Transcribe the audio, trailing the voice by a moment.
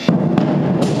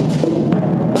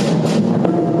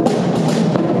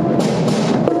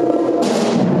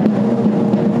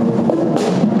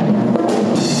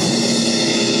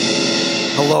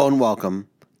Hello and welcome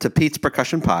to Pete's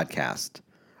Percussion Podcast.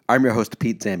 I'm your host,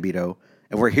 Pete Zambito,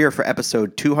 and we're here for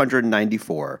episode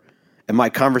 294 and my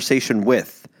conversation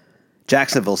with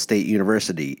Jacksonville State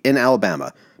University in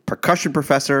Alabama percussion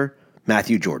professor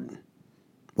Matthew Jordan.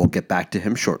 We'll get back to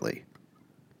him shortly.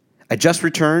 I just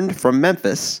returned from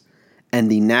Memphis and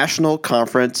the National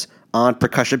Conference on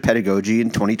Percussion Pedagogy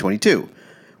in 2022,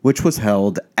 which was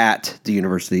held at the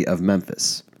University of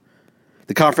Memphis.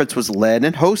 The conference was led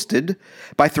and hosted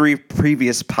by three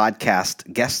previous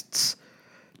podcast guests: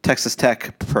 Texas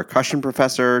Tech percussion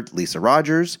professor Lisa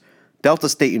Rogers, Delta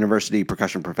State University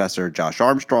percussion professor Josh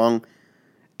Armstrong,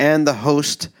 and the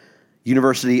host,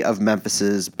 University of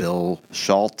Memphis's Bill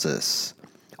Schultes.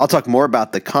 I'll talk more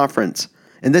about the conference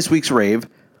in this week's rave,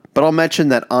 but I'll mention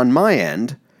that on my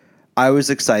end, I was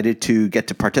excited to get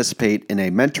to participate in a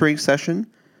mentoring session,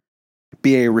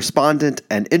 be a respondent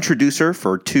and introducer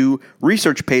for 2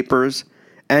 research papers,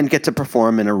 and get to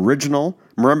perform an original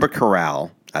marimba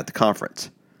chorale at the conference,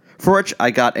 for which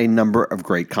I got a number of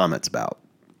great comments about.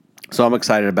 So I'm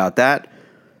excited about that.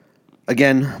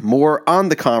 Again, more on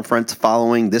the conference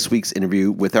following this week's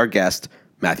interview with our guest,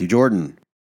 Matthew Jordan.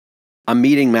 I'm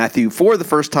meeting Matthew for the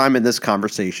first time in this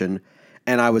conversation,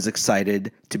 and I was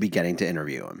excited to be getting to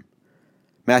interview him.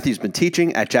 Matthew's been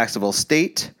teaching at Jacksonville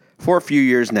State for a few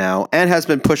years now and has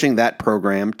been pushing that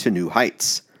program to new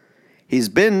heights. He's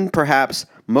been perhaps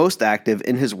most active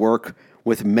in his work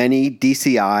with many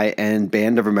DCI and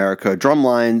Band of America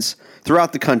drumlines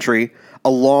throughout the country,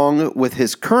 along with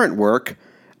his current work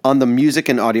on the music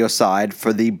and audio side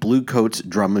for the Bluecoats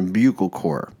Drum and Bugle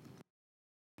Corps.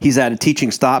 He's had a teaching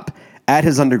stop at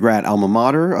his undergrad alma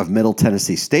mater of Middle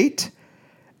Tennessee State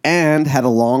and had a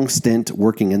long stint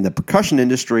working in the percussion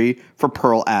industry for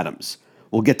Pearl Adams.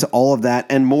 We'll get to all of that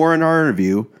and more in our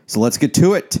interview, so let's get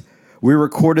to it. We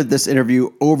recorded this interview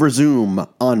over Zoom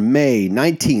on May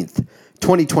 19th,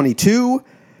 2022,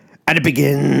 and it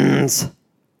begins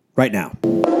right now.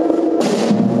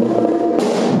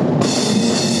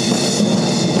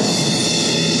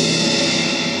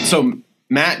 So,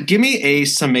 Matt, give me a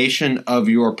summation of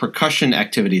your percussion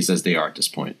activities as they are at this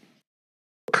point.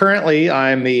 Currently,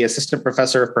 I'm the assistant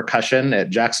professor of percussion at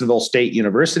Jacksonville State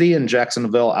University in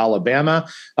Jacksonville, Alabama.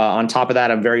 On top of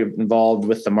that, I'm very involved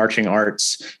with the marching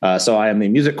arts. So I am the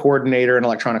music coordinator and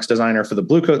electronics designer for the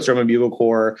Bluecoats Drum and Bugle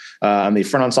Corps. I'm the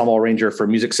front ensemble arranger for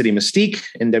Music City Mystique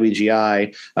in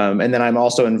WGI. And then I'm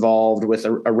also involved with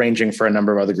arranging for a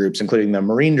number of other groups, including the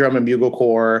Marine Drum and Bugle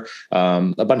Corps,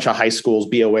 a bunch of high schools,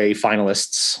 BOA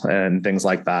finalists, and things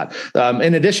like that.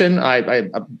 In addition,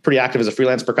 I'm pretty active as a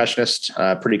freelance percussionist.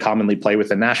 Pretty commonly play with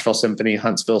the Nashville Symphony,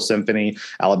 Huntsville Symphony,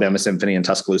 Alabama Symphony, and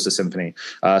Tuscaloosa Symphony.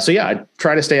 So yeah, I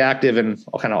try to stay active in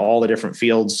kind of all the different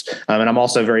fields. And I'm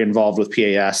also very involved with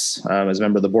PAS as a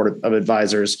member of the Board of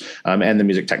Advisors and the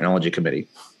Music Technology Committee.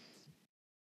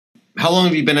 How long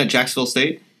have you been at Jacksonville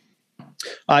State?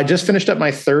 I just finished up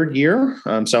my 3rd year.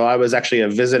 So I was actually a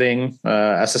visiting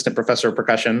assistant professor of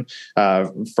percussion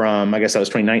from, I guess that was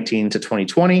 2019 to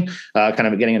 2020, kind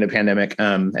of getting into the pandemic.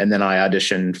 And then I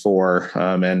auditioned for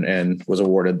and was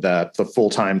awarded the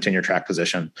full-time tenure track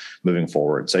position moving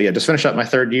forward. So yeah, just finished up my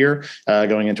 3rd year,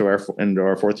 going into our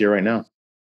 4th year right now.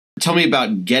 Tell me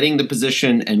about getting the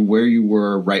position and where you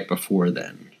were right before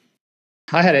then.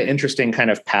 I had an interesting kind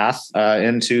of path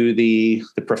into the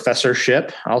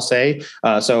professorship, I'll say.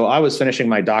 So I was finishing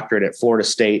my doctorate at Florida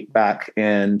State back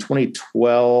in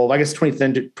 2012, I guess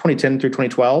 2010 through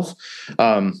 2012.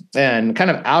 And kind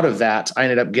of out of that, I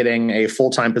ended up getting a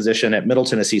full-time position at Middle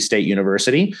Tennessee State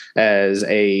University as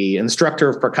a instructor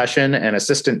of percussion and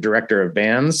assistant director of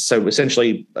bands. So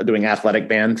essentially doing athletic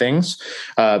band things.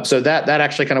 So that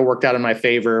actually kind of worked out in my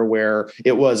favor, where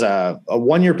it was a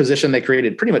 1-year position they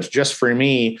created pretty much just for me.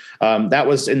 That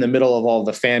was in the middle of all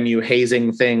the FAMU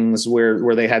hazing things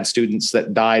where they had students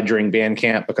that died during band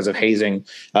camp because of hazing.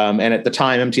 And at the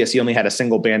time, MTSU only had a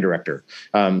single band director.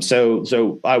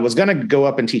 So I was going to go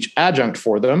up and teach adjunct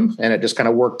for them. And it just kind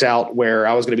of worked out where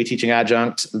I was going to be teaching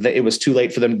adjunct. It was too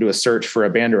late for them to do a search for a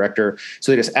band director.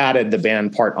 So they just added the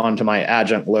band part onto my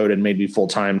adjunct load and made me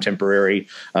full-time temporary.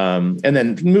 And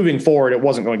then moving forward, it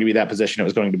wasn't going to be that position. It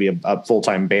was going to be a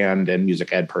full-time band and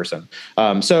music ed person.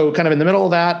 So kind of in the middle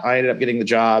of that, I ended up getting the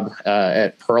job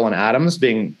at Pearl and Adams,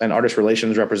 being an artist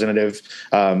relations representative,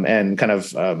 and kind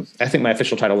of, I think my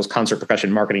official title was concert percussion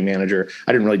marketing manager.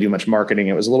 I didn't really do much marketing.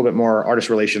 It was a little bit more artist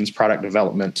relations, product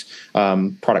development,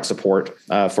 product support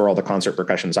for all the concert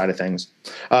percussion side of things.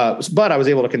 But I was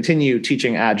able to continue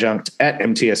teaching adjunct at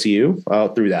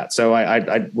MTSU through that. So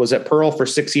I was at Pearl for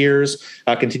 6 years,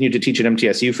 continued to teach at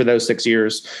MTSU for those 6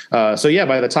 years. So yeah,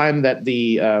 by the time that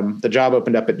the job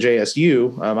opened up at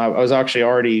JSU, I was actually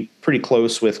already pretty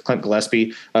close with Clint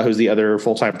Gillespie, who's the other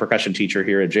full-time percussion teacher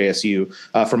here at JSU,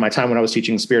 from my time when I was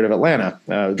teaching Spirit of Atlanta,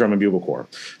 Drum and Bugle Corps.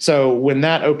 So when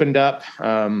that opened up,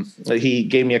 he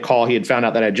gave me a call. He had found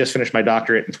out that I had just finished my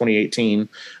doctorate in 2018,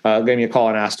 gave me a call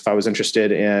and asked if I was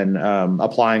interested in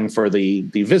applying for the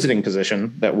visiting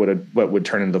position that would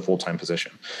turn into the full-time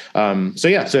position. So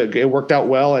it worked out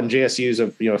well, and JSU is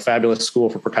a fabulous school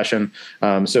for percussion.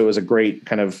 So it was a great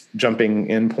kind of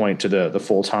jumping in point to the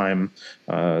full-time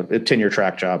tenure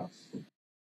track job.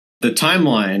 The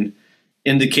timeline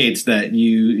indicates that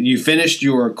you finished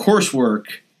your coursework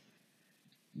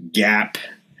gap.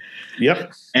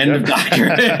 Yep. End of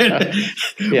doctorate.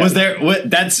 Yeah. Was there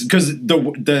that's because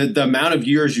the amount of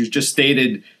years you just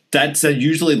stated, that's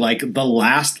usually like the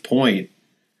last point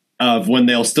of when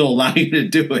they'll still allow you to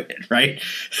do it, right?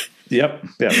 Yep.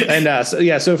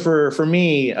 And so for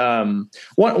me,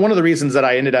 one of the reasons that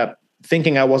I ended up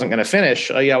thinking I wasn't going to finish,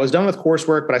 I was done with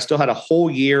coursework, but I still had a whole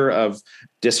year of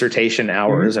dissertation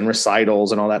hours and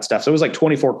recitals and all that stuff. So it was like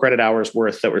 24 credit hours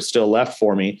worth that were still left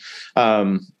for me.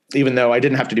 Even though I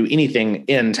didn't have to do anything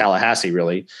in Tallahassee,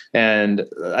 really. And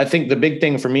I think the big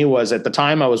thing for me was, at the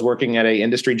time I was working at a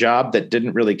industry job that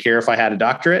didn't really care if I had a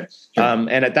doctorate. Sure.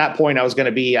 And at that point I was going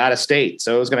to be out of state.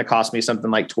 So it was going to cost me something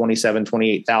like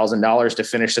 $27,000, $28,000 to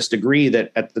finish this degree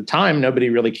that at the time nobody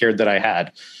really cared that I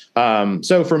had.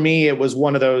 So for me, it was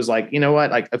one of those, like, you know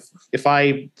what, like if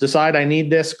I decide I need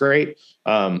this, great.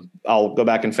 I'll go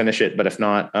back and finish it. But if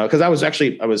not, because I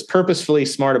was purposefully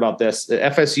smart about this.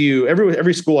 FSU,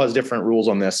 every school has different rules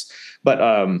on this, but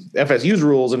FSU's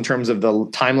rules in terms of the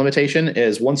time limitation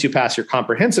is, once you pass your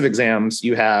comprehensive exams,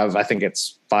 you have, I think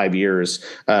it's 5 years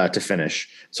to finish.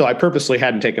 So I purposely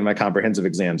hadn't taken my comprehensive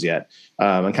exams yet,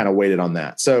 and kind of waited on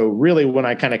that. So really, when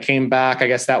I kind of came back, I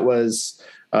guess that was,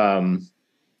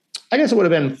 I guess it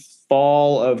would have been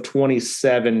fall of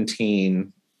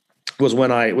 2017 was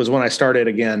when I started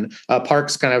again.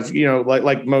 Parks kind of,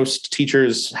 like most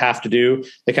teachers have to do,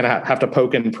 they kind of have to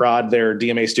poke and prod their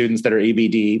DMA students that are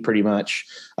ABD pretty much.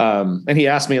 And he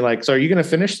asked me, like, so are you going to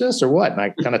finish this or what? And I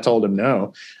kind of told him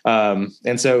no.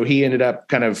 And so he ended up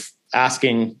kind of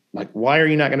asking, like, why are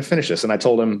you not going to finish this? And I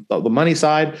told him the money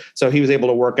side. So he was able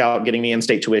to work out getting me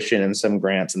in-state tuition and some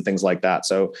grants and things like that.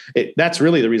 So that's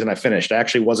really the reason I finished. I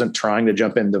actually wasn't trying to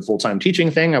jump into the full-time teaching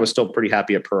thing. I was still pretty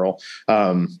happy at Pearl.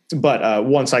 But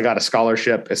once I got a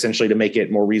scholarship, essentially to make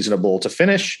it more reasonable to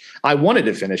finish, I wanted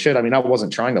to finish it. I mean, I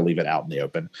wasn't trying to leave it out in the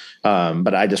open,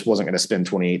 but I just wasn't going to spend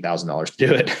 $28,000 to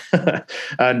do it.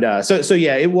 And so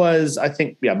it was, I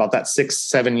think, about that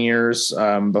 6-7 years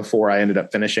before I ended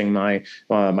up finishing my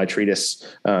treatise.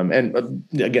 And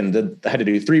again, I had to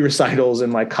do 3 recitals in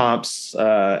my comps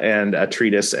and a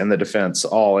treatise and the defense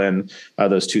all in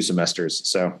those 2 semesters.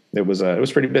 So it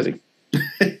was pretty busy.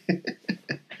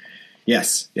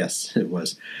 Yes, it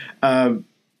was.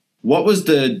 What was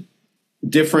the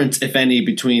difference, if any,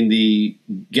 between the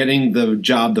getting the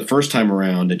job the first time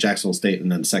around at Jacksonville State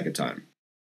and then the second time?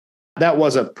 That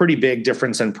was a pretty big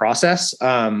difference in process.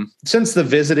 Since the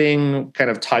visiting kind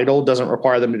of title doesn't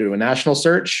require them to do a national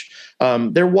search,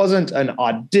 there wasn't an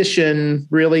audition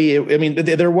really.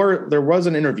 There was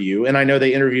an interview, and I know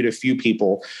they interviewed a few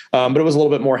people, but it was a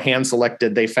little bit more hand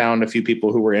selected. They found a few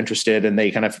people who were interested, and they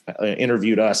kind of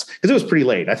interviewed us because it was pretty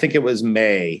late. I think it was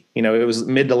May. It was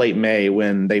mid to late May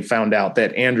when they found out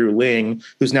that Andrew Ling,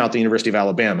 who's now at the University of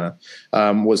Alabama,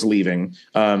 was leaving.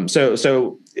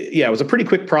 So it was a pretty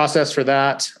quick process for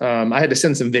that. I had to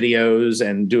send some videos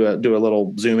and do a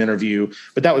little Zoom interview,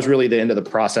 but that was really the end of the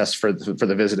process for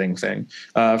the visiting thing.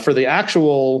 For the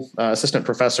actual assistant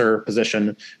professor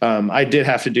position, I did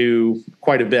have to do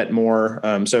quite a bit more.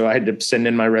 So I had to send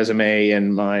in my resume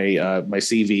and my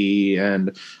CV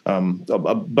and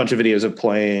a bunch of videos of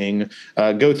playing,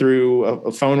 go through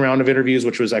a phone round of interviews,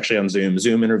 which was actually on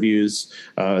Zoom interviews.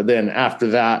 Then after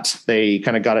that, they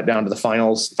kind of got it down to the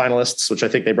finalists, which I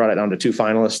think they brought it down to 2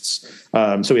 finalists.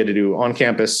 So we had to do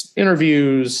on-campus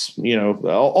interviews,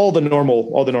 all the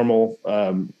normal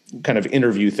kind of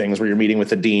interview things where you're meeting with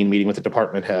the dean, meeting with the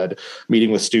department head,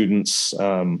 meeting with students.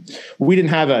 We didn't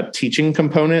have a teaching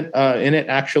component in it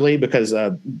actually, because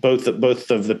both of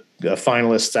the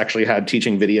finalists actually had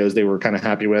teaching videos they were kind of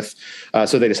happy with.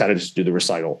 So they decided to just do the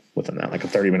recital within that, like a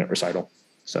 30-minute recital.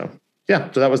 So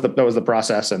that was the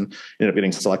process, and ended up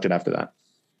getting selected after that.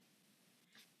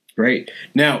 Great.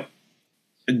 Now,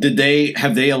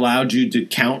 have they allowed you to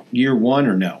count year 1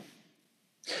 or no?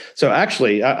 So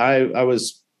actually, I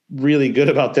was really good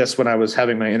about this when I was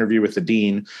having my interview with the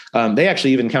dean. They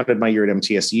actually even counted my year at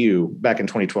MTSU back in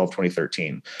 2012,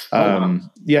 2013. Wow.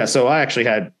 Yeah. So I actually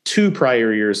had 2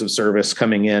 prior years of service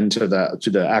coming into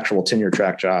the actual tenure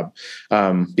track job.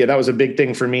 Yeah, that was a big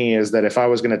thing for me, is that if I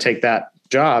was going to take that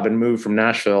job and move from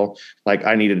Nashville, like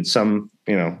I needed some,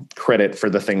 credit for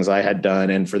the things I had done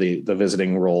and for the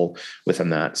visiting role within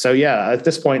that. So yeah, at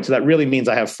this point, so that really means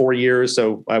I have 4 years.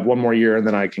 So I have 1 more year and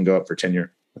then I can go up for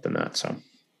tenure within that. So.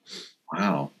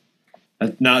 Wow.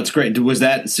 No, it's great. Was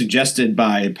that suggested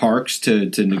by Parks to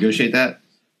negotiate that?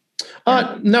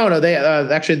 No. They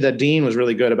actually, the dean was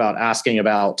really good about asking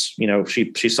about,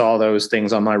 she saw those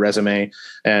things on my resume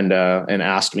and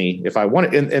asked me if I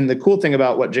wanted. And the cool thing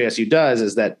about what JSU does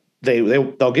is that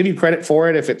they'll give you credit for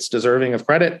it if it's deserving of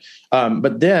credit.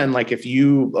 But then, like, if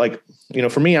you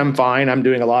for me, I'm fine. I'm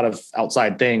doing a lot of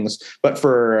outside things, but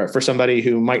for somebody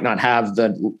who might not have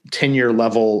the tenure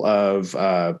level of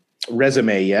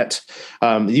resume yet,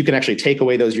 you can actually take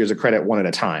away those years of credit one at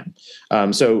a time.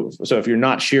 So if you're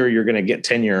not sure you're going to get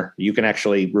tenure, you can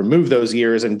actually remove those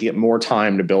years and get more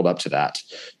time to build up to that.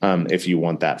 If you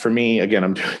want that. For me, again,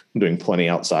 I'm doing plenty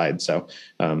outside, so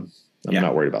I'm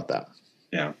not worried about that.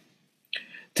 Yeah.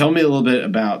 Tell me a little bit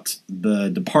about the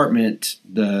department,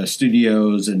 the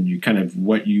studios, and you kind of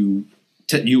what you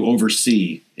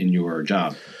oversee in your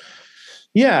job.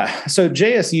 Yeah. So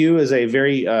JSU is a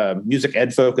very music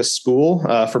ed focused school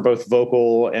for both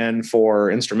vocal and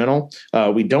for instrumental.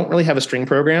 We don't really have a string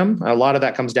program. A lot of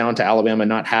that comes down to Alabama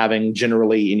not having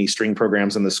generally any string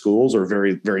programs in the schools, or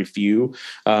very, very few.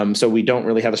 So we don't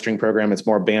really have a string program. It's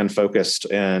more band focused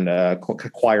and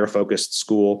choir focused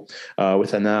school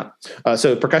within that.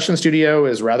 So percussion studio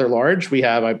is rather large. We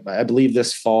have, I believe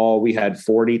this fall, we had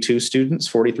 43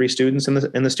 students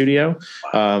in the studio.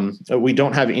 We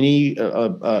don't have any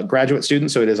graduate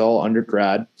students, so it is all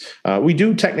undergrad. We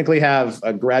do technically have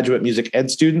graduate music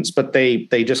ed students, but they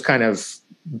just kind of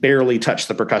barely touch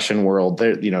the percussion world.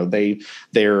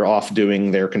 They're off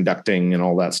doing their conducting and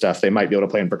all that stuff. They might be able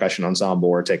to play in percussion ensemble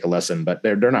or take a lesson, but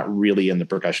they're not really in the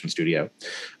percussion studio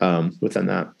within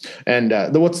that. And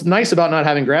what's nice about not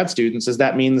having grad students is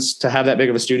that means to have that big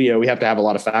of a studio, we have to have a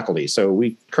lot of faculty. So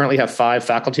we currently have 5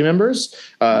 faculty members.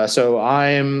 So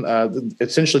I'm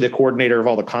essentially the coordinator of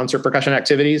all the concert percussion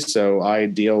activities. So I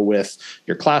deal with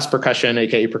your class percussion,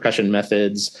 aka percussion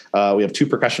methods. We have 2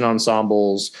 percussion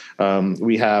ensembles.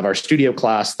 We have our studio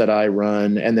class that I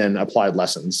run, and then applied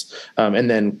lessons. And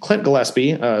then Clint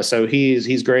Gillespie, so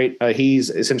he's great. He's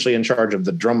essentially in charge of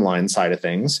the drumline side of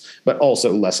things, but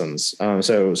also lessons.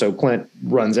 So Clint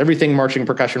runs everything marching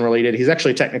percussion related. He's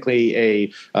actually technically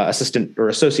a assistant or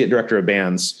associate director of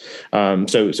bands.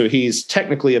 So he's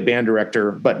technically a band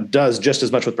director, but does just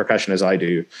as much with percussion as I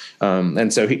do.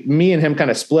 And so me and him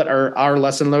kind of split our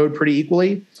lesson load pretty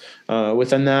equally.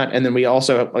 Within that. And then we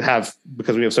also have,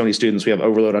 because we have so many students, we have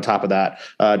overload on top of that.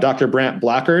 Dr. Brant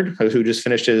Blackard, who just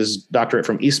finished his doctorate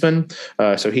from Eastman.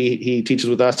 So he teaches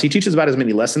with us. He teaches about as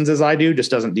many lessons as I do, just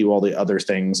doesn't do all the other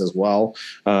things as well.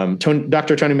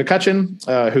 Dr. Tony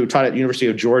McCutcheon, who taught at University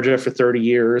of Georgia for 30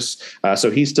 years.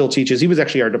 So he still teaches. He was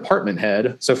actually our department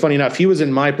head. So funny enough, he was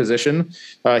in my position.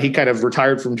 He kind of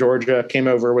retired from Georgia, came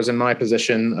over, was in my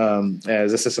position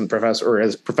as assistant professor or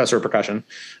as professor of percussion.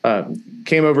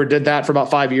 Came over, did that for about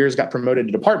 5 years, got promoted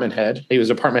to department head. He was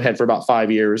department head for about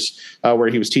 5 years, where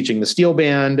he was teaching the steel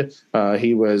band.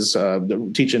 He was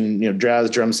teaching jazz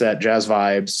drum set, jazz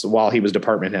vibes while he was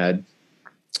department head.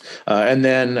 And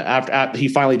then after he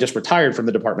finally just retired from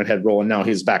the department head role, and now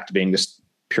he's back to being just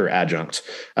pure adjunct,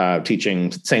 teaching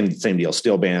same deal,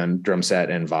 steel band, drum set,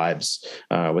 and vibes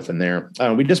within there.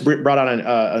 We just brought on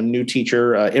a new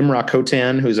teacher, Imra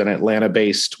Kotan, who's an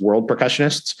Atlanta-based world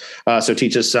percussionist. So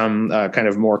teaches some kind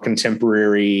of more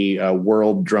contemporary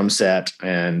world drum set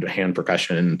and hand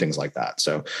percussion and things like that.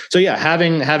 So yeah,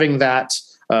 having that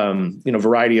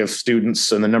variety of students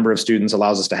and the number of students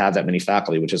allows us to have that many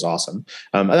faculty, which is awesome.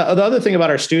 The other thing about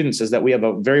our students is that we have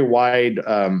a very wide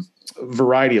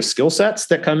variety of skill sets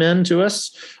that come in to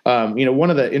us. One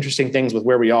of the interesting things with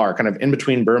where we are kind of in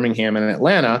between Birmingham and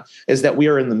Atlanta is that we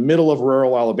are in the middle of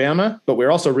rural Alabama, but we're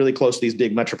also really close to these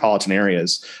big metropolitan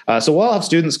areas. So we'll have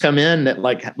students come in that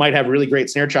might have really great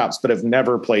snare chops, but have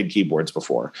never played keyboards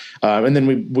before. And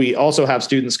then we also have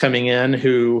students coming in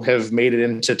who have made it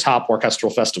into top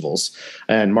orchestral festivals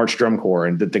and March Drum Corps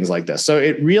and did things like this.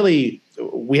 So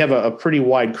we have a pretty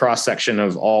wide cross section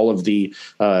of all of the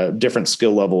different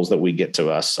skill levels that we get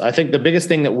to us. I think the biggest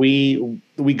thing that we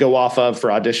go off of for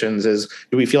auditions is,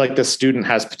 do we feel like this student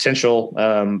has potential,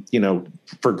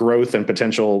 for growth and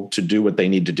potential to do what they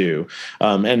need to do?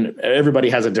 And everybody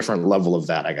has a different level of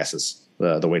that, I guess, is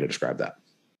the way to describe that.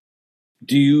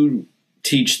 do you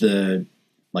teach the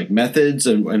like methods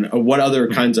and what other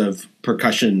kinds of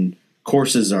percussion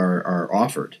courses are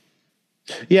offered?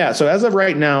 Yeah. So as of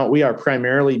right now, we are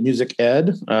primarily music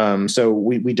ed. So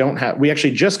we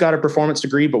actually just got a performance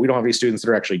degree, but we don't have any students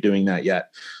that are actually doing that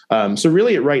yet. So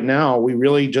really right now, we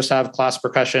really just have class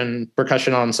percussion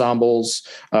ensembles,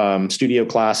 studio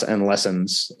class and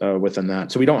lessons within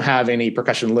that. So we don't have any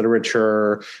percussion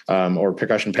literature or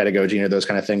percussion pedagogy or those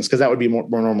kind of things, because that would be more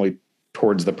normally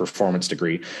towards the performance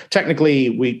degree.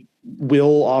 Technically, we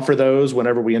will offer those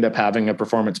whenever we end up having a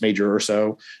performance major or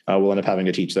so. We'll end up having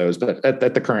to teach those. But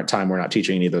at the current time, we're not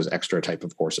teaching any of those extra type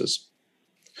of courses.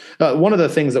 One of the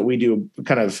things that we do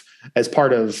kind of as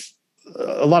part of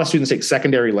a lot of students take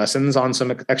secondary lessons on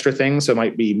some extra things. So it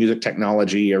might be music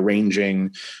technology,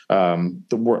 arranging,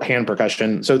 the hand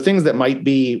percussion. So things that might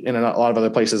be in a lot of other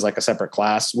places like a separate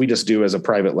class, we just do as a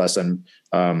private lesson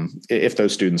if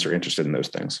those students are interested in those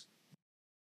things.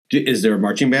 Is there a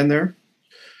marching band there?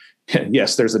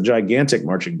 Yes, there's a gigantic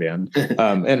marching band,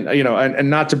 and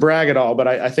not to brag at all, but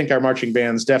I think our marching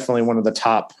band's definitely one of the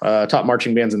top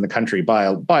marching bands in the country by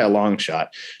a long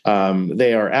shot.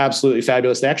 They are absolutely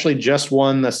fabulous. They actually just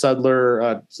won the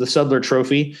Sudler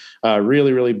Trophy,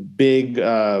 really, really big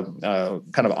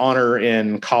kind of honor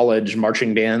in college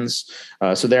marching bands.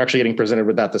 So they're actually getting presented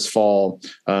with that this fall.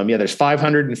 There's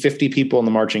 550 people in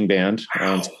the marching band.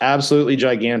 It's absolutely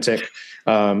gigantic.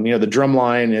 The drum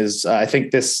line is, I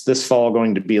think this fall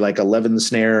going to be like 11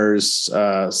 snares,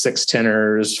 6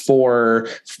 tenors, 4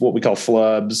 what we call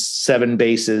flubs, 7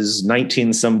 basses,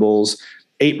 19 cymbals,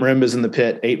 8 marimbas in the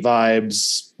pit, 8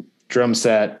 vibes, drum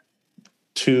set,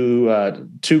 2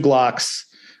 glocks,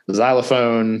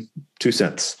 xylophone, 2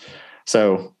 synths.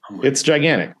 So it's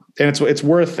gigantic. And it's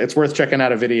worth checking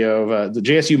out a video of the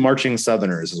JSU Marching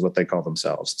Southerners is what they call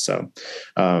themselves. So,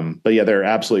 but yeah, they're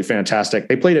absolutely fantastic.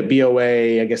 They played at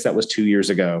BOA, I guess that was 2 years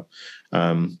ago.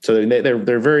 So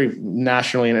they're very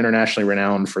nationally and internationally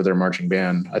renowned for their marching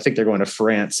band. I think they're going to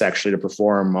France actually to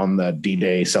perform on the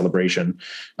D-Day celebration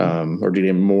or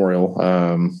D-Day Memorial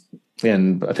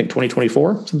in I think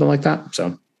 2024, something like that.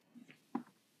 So,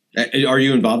 are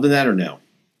you involved in that or no?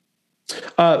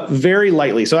 Very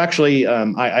lightly. So actually,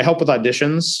 I help with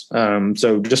auditions.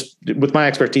 So just with my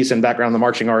expertise and background in the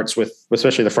marching arts, with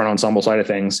especially the front ensemble side of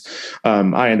things,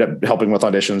 I end up helping with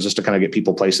auditions just to kind of get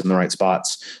people placed in the right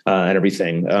spots and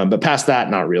everything. But past that,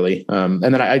 not really. And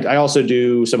then I also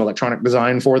do some electronic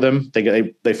design for them.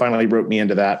 They finally wrote me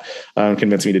into that,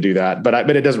 convinced me to do that. But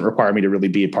it doesn't require me to really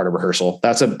be a part of rehearsal.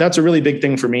 That's a really big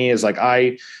thing for me. Is like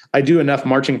I do enough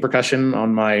marching percussion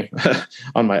on my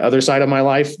on my other side of my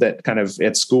life that kind of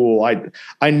at school,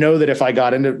 I know that if I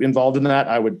got involved in that,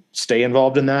 I would stay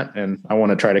involved in that. And I want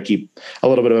to try to keep a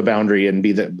little bit of a boundary and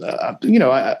be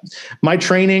my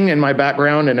training and my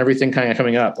background and everything kind of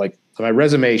coming up. Like my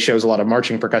resume shows a lot of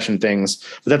marching percussion things,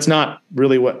 but that's not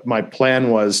really what my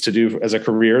plan was to do as a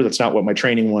career. That's not what my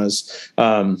training was.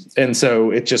 And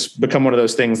so it just become one of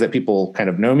those things that people kind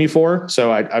of know me for.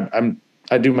 So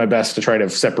I do my best to try to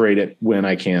separate it when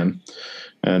I can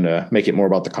and make it more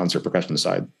about the concert percussion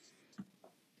side.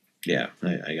 Yeah,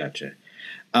 I gotcha.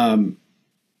 On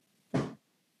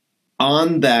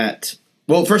that,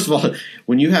 well, first of all,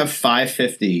 when you have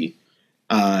 550,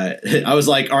 I was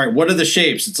like, all right, what are the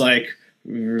shapes? It's like,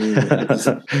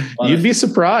 you'd be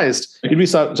surprised.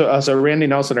 So Randy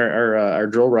Nelson, our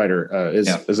drill writer,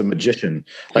 is a magician.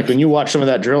 Like when you watch some of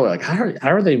that drill, like how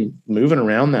are they moving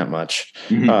around that much?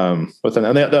 Mm-hmm.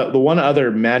 The one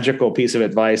other magical piece of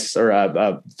advice or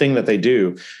a thing that they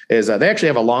do is they actually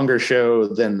have a longer show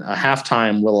than a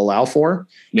halftime will allow for.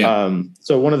 Yeah.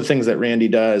 So one of the things that Randy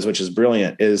does, which is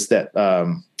brilliant, is that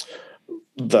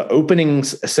the opening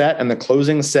set and the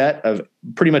closing set of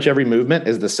pretty much every movement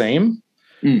is the same.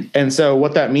 And so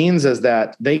what that means is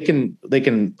that they can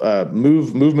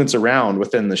move movements around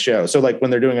within the show. So like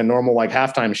when they're doing a normal like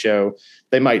halftime show,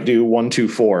 they might do 1, 2,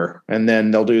 4, and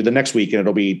then they'll do the next week and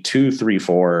it'll be 2, 3,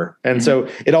 4. And so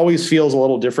it always feels a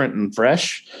little different and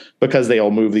fresh because they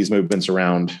all move these movements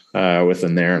around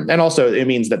within there. And also it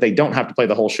means that they don't have to play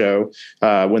the whole show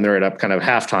when they're at up kind of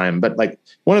halftime. But like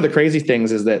one of the crazy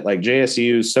things is that like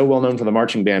JSU is so well known for the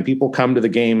marching band, people come to the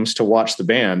games to watch the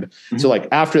band. Mm-hmm. So like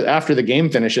after the game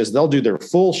finishes, they'll do their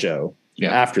full show. Yeah.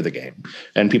 After the game,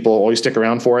 and people always stick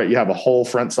around for it. You have a whole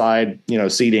front side,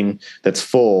 seating that's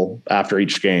full after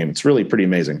each game. It's really pretty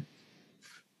amazing.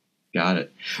 Got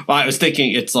it. Well, I was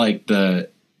thinking it's like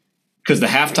because the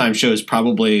halftime show is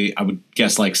probably, I would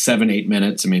guess, like 7-8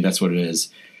 minutes. I mean, that's what it is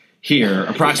here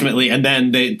approximately. And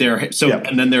then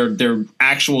and then their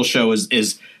actual show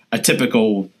is a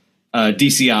typical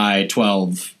DCI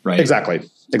 12, right? Exactly.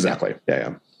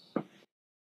 Yeah.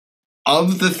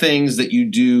 of the things that you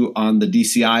do on the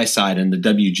DCI side and the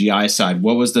WGI side,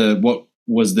 what was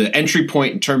the entry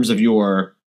point in terms of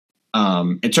your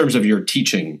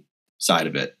teaching side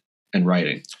of it and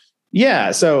writing?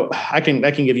 Yeah, so I can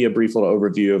give you a brief little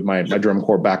overview of my drum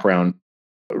corps background.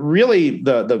 Really,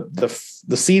 the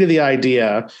seed of the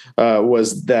idea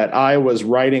was that I was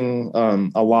writing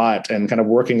a lot and kind of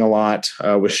working a lot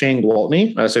with Shane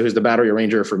Gwaltney, so who's the battery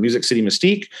arranger for Music City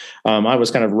Mystique. I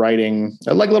was kind of writing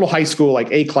like little high school, like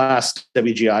A-class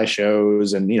WGI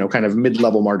shows and, kind of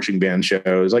mid-level marching band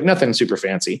shows, like nothing super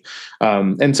fancy.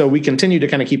 And so we continued to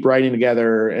kind of keep writing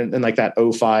together in like that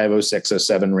 05, 06,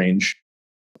 07 range.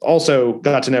 Also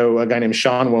got to know a guy named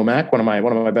Sean Womack, one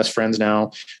of my best friends now.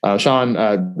 Sean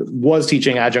was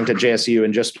teaching adjunct at JSU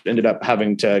and just ended up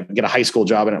having to get a high school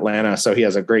job in Atlanta. So he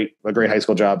has a great high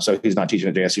school job. So he's not teaching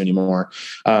at JSU anymore.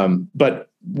 But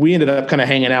we ended up kind of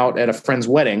hanging out at a friend's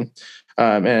wedding.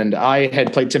 And I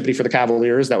had played timpani for the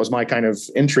Cavaliers. That was my kind of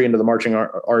entry into the marching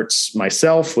arts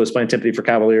myself, was playing timpani for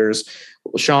Cavaliers.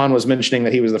 Sean was mentioning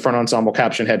that he was the front ensemble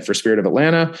caption head for Spirit of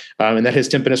Atlanta, and that his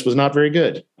timpanist was not very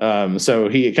good. So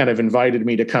he kind of invited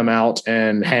me to come out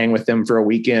and hang with them for a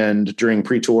weekend during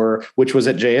pre-tour, which was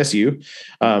at JSU,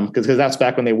 because that's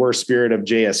back when they were Spirit of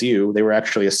JSU. They were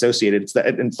actually associated.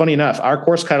 And funny enough, our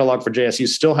course catalog for JSU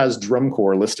still has drum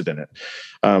corps listed in it.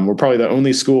 We're probably the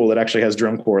only school that actually has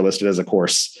drum corps listed as a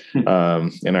course in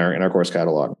our course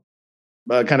catalog.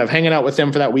 Kind of hanging out with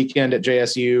them for that weekend at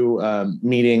JSU,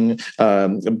 meeting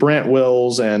Brent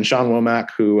Wills and Sean Womack,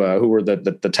 who were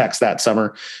the techs that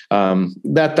summer.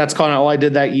 That's kind of all I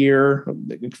did that year.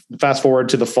 Fast forward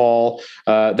to the fall,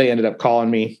 they ended up calling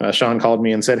me. Sean called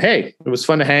me and said, "Hey, it was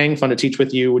fun to hang, fun to teach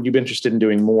with you. Would you be interested in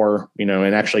doing more?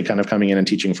 And actually kind of coming in and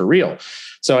teaching for real?"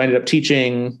 So I ended up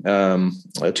teaching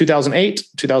 2008,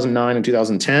 2009, and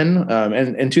 2010.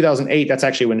 And in 2008, that's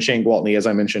actually when Shane Gwaltney, as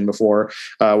I mentioned before,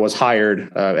 was hired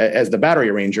as the battery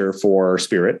arranger for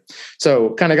Spirit.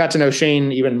 So kind of got to know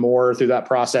Shane even more through that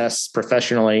process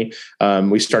professionally.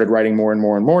 We started writing more and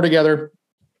more and more together.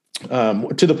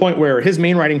 To the point where his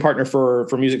main writing partner for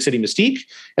Music City Mystique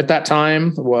at that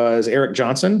time was Eric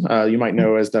Johnson, you might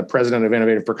know as the president of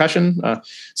Innovative Percussion.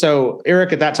 So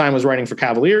Eric at that time was writing for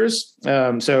Cavaliers.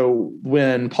 So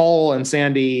when Paul and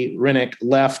Sandy Rennick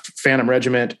left Phantom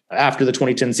Regiment after the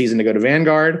 2010 season to go to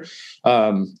Vanguard,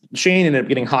 Shane ended up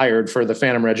getting hired for the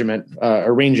Phantom Regiment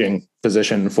arranging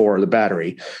position for the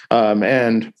battery.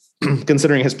 And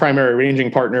considering his primary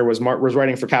arranging partner was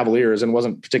writing for Cavaliers and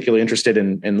wasn't particularly interested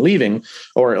in leaving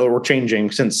or changing,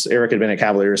 since Eric had been at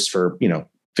Cavaliers for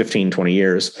 15, 20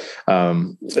 years.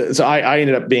 So I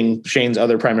ended up being Shane's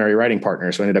other primary writing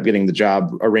partner. So I ended up getting the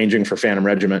job arranging for Phantom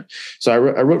Regiment. So I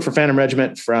wrote for Phantom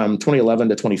Regiment from 2011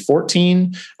 to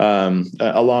 2014,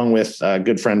 along with a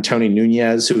good friend, Tony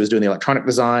Nunez, who was doing the electronic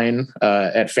design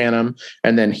at Phantom.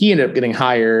 And then he ended up getting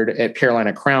hired at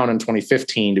Carolina Crown in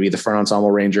 2015 to be the front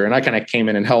ensemble ranger. And I kind of came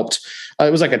in and helped.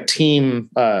 It was like a team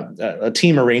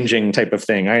arranging type of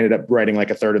thing. I ended up writing like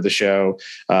a third of the show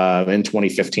in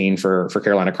 2015 for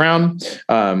Carolina Crown,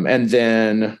 and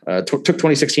then took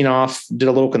 2016 off. Did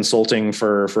a little consulting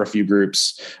for a few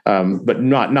groups, but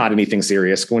not anything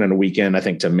serious. Going in a weekend, I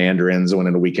think, to Mandarins. Went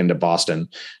in a weekend to Boston,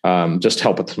 just to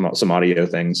help with some audio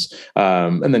things.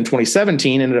 And then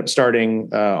 2017 ended up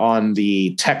starting on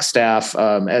the tech staff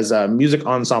as a music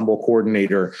ensemble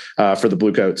coordinator for the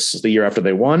Bluecoats the year after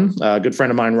they won. Good friend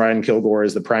of mine, Ryan Kilgore,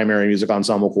 is the primary music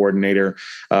ensemble coordinator,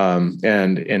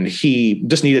 and he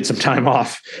just needed some time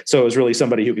off, so it was really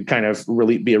somebody who could kind of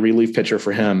really be a relief pitcher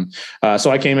for him. So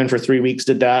I came in for 3 weeks,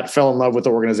 did that, fell in love with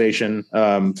the organization,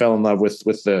 fell in love with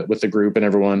the group and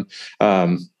everyone.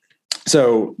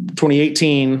 So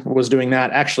 2018 was doing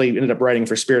that. Actually ended up writing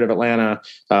for Spirit of Atlanta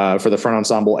for the front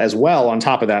ensemble as well on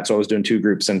top of that. So I was doing two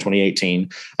groups in 2018.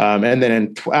 And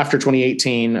then after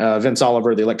 2018, Vince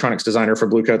Oliver, the electronics designer for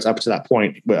Bluecoats up to that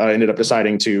point, ended up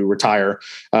deciding to retire.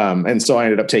 And so I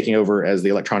ended up taking over as the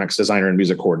electronics designer and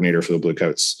music coordinator for the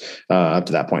Bluecoats up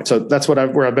to that point. So that's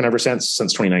where I've been ever since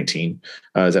 2019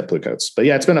 is at Bluecoats. But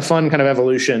yeah, it's been a fun kind of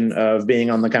evolution of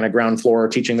being on the kind of ground floor,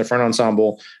 teaching the front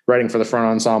ensemble, writing for the front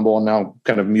ensemble, and now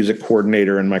kind of music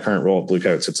coordinator in my current role at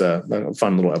Bluecoats. It's a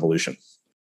fun little evolution.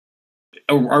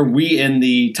 Are we in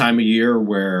the time of year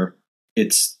where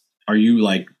are you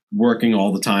like working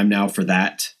all the time now for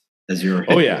that as your?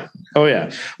 Oh yeah. Oh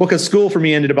yeah. Well, because school for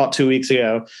me ended about 2 weeks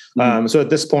ago. So at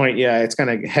this point, yeah, it's kind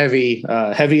of heavy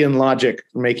in Logic,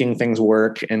 making things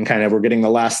work, and kind of we're getting the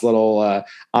last little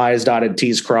I's dotted,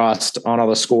 T's crossed on all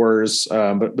the scores,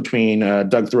 but between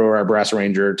Doug Thrower, our brass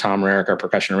arranger, Tom Rarick, our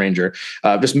percussion arranger,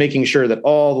 just making sure that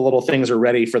all the little things are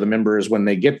ready for the members when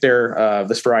they get there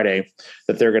this Friday,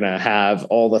 that they're going to have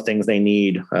all the things they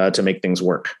need to make things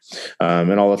work,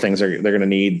 and all the things they're going to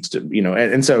need to,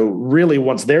 and so really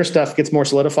once their stuff gets more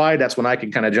solidified, that's when I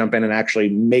can kind of jump in and actually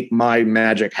make my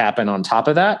magic happen on top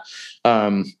of that.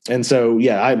 And so,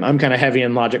 yeah, I'm kind of heavy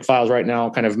in Logic files right now,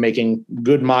 kind of making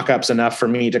good mock-ups enough for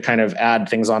me to kind of add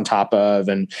things on top of.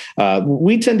 And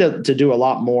we tend to do a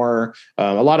lot more,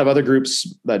 a lot of other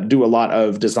groups that do a lot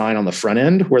of design on the front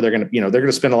end, where they're going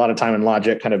to spend a lot of time in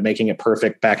Logic, kind of making it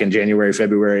perfect back in January,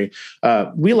 February.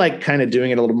 We like kind of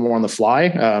doing it a little bit more on the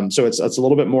fly. So it's a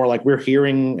little bit more like we're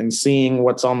hearing and seeing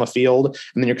what's on the field,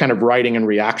 and then you're kind of writing in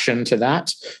reaction to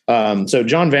that. So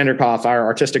John Vanderkoff, our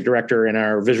artistic director and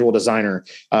our visual designer,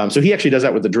 so he actually does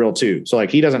that with the drill too. So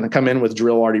like he doesn't come in with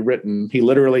drill already written. He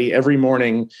literally every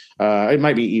morning, it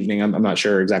might be evening, I'm not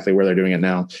sure exactly where they're doing it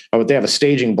now, but they have a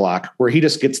staging block where he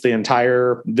just gets the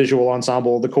entire visual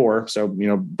ensemble, the core, so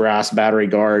brass, battery,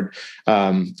 guard,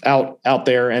 out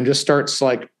there, and just starts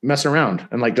like messing around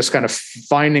and like just kind of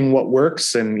finding what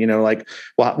works. And like,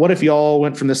 well, what if y'all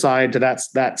went from this side to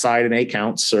that side in 8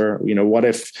 counts, or what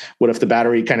if the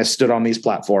battery kind of stood on these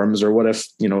platforms, or what if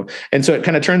and so it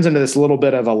kind of turns into this little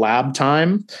bit of a lab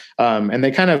time, and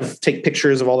they kind of take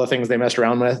pictures of all the things they messed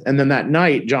around with, and then that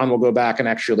night John will go back and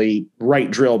actually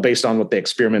write drill based on what they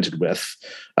experimented with.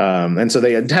 And so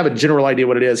they have a general idea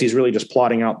what it is. He's really just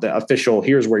plotting out the official,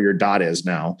 here's where your dot is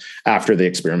now after the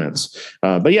experiments.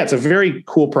 But yeah, it's a very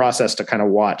cool process to kind of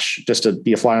watch, just to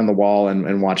be a fly on the wall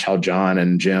and watch how John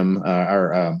and Jim,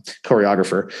 our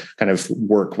choreographer, kind of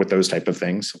work with those type of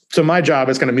things. So my job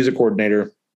as kind of music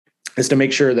coordinator is to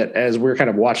make sure that as we're kind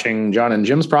of watching John and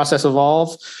Jim's process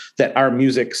evolve, that our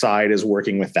music side is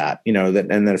working with that, and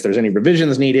then if there's any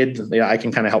revisions needed, I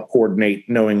can kind of help coordinate,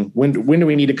 knowing when do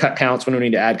we need to cut counts, when do we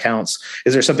need to add counts,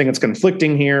 is there something that's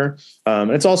conflicting here?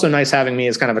 And it's also nice having me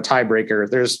as kind of a tiebreaker.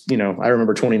 There's, I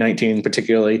remember 2019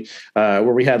 particularly,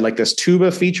 where we had like this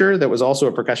tuba feature that was also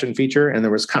a percussion feature, and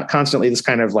there was constantly this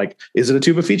kind of like, is it a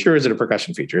tuba feature or is it a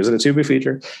percussion feature? Is it a tuba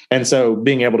feature? And so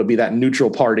being able to be that neutral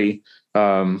party,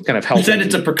 kind of help. You said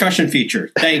it's a percussion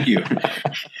feature. Thank you.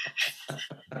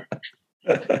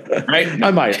 Right?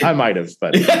 I might have,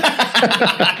 but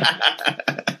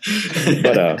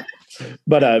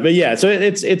but yeah, so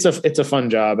it's a fun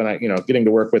job, and getting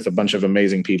to work with a bunch of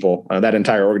amazing people. That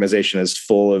entire organization is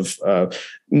full of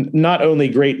not only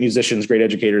great musicians, great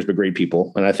educators, but great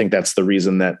people. And I think that's the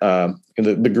reason that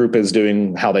the group is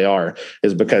doing how they are,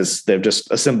 is because they've just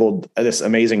assembled this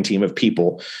amazing team of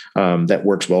people that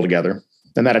works well together,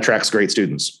 and that attracts great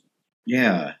students.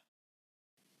 Yeah.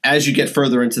 As you get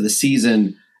further into the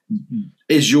season,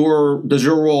 does your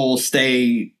role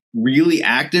stay really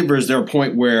active, or is there a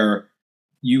point where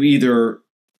you either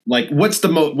like what's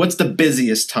the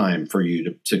busiest time for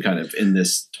you to kind of in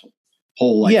this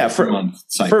whole month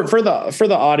cycle? For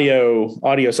the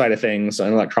audio side of things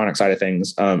and electronic side of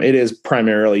things, it is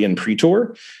primarily in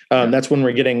pre-tour. That's when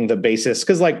we're getting the basis,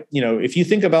 because if you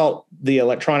think about the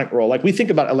electronic role, like we think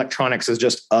about electronics as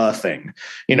just a thing,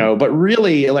 but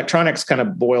really electronics kind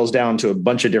of boils down to a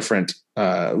bunch of different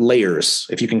layers,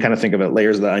 if you can kind of think of it,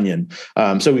 layers of the onion.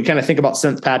 So we kind of think about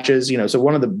synth patches, so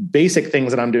one of the basic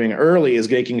things that I'm doing early is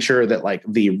making sure that like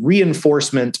the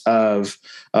reinforcement of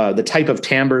the type of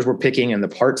timbres we're picking and the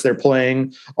parts they're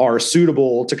playing are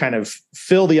suitable to kind of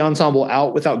fill the ensemble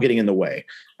out without getting in the way.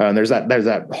 There's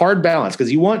that hard balance,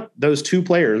 because you want those two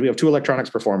players. We have 2 electronics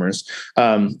performers.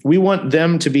 We want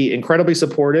them to be incredibly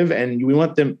supportive, and we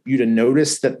want you to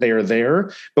notice that they are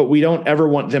there, but we don't ever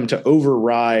want them to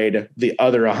override the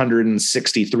other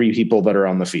 163 people that are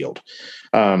on the field.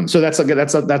 So that's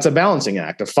a balancing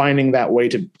act of finding that way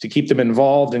to keep them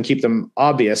involved and keep them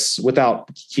obvious without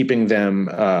keeping them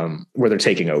where they're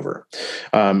taking over.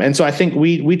 And so I think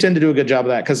we tend to do a good job of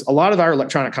that, because a lot of our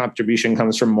electronic contribution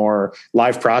comes from more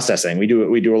live processing. We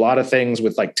do a lot of things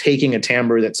with like taking a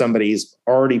timbre that somebody's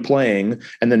already playing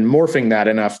and then morphing that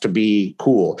enough to be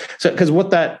cool. So because what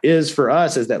that is for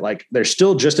us is that like they're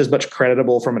still just as much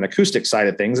creditable from an acoustic side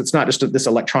of things. It's not just this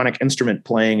electronic instrument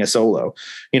playing a solo.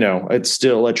 It's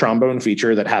still a trombone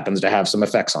feature that happens to have some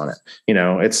effects on it.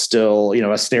 It's still,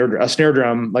 a snare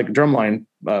drum, like drumline,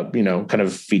 kind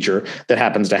of feature that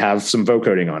happens to have some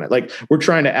vocoding on it. Like we're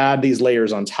trying to add these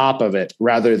layers on top of it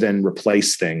rather than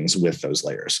replace things with those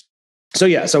layers. So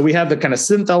yeah, so we have the kind of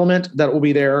synth element that will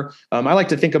be there. I like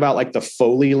to think about like the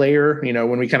Foley layer,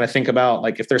 when we kind of think about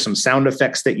like if there's some sound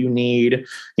effects that you need,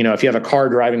 if you have a car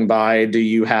driving by, do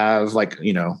you have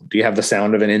do you have the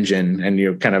sound of an engine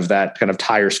and kind of that kind of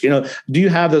tire, do you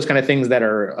have those kind of things that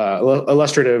are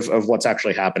illustrative of what's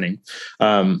actually happening?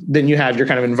 Then you have your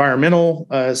kind of environmental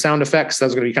sound effects.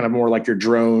 That's going to be kind of more like your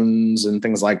drones and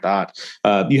things like that.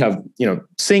 You have,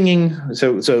 singing.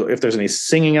 So if there's any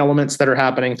singing elements that are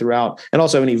happening throughout, and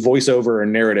also any voiceover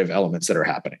and narrative elements that are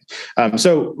happening.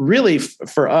 So really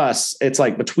for us, it's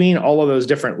like between all of those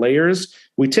different layers,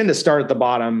 we tend to start at the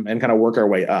bottom and kind of work our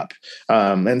way up.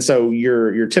 And so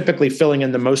you're typically filling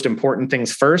in the most important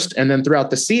things first. And then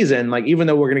throughout the season, like even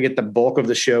though we're going to get the bulk of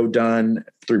the show done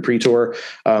through pre-tour,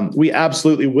 we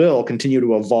absolutely will continue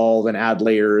to evolve and add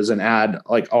layers and add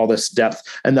like all this depth.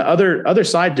 And the other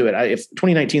side to it, if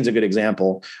 2019 is a good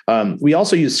example, we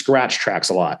also use scratch tracks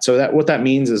a lot. So that what that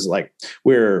means is like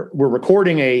we're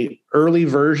recording a early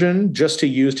version just to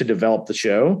use to develop the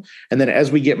show. And then as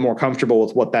we get more comfortable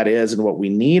with what that is and what we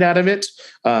need out of it,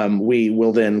 we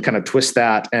will then kind of twist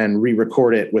that and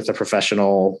re-record it with a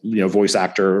professional, voice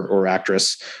actor or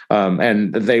actress.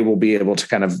 And they will be able to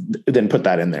kind of then put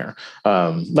that in there.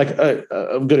 Like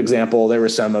a good example, there were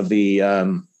some of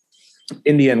the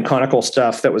Indian conical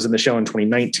stuff that was in the show in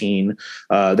 2019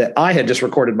 that I had just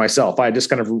recorded myself. I just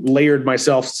kind of layered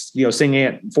myself, singing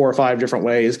it 4 or 5 different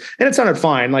ways, and it sounded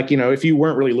fine. Like, if you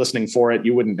weren't really listening for it,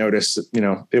 you wouldn't notice,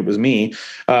 it was me.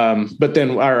 But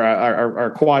then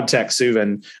our quad tech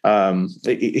Suvan,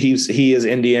 he is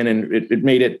Indian, and it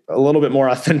made it a little bit more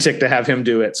authentic to have him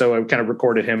do it. So I kind of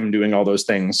recorded him doing all those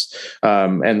things,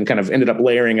 and kind of ended up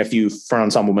layering a few front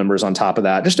ensemble members on top of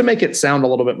that, just to make it sound a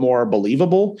little bit more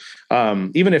believable.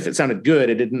 Even if it sounded good,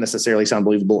 it didn't necessarily sound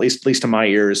believable, at least to my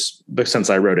ears,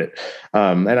 since I wrote it.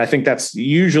 And I think that's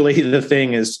usually the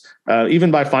thing is,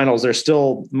 even by finals, there's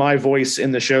still my voice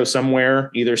in the show somewhere,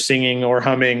 either singing or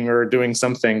humming or doing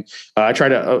something. I try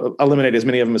to eliminate as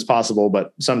many of them as possible,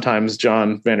 but sometimes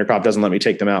John Vanderkop doesn't let me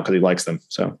take them out because he likes them.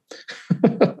 So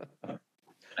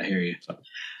I hear you.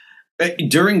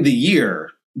 During the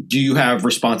year, do you have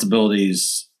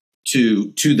responsibilities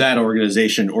to that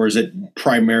organization, or is it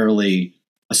primarily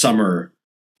a summer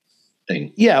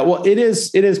thing? Yeah, well, it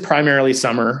is primarily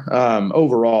summer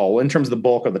overall in terms of the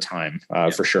bulk of the time,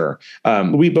 for sure.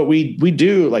 We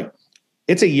do like,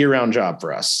 it's a year-round job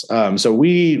for us. So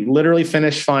we literally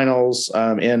finish finals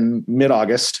in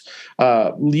mid-August.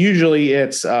 Usually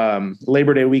it's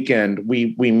Labor Day weekend.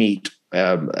 We meet.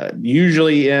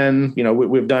 Usually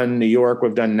we've done New York,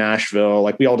 we've done Nashville,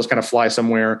 like we all just kind of fly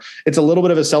somewhere. It's a little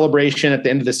bit of a celebration at the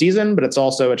end of the season, but it's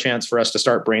also a chance for us to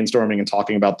start brainstorming and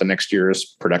talking about the next year's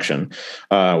production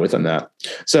within that.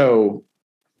 So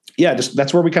yeah,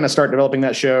 that's where we kind of start developing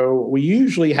that show. We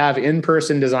usually have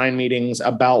in-person design meetings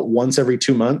about once every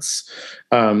 2 months.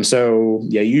 So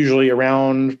yeah, usually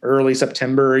around early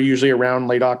September, usually around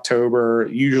late October,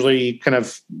 usually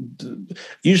there's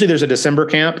a December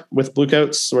camp with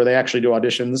Bluecoats where they actually do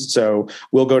auditions. So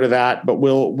we'll go to that, but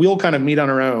we'll kind of meet on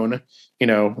our own,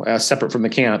 separate from the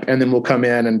camp. And then we'll come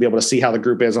in and be able to see how the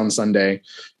group is on Sunday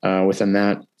within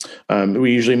that.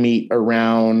 We usually meet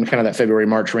around kind of that February,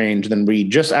 March range. Then we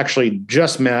just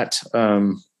met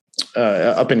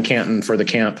up in Canton for the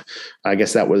camp. I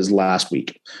guess that was last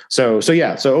week. So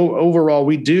overall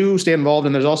we do stay involved.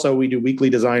 And we do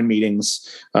weekly design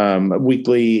meetings,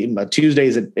 weekly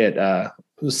Tuesdays at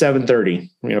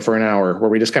 7:30, for an hour, where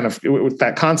we just kind of, with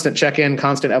that constant check-in,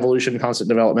 constant evolution, constant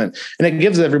development. And it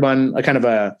gives everyone a kind of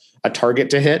a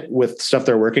target to hit with stuff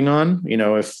they're working on.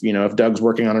 If Doug's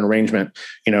working on an arrangement,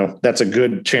 that's a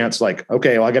good chance, like,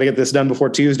 okay, well, I got to get this done before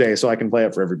Tuesday so I can play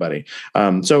it for everybody.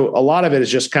 So a lot of it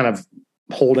is just kind of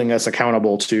holding us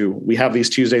accountable to, we have these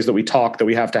Tuesdays that we talk, that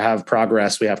we have to have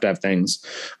progress. We have to have things.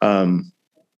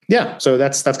 Yeah, so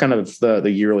that's kind of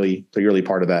the yearly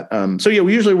part of that.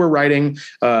 We're writing,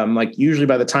 usually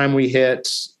by the time we hit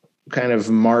kind of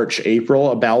March,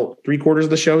 April, about 3/4 of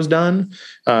the show's done.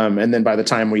 And then by the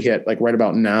time we hit right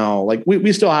about now,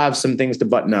 we still have some things to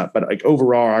button up, but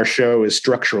overall our show is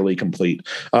structurally complete.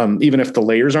 Even if the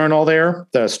layers aren't all there,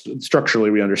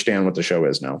 structurally we understand what the show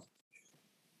is now.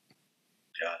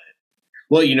 Got it.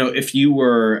 Well, if you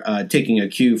were taking a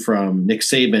cue from Nick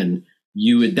Saban,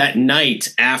 you would, that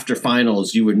night after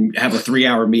finals, you would have a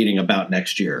 3-hour meeting about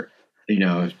next year.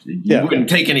 You wouldn't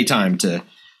take any time to.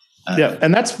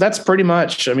 And that's pretty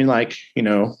much,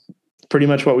 pretty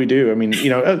much what we do. I mean,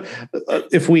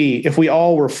 if we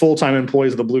all were full-time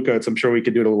employees of the Bluecoats, I'm sure we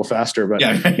could do it a little faster, but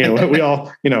we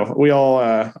all,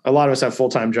 a lot of us have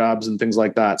full-time jobs and things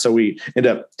like that. So we end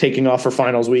up taking off for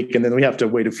finals week, and then we have to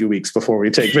wait a few weeks before we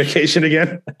take vacation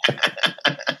again.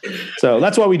 So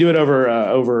that's why we do it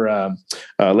over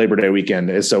Labor Day weekend,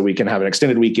 is so we can have an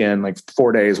extended weekend, like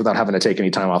 4 days, without having to take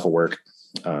any time off of work.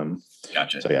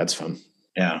 Gotcha. So yeah, it's fun.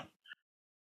 Yeah.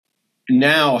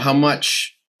 Now, how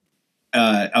much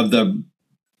of the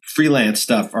freelance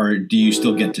stuff do you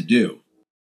still get to do?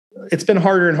 It's been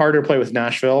harder and harder to play with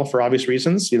Nashville for obvious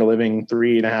reasons. Living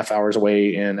 3.5 hours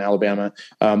away in Alabama,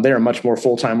 they're a much more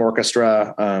full-time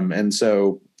orchestra, and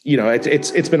so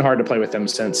it's been hard to play with them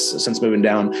since moving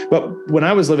down. But when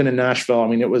I was living in Nashville, I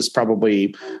mean, it was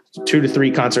probably 2 to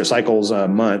 3 concert cycles a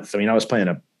month. I mean, I was playing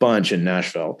a bunch in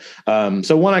Nashville.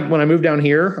 So when I moved down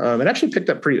here, it actually picked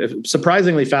up pretty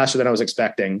surprisingly faster than I was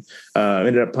expecting.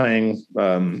 Ended up playing,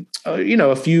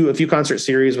 a few concert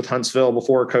series with Huntsville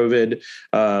before COVID.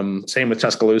 Same with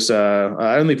Tuscaloosa.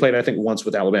 I only played, I think, once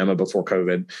with Alabama before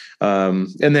COVID.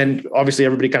 And then obviously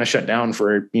everybody kind of shut down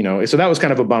for, so that was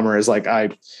kind of a bummer, is like, I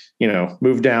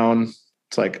moved down.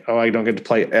 It's like, I don't get to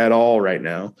play at all right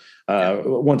now.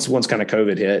 Once kind of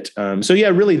COVID hit. So yeah,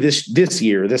 really this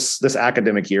year, this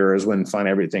academic year is when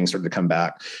finally everything started to come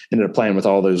back. Ended up playing with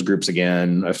all those groups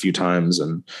again a few times.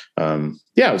 And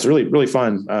it was really, really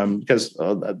fun because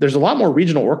there's a lot more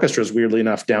regional orchestras, weirdly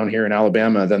enough, down here in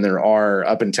Alabama than there are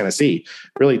up in Tennessee.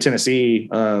 Really, Tennessee,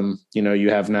 you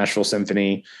have Nashville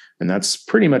Symphony, and that's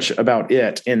pretty much about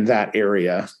it in that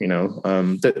area.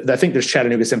 I think there's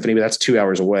Chattanooga Symphony, but that's 2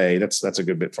 hours away. That's a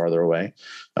good bit farther away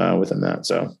within that.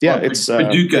 So yeah, it's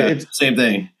Paducah, same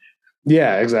thing.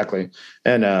 Yeah, exactly.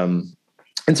 And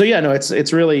so, yeah, no, it's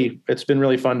been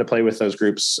really fun to play with those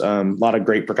groups. A lot of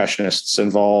great percussionists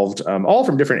involved, all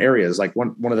from different areas. Like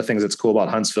one of the things that's cool about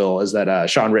Huntsville is that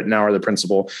Sean Rittenauer, the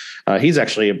principal, he's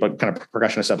actually a kind of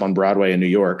percussionist up on Broadway in New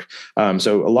York.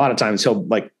 So a lot of times he'll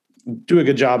do a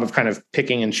good job of kind of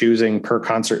picking and choosing per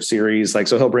concert series.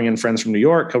 So he'll bring in friends from New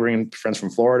York, he'll bring in friends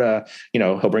from Florida,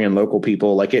 he'll bring in local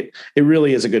people. It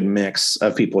really is a good mix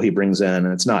of people he brings in.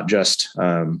 And it's not just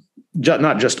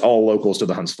all locals to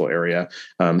the Huntsville area.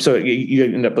 So you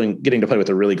end up getting to play with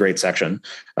a really great section.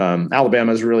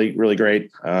 Alabama is really, really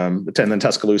great. And then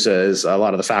Tuscaloosa is a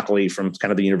lot of the faculty from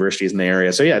kind of the universities in the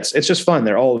area. So yeah, it's just fun.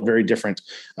 They're all very different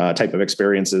type of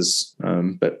experiences,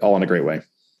 but all in a great way.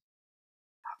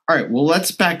 All right, well,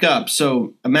 let's back up.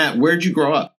 So, Matt, where'd you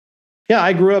grow up? Yeah,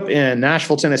 I grew up in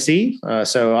Nashville, Tennessee.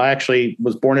 So I actually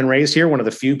was born and raised here. One of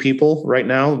the few people right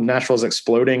now. Nashville is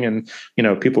exploding, and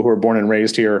people who are born and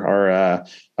raised here are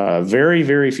very,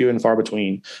 very few and far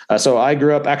between. So I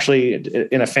grew up actually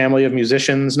in a family of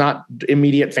musicians, not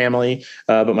immediate family,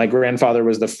 but my grandfather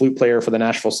was the flute player for the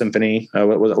Nashville Symphony.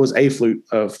 Was a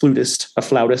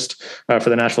flautist for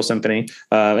the Nashville Symphony,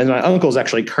 and my uncle is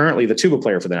actually currently the tuba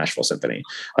player for the Nashville Symphony.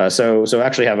 So I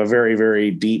actually have a very, very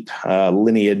deep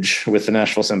lineage with the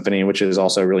Nashville Symphony, which is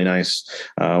also really nice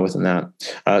within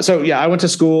that. So yeah, I went to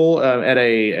school at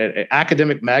a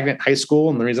academic magnet high school,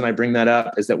 and the reason I bring that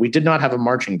up is that we did not have a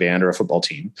marching band or a football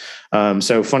team.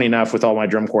 So funny enough, with all my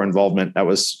drum corps involvement, that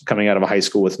was coming out of a high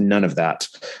school with none of that.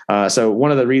 So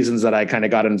one of the reasons that I kind of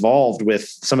got involved with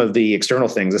some of the external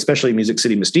things, especially Music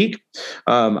City Mystique,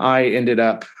 I ended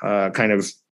up kind of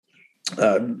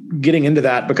getting into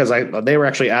that because they were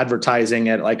actually advertising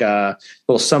at like a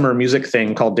little summer music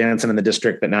thing called Dancing in the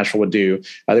District that Nashville would do.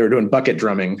 They were doing bucket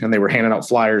drumming, and they were handing out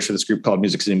flyers for this group called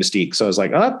Music City Mystique. So I was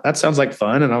like, oh, that sounds like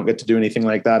fun. And I don't get to do anything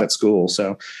like that at school.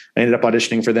 So I ended up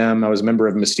auditioning for them. I was a member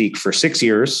of Mystique for 6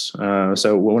 years.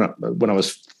 So when I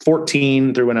was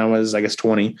 14 through when I was, I guess,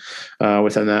 20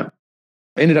 within that.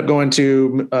 I ended up going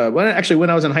to when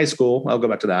I was in high school. I'll go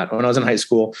back to that. When I was in high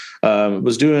school,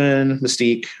 was doing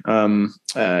Mystique.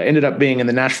 Ended up being in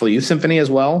the Nashville Youth Symphony as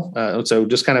well. So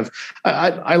just kind of,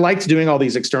 I liked doing all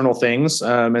these external things,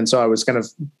 and so I was kind of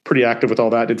pretty active with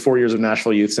all that. Did 4 years of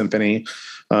Nashville Youth Symphony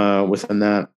within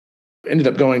that. Ended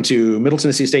up going to Middle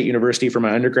Tennessee State University for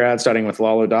my undergrad, starting with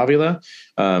Lalo Davila.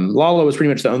 Lalo was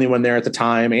pretty much the only one there at the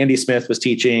time. Andy Smith was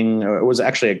teaching. Was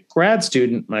actually a grad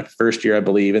student my first year, I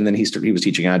believe, and then he was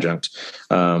teaching adjunct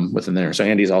within there. So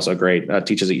Andy's also great.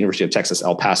 Teaches at University of Texas,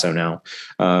 El Paso now.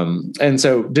 And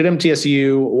so did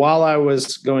MTSU while I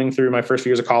was going through my first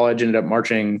few years of college. Ended up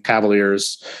marching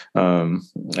Cavaliers and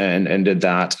did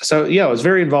that. So yeah, I was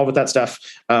very involved with that stuff.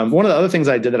 One of the other things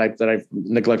I did that I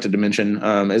neglected to mention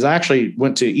is I actually actually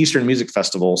went to Eastern Music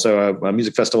Festival, so a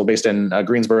music festival based in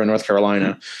Greensboro, North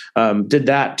Carolina. Did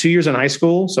that 2 years in high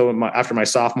school. So after my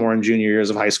sophomore and junior years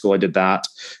of high school, I did that.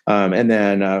 And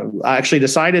then I actually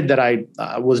decided that I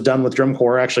was done with drum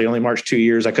corps. Actually, only marched 2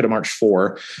 years. I could have marched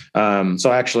 4. So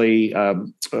I actually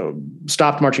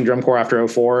stopped marching drum corps after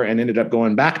 2004 and ended up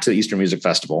going back to the Eastern Music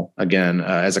Festival again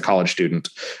as a college student,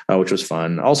 which was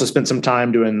fun. Also spent some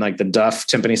time doing like the Duff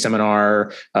Timpani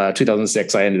Seminar.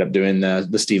 2006, I ended up doing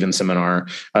the Stevens Seminar.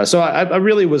 So I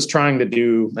really was trying to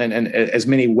do and as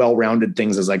many well-rounded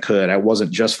things as I could. I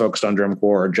wasn't just focused on drum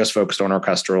corps or just focused on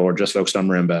orchestral or just focused on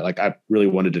marimba. Like I really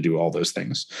wanted to do all those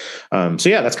things. So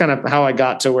yeah, that's kind of how I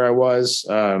got to where I was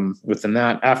within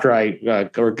that. After I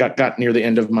got near the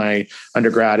end of my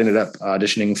undergrad, ended up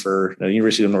auditioning for the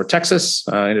University of North Texas.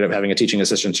 Ended up having a teaching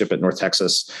assistantship at North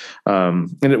Texas.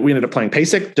 And we ended up playing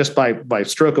PASIC just by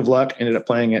stroke of luck. Ended up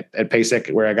playing at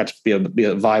PASIC, where I got to be a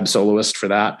vibe soloist for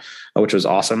that, which was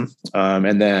awesome.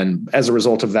 And then as a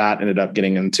result of that, ended up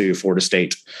getting into Florida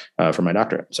State for my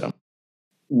doctorate. So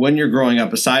when you're growing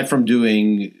up, aside from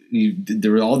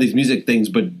there were all these music things,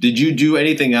 but did you do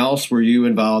anything else? Were you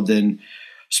involved in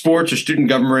sports or student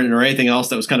government or anything else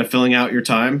that was kind of filling out your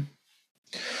time?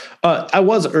 I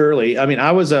was early. I mean,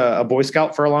 I was a Boy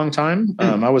Scout for a long time.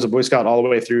 I was a Boy Scout all the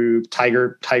way through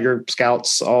Tiger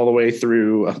Scouts, all the way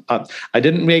through. I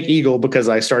didn't make Eagle because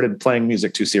I started playing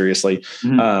music too seriously.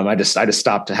 Mm-hmm. I just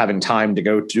stopped having time to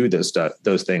go do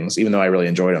those things, even though I really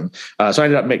enjoyed them. So I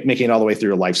ended up making it all the way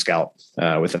through a Life Scout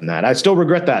within that. I still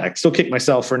regret that. I still kick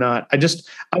myself for not.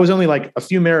 I was only like a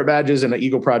few merit badges and an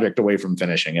Eagle project away from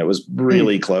finishing. It was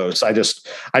really close. I just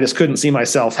couldn't see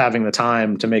myself having the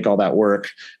time to make all that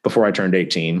work before I turned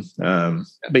 18.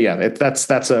 But yeah,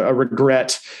 that's a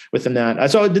regret within that.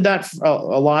 So I did that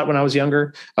a lot when I was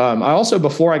younger. I also,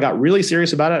 before I got really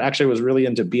serious about it, actually was really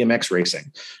into BMX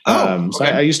racing. So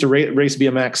I used to race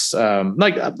BMX.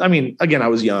 Again, I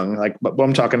was young, but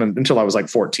I'm talking until I was like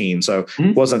 14. So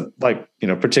it wasn't like,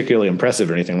 particularly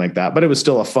impressive or anything like that, but it was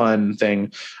still a fun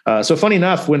thing. So funny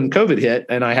enough, when COVID hit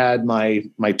and I had my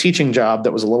teaching job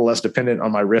that was a little less dependent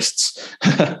on my wrists,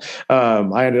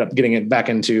 I ended up getting it back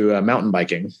into mountain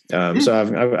biking.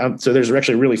 So there's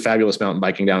actually really fabulous mountain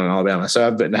biking down in Alabama. So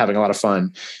I've been having a lot of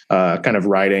fun, kind of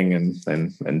riding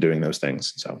and doing those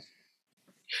things. So,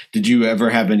 did you ever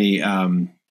have any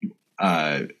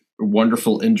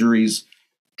wonderful injuries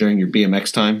during your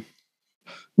BMX time?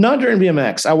 Not during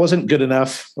BMX. I wasn't good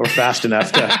enough or fast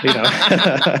enough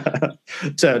to,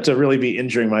 to really be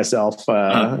injuring myself.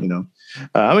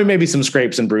 Maybe some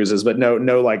scrapes and bruises, but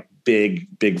no like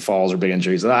big falls or big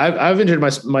injuries. I've injured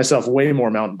myself way more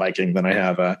mountain biking than I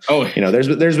have.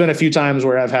 There's been a few times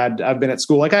where I've been at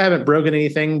school. Like I haven't broken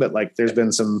anything, but like there's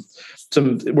been some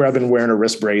where I've been wearing a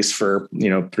wrist brace for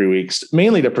 3 weeks,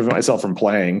 mainly to prevent myself from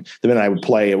playing. The minute I would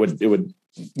play, it would.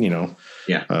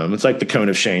 It's like the cone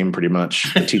of shame, pretty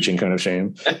much the teaching cone of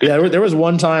shame. Yeah. There was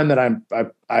one time that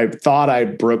I thought I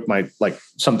broke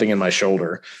something in my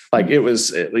shoulder. Like it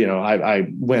was, I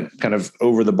went kind of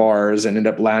over the bars and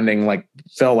ended up landing,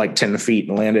 fell 10 feet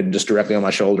and landed just directly on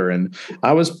my shoulder. And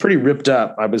I was pretty ripped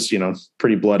up. I was,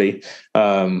 pretty bloody.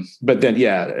 But then,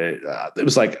 it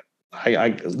was like, I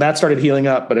that started healing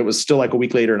up, but it was still like a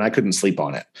week later and I couldn't sleep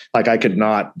on it. Like I could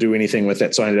not do anything with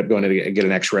it. So I ended up going to get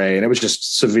an X-ray and it was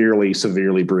just severely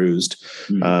bruised.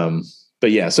 Mm-hmm.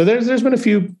 But yeah, so there's been a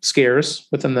few scares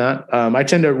within that. I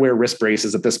tend to wear wrist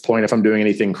braces at this point if I'm doing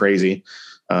anything crazy.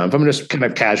 If I'm just kind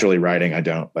of casually riding, I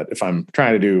don't. But if I'm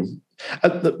trying to do,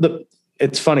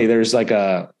 it's funny. There's like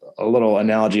a little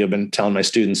analogy I've been telling my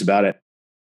students about it.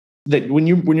 That when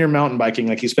you're mountain biking,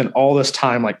 like you spend all this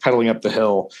time like pedaling up the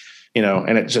hill,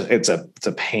 and it's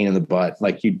a pain in the butt.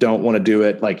 Like you don't want to do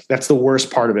it. Like that's the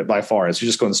worst part of it by far, is you're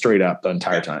just going straight up the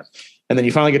entire time. And then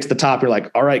you finally get to the top. You're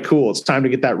like, all right, cool. It's time to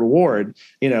get that reward,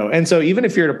 And so even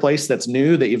if you're at a place that's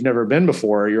new that you've never been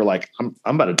before, you're like,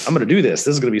 I'm going to do this.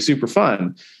 This is going to be super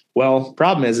fun. Well,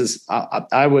 problem is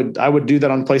I would do that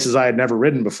on places I had never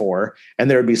ridden before. And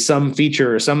there would be some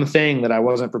feature or something that I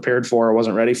wasn't prepared for or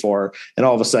wasn't ready for. And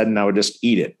all of a sudden I would just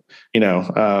eat it,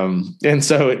 and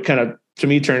so it kind of, to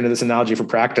me, turned into this analogy for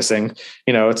practicing.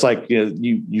 It's like,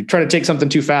 you try to take something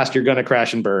too fast, you're going to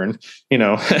crash and burn,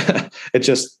 it's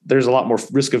just, there's a lot more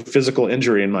risk of physical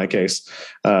injury in my case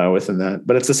within that,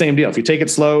 but it's the same deal. If you take it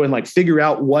slow and figure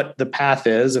out what the path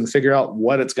is and figure out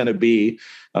what it's going to be,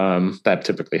 that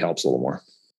typically helps a little more.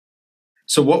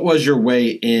 So what was your way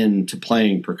into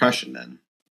playing percussion then?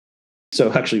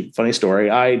 So actually, funny story.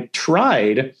 I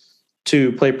tried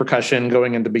to play percussion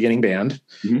going into beginning band.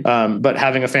 Mm-hmm. But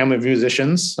having a family of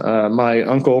musicians, my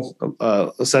uncle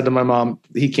said to my mom,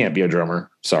 he can't be a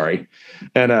drummer. Sorry.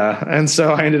 And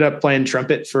so I ended up playing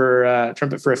trumpet for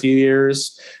a few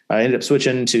years. I ended up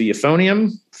switching to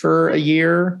euphonium for a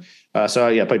year.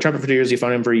 So played trumpet for 2 years,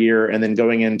 euphonium for a year, and then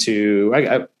going into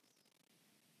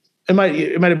it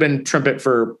might have been trumpet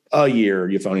for a year,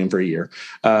 euphonium for a year,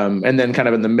 and then kind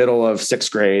of in the middle of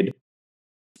sixth grade,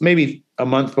 maybe a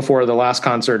month before the last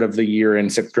concert of the year in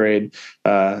sixth grade,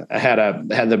 I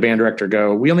had the band director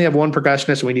go, "We only have one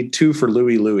percussionist, and we need two for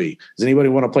Louie Louie. Does anybody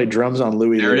want to play drums on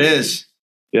Louie Louie?" There it is.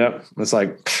 Yep. It's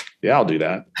like, yeah, I'll do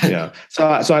that. Yeah. So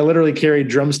I literally carried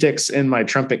drumsticks in my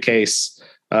trumpet case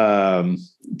to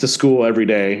school every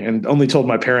day, and only told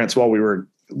my parents while we were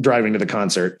driving to the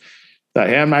concert that,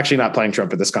 hey, I'm actually not playing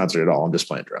trumpet this concert at all. I'm just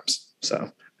playing drums.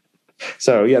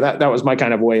 So yeah, that was my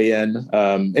kind of way in.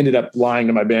 Ended up lying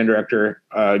to my band director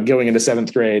going into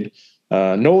seventh grade.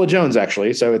 Nola Jones,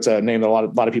 actually. So it's a name that a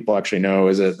lot of people actually know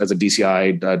as a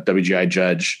DCI, WGI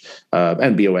judge,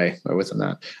 and BOA within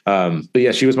that. But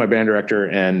yeah, she was my band director,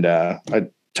 and I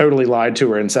totally lied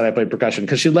to her and said I played percussion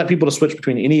because she'd let people to switch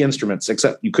between any instruments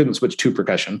except you couldn't switch to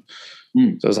percussion.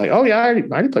 So I was like, oh yeah, I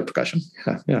already played percussion.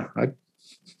 Yeah.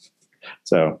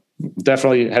 So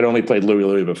definitely had only played Louie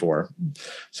Louie before.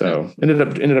 So ended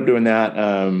up doing that.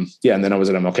 And then I was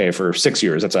at MLK for 6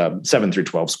 years. That's a 7 through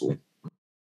 12 school.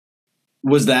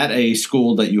 Was that a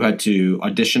school that you had to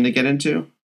audition to get into?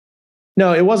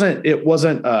 No, it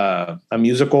wasn't a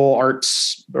musical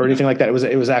arts or anything like that.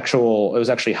 It was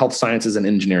actually health sciences and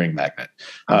engineering magnet.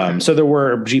 Okay. So there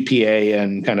were GPA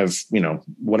and kind of,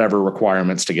 whatever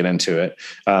requirements to get into it.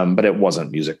 But it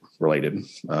wasn't music related.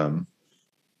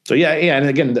 So yeah. And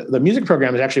again, the music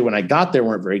programs actually, when I got there,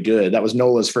 weren't very good. That was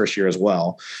Nola's first year as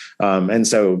well. And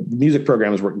so music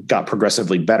programs got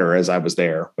progressively better as I was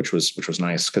there, which was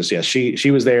nice. Cause yeah,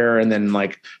 she was there. And then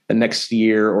like the next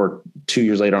year or 2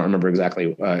 years later, I don't remember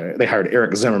exactly. They hired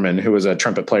Eric Zimmerman, who was a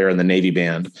trumpet player in the Navy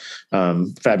band,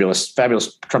 fabulous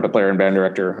trumpet player and band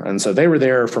director. And so they were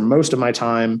there for most of my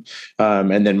time.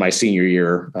 And then my senior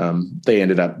year, they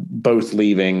ended up both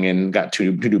leaving and got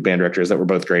two new band directors that were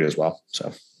both great as well.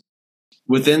 So.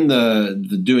 Within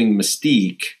the doing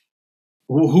Mystique,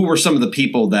 who were some of the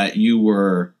people that you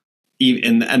were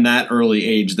in that early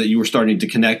age that you were starting to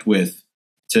connect with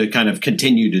to kind of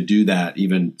continue to do that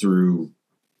even through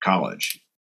college?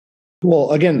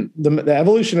 Well, again, the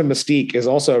evolution of Mystique is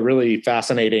also a really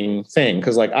fascinating thing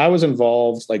because, like, I was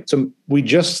involved. We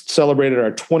just celebrated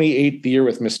our 28th year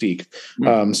with Mystique,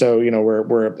 so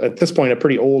we're at this point a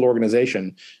pretty old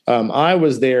organization. I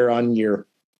was there on year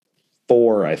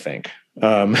 4, I think.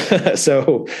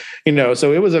 So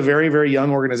it was a very, very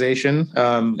young organization.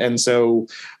 And so,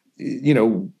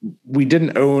 we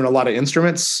didn't own a lot of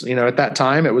instruments, at that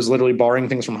time. It was literally borrowing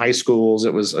things from high schools.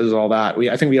 It was all that.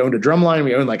 I think we owned a drum line.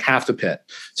 We owned like half the pit.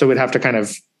 So we'd have to kind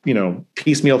of,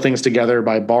 piecemeal things together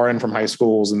by borrowing from high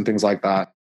schools and things like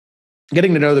that.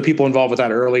 Getting to know the people involved with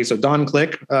that early. So Don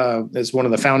Click is one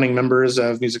of the founding members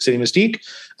of Music City Mystique,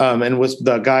 and was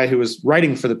the guy who was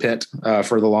writing for the pit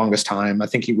for the longest time. I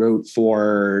think he wrote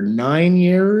for 9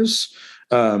 years.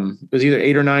 It was either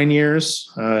 8 or 9 years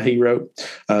he wrote.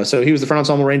 So he was the front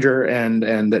ensemble ranger and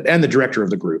the director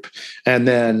of the group. And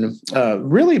then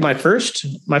really my first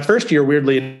year,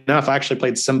 weirdly enough, I actually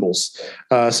played cymbals.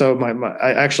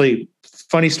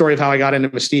 Funny story of how I got into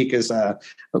Mystique is I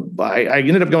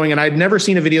ended up going, and I'd never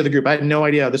seen a video of the group. I had no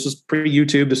idea. This was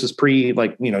pre-YouTube. This was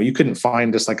you couldn't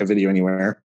find just like a video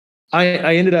anywhere.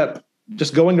 I ended up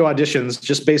just going to auditions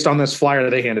just based on this flyer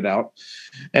that they handed out,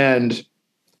 and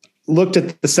looked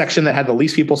at the section that had the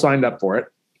least people signed up for it.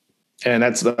 And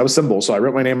that was cymbals. So I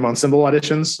wrote my name on cymbal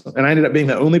auditions, and I ended up being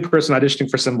the only person auditioning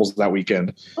for cymbals that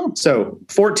weekend. Oh. So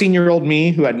 14-year-old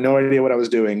me who had no idea what I was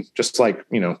doing, just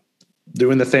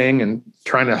doing the thing and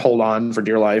trying to hold on for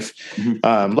dear life.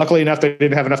 Mm-hmm. Luckily enough, they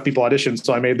didn't have enough people audition,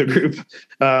 so I made the group.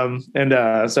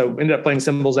 So ended up playing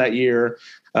cymbals that year.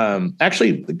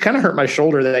 Actually kind of hurt my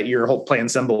shoulder that year playing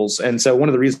cymbals. And so one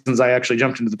of the reasons I actually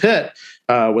jumped into the pit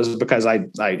was because I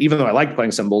even though I liked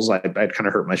playing cymbals, I'd kind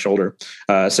of hurt my shoulder.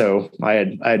 So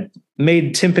I'd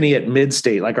made timpani at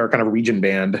Mid-State, like our kind of region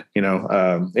band,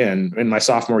 in my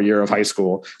sophomore year of high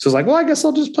school. So I was like, well, I guess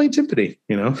I'll just play timpani,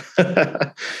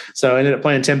 So I ended up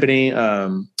playing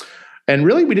timpani. And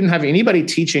really, we didn't have anybody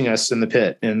teaching us in the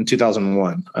pit in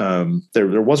 2001.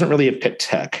 There wasn't really a pit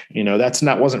tech,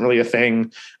 that wasn't really a thing.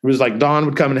 It was like Don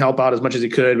would come and help out as much as he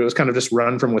could, but it was kind of just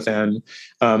run from within.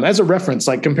 As a reference,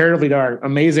 like comparatively to our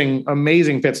amazing,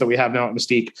 amazing pits that we have now at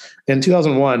Mystique, in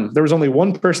 2001, there was only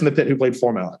one person in the pit who played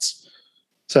 4 mallets.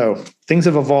 So things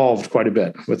have evolved quite a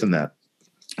bit within that.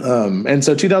 And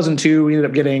so 2002, we ended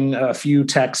up getting a few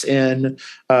techs in.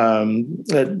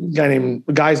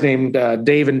 Guys named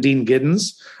Dave and Dean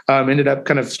Giddens ended up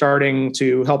kind of starting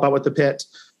to help out with the pit.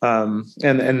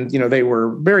 And they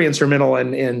were very instrumental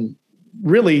in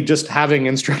really just having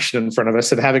instruction in front of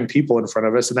us and having people in front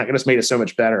of us. And that just made it so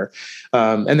much better.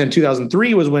 And then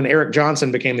 2003 was when Eric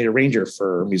Johnson became the arranger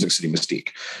for Music City Mystique.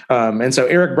 And so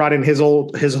Eric brought in his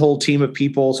whole team of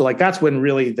people. So like, that's when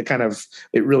really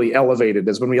it really elevated,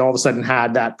 is when we all of a sudden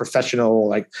had that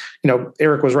professional,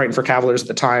 Eric was writing for Cavaliers at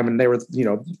the time, and they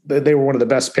were one of the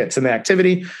best pits in the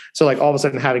activity. So like all of a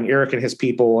sudden having Eric and his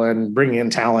people and bringing in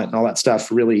talent and all that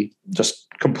stuff really just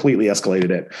completely escalated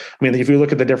it. I mean, if you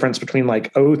look at the difference between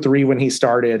like 03 when he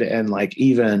started and like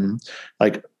even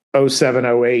like 07,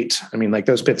 08, I mean, like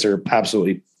those pits are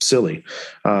absolutely silly.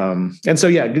 And so,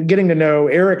 yeah, getting to know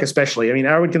Eric, especially, I mean,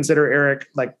 I would consider Eric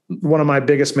like one of my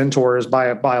biggest mentors by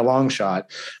a long shot.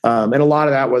 And a lot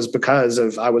of that was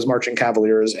because I was marching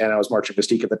Cavaliers and I was marching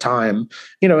Mystique at the time,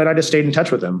 and I just stayed in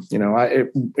touch with him.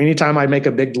 Anytime I make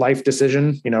a big life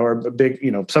decision, or a big,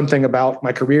 something about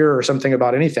my career or something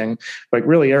about anything, like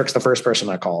really Eric's the first person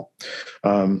I call.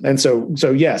 And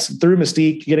so yes, through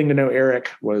Mystique, getting to know Eric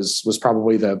was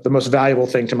probably the most valuable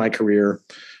thing to my career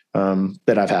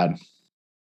that I've had.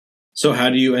 So how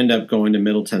do you end up going to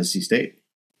Middle Tennessee State?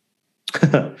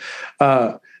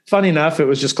 Funny enough, it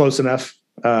was just close enough.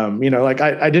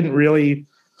 I didn't really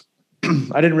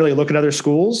look at other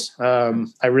schools.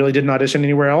 I really didn't audition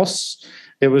anywhere else.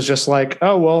 It was just like,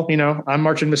 oh, well, I'm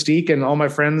marching Mystique and all my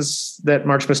friends that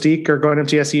march Mystique are going to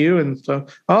MTSU. And so,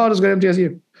 I'll just go to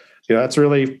MTSU. That's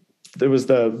really, it was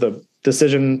the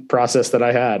decision process that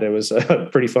I had. It was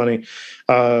pretty funny.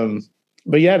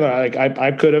 But yeah,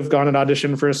 I could have gone and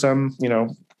auditioned for some,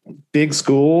 big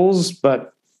schools,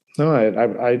 but no,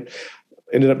 I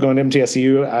ended up going to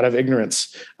MTSU out of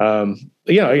ignorance.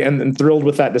 And thrilled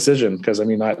with that decision, because I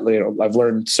mean, I've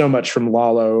learned so much from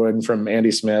Lalo and from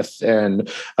Andy Smith,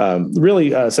 and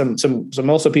really some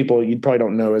also people you probably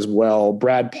don't know as well.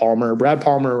 Brad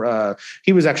Palmer,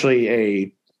 he was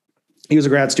actually he was a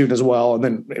grad student as well, and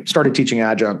then started teaching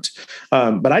adjunct.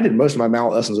 But I did most of my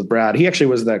mallet lessons with Brad. He actually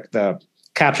was the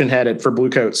caption head for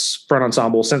Bluecoats front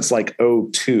ensemble since like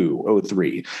 02,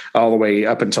 03, all the way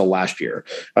up until last year.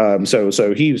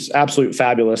 So he's absolute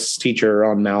fabulous teacher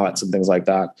on mallets and things like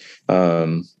that.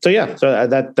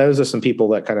 Those are some people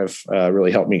that kind of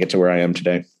really helped me get to where I am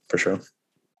today, for sure.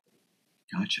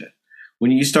 Gotcha.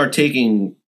 When you start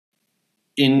taking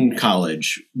in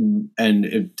college,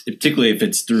 and particularly if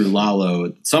it's through Lalo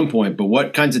at some point, but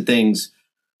what kinds of things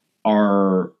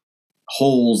are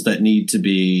holes that need to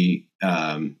be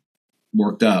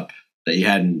worked up that you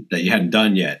hadn't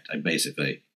done yet,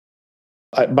 basically?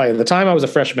 By the time I was a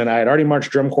freshman, I had already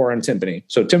marched drum corps and timpani.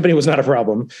 So timpani was not a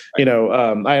problem. Right.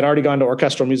 I had already gone to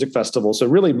orchestral music festival. So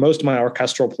really most of my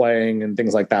orchestral playing and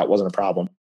things like that wasn't a problem.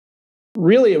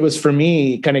 Really, it was for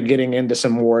me kind of getting into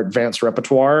some more advanced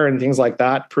repertoire and things like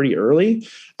that pretty early.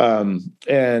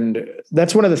 And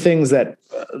that's one of the things that,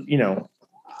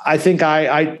 I think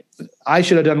I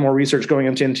should have done more research going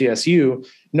into MTSU,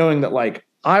 knowing that like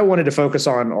I wanted to focus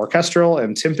on orchestral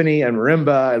and timpani and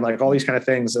marimba and like all these kind of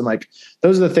things. And like,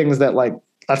 those are the things that like,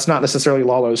 that's not necessarily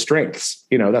Lalo's strengths.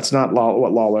 That's not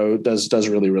what Lalo does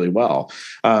really, really well.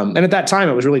 And at that time,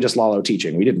 it was really just Lalo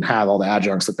teaching. We didn't have all the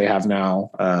adjuncts that they have now,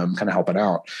 kind of helping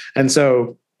out. And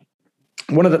so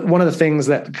one of the things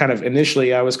that kind of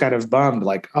initially I was kind of bummed,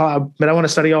 like, oh, but I want to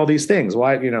study all these things.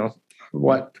 Why,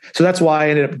 what? So that's why I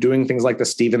ended up doing things like the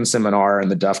Stevens Seminar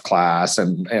and the Duff class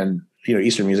and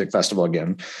Eastern Music Festival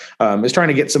again, is trying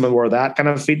to get some more of that kind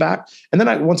of feedback. And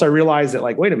then once I realized that,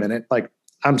 like, wait a minute, like,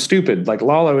 I'm stupid. Like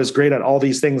Lalo is great at all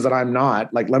these things that I'm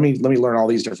not. Like, let me learn all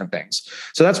these different things.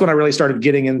 So that's when I really started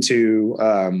getting into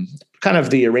kind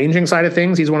of the arranging side of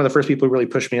things. He's one of the first people who really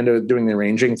pushed me into doing the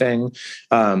arranging thing.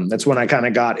 That's when I kind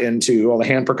of got into all the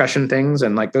hand percussion things,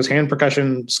 and like those hand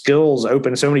percussion skills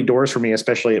opened so many doors for me,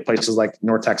 especially at places like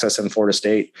North Texas and Florida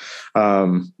State,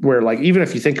 where like, even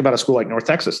if you think about a school like North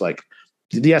Texas, like,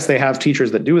 yes, they have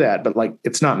teachers that do that, but like,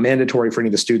 it's not mandatory for any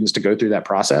of the students to go through that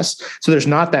process. So there's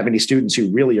not that many students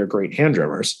who really are great hand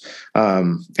drummers, at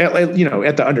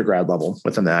the undergrad level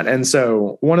within that. And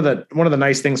so one of the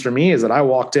nice things for me is that I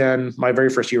walked in my very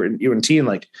first year at UNT, and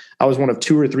like, I was one of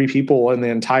 2 or 3 people in the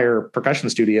entire percussion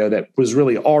studio that was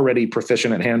really already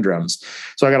proficient at hand drums.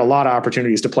 So I got a lot of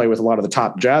opportunities to play with a lot of the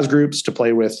top jazz groups, to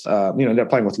play with, ended up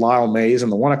playing with Lyle Mays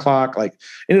and the 1 o'clock, like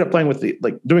ended up playing with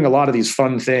doing a lot of these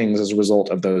fun things as a result result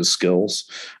of those skills,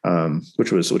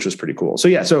 which was pretty cool. So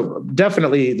yeah, so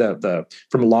definitely the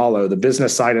from Lalo, the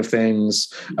business side of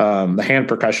things, the hand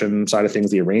percussion side of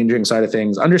things, the arranging side of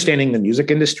things, understanding the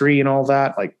music industry and all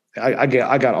that. Like I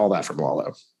got all that from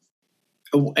Lalo.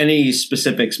 Any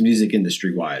specifics music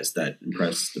industry wise that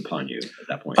impressed upon you at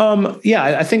that point? Yeah,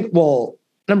 I think, well,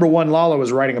 number one, Lalo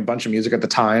was writing a bunch of music at the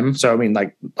time. So, I mean,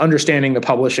 like understanding the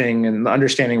publishing and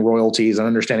understanding royalties and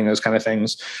understanding those kind of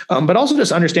things. But also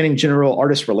just understanding general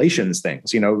artist relations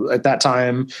things. At that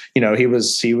time, he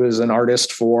was an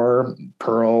artist for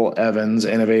Pearl, Evans,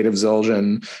 Innovative,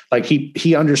 Zildjian. Like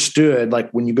he understood,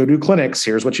 like, when you go do clinics,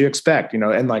 here's what you expect,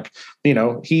 and like,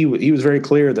 he was very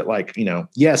clear that, like,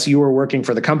 yes, you are working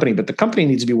for the company, but the company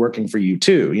needs to be working for you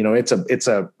too. It's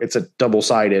a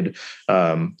double-sided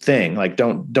thing. Like,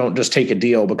 don't just take a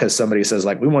deal because somebody says,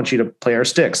 like, we want you to play our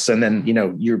sticks, and then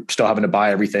you're still having to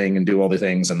buy everything and do all the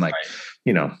things, and like,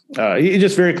 it's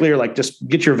just very clear, like, just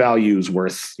get your values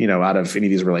worth out of any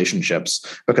of these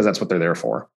relationships, because that's what they're there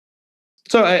for.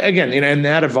 So again, and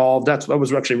that evolved. That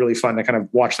was actually really fun to kind of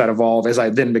watch that evolve as I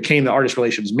then became the artist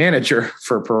relations manager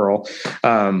for Pearl,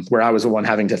 where I was the one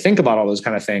having to think about all those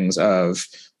kind of things of,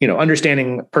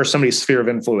 understanding somebody's sphere of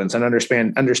influence and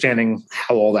understanding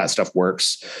how all that stuff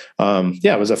works.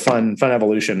 It was a fun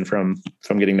evolution from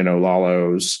getting to know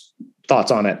Lalo's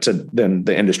thoughts on it to then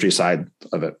the industry side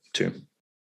of it too.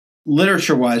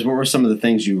 Literature wise, what were some of the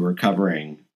things you were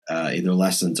covering, either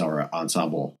lessons or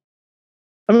ensemble?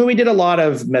 I mean, we did a lot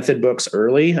of method books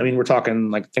early. I mean, we're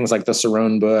talking like things like the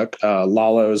Cerrone book,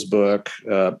 Lalo's book,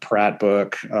 Pratt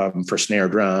book for snare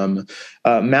drum.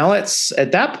 Mallets,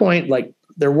 at that point, like,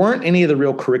 there weren't any of the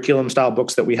real curriculum style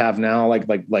books that we have now. Like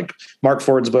Mark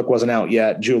Ford's book wasn't out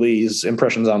yet. Julie's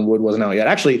Impressions on Wood wasn't out yet.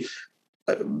 Actually,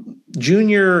 it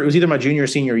was either my junior or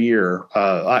senior year.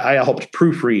 I helped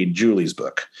proofread Julie's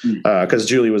book because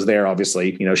Julie was there.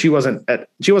 Obviously, she wasn't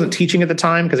teaching at the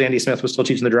time because Andy Smith was still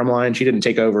teaching the drum line. She didn't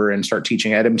take over and start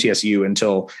teaching at MTSU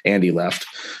until Andy left.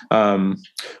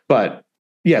 But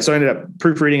yeah, so I ended up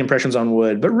proofreading Impressions on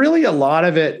Wood. But really, a lot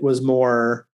of it was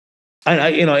more.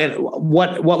 And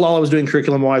what Lalo was doing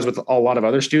curriculum wise with a lot of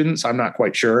other students, I'm not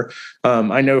quite sure.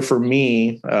 I know for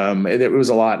me, it was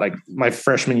a lot. Like my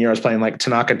freshman year, I was playing like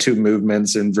Tanaka tube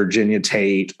movements and Virginia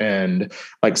Tate and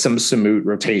like some Samut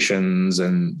rotations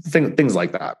and things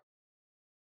like that.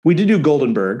 We did do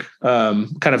Goldenberg,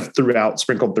 kind of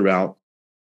sprinkled throughout.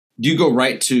 Do you go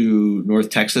right to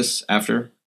North Texas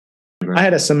after? I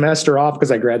had a semester off because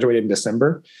I graduated in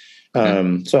December.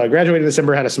 So I graduated in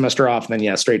December, had a semester off, and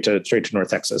then straight to North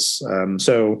Texas.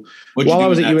 So while I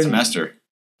was at UNT semester,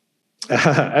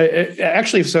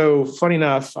 so funny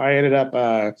enough, I ended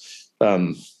up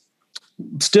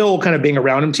still kind of being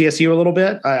around MTSU a little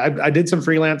bit. I did some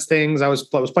freelance things. I was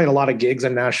playing a lot of gigs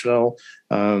in Nashville.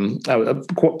 I was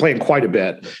playing quite a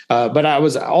bit, but I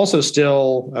was also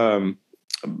still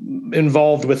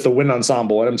involved with the wind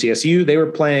ensemble at MTSU. They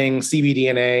were playing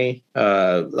CBDNA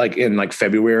like in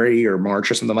February or March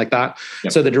or something like that.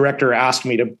 Yep. So the director asked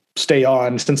me to stay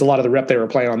on since a lot of the rep they were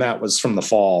playing on that was from the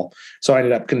fall. So I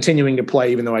ended up continuing to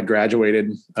play even though I'd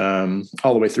graduated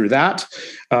all the way through that,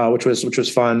 which was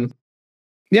fun.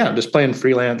 Yeah, just playing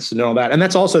freelance and all that. And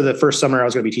that's also the first summer I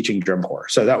was going to be teaching drum corps.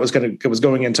 So it was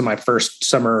going into my first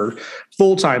summer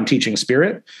full-time teaching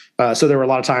spirit. So there were a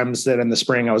lot of times that in the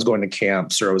spring I was going to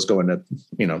camps or I was going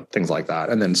to, things like that.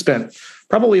 And then spent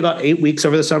probably about 8 weeks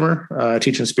over the summer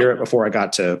teaching spirit before I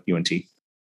got to UNT.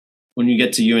 When you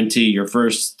get to UNT, your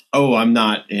first, I'm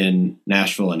not in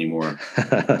Nashville anymore.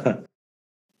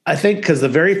 I think because the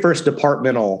very first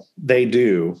departmental they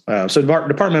do, so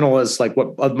departmental is like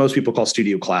what most people call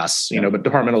studio class, but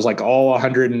departmental is like all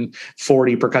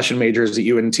 140 percussion majors at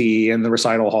UNT in the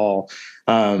recital hall.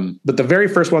 But the very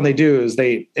first one they do is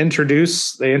they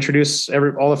introduce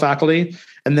all the faculty,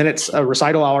 and then it's a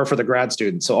recital hour for the grad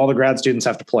students. So all the grad students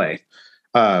have to play.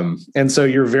 And so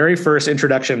your very first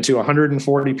introduction to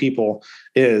 140 people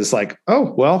is like,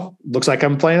 oh, well, looks like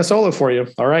I'm playing a solo for you.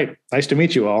 All right. Nice to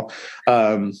meet you all.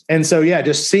 And so, yeah,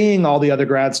 just seeing all the other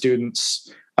grad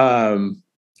students,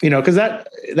 because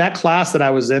that class that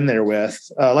I was in there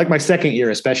with, like my second year,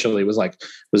 especially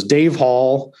was Dave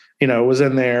Hall, was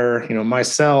in there,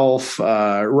 myself,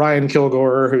 Ryan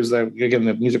Kilgore, who's the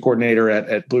music coordinator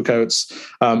at Bluecoats.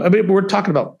 I mean, we're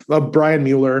talking about Brian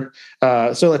Mueller.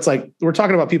 So it's like, we're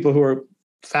talking about people who are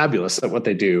fabulous at what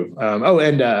they do.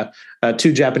 And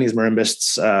two Japanese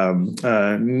marimbists,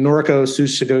 Noriko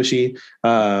Tsuchigoshi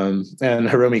and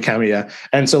Hiromi Kamiya.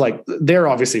 And so like they're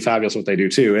obviously fabulous at what they do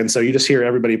too. And so you just hear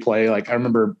everybody play. Like I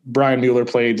remember Brian Mueller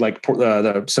played like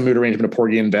the Samut arrangement of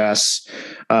Porgy and Bess.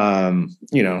 I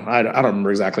don't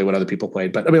remember exactly what other people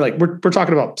played, but I mean like we're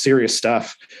talking about serious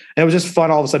stuff. And it was just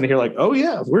fun all of a sudden to hear like, oh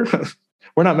yeah,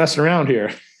 we're not messing around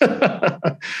here.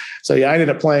 So yeah, I ended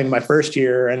up playing my first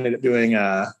year. I ended up doing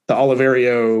the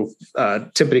Oliverio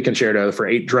timpani concerto for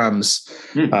 8 drums.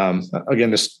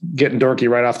 Again, just getting dorky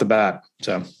right off the bat.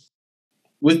 So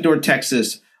with North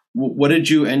Texas, how did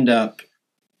you end up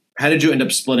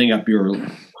splitting up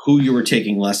who you were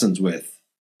taking lessons with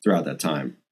throughout that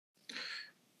time?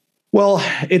 Well,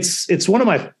 it's one of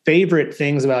my favorite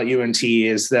things about UNT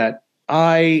is that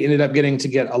I ended up getting to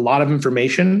get a lot of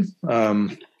information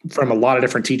from a lot of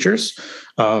different teachers,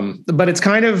 but it's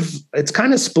kind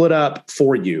of split up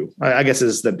for you, I guess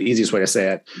is the easiest way to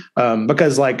say it,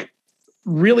 because like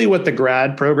really what the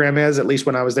grad program is, at least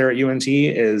when I was there at UNT,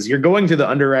 is you're going through the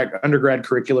undergrad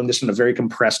curriculum just in a very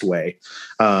compressed way.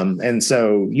 And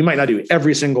so you might not do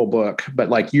every single book, but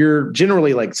like you're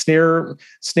generally like snare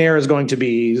is going to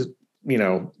be,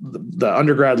 the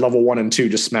undergrad level 1 and 2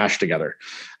 just smashed together.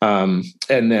 And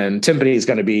then timpani is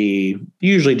going to be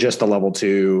usually just a level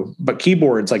 2, but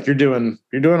keyboards, like you're doing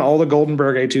all the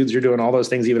Goldenberg etudes, you're doing all those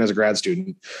things, even as a grad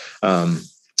student,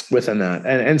 within that.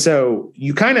 And so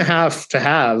you kind of have to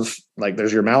have, like,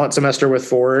 there's your mallet semester with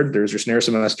Ford, there's your snare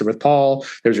semester with Paul,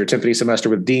 there's your timpani semester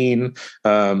with Dean.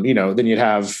 Then you'd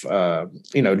have, a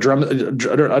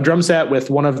drum set with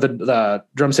one of the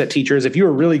drum set teachers. If you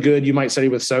were really good, you might study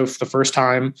with Soph the first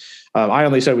time. I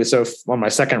only studied with Soph on my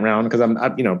second round because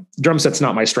drum set's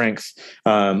not my strength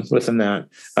within that.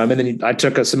 And then I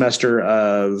took a semester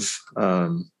of,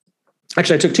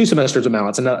 actually, I took 2 semesters of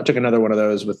mallets, and I took another one of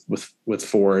those with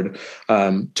Ford.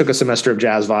 Took a semester of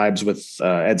jazz vibes with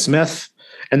Ed Smith,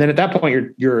 and then at that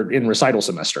point, you're in recital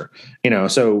semester.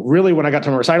 So really, when I got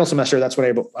to my recital semester, that's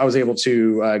when I was able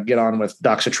to get on with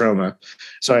Doc Citroma.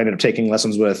 So I ended up taking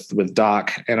lessons with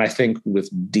Doc, and I think with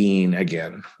Dean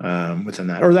again within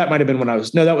that, or that might have been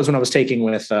that was when I was taking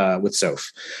with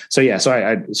Soph. So yeah,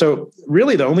 so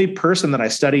really the only person that I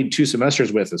studied 2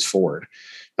 semesters with is Ford.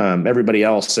 Everybody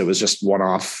else, it was just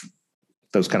one-off,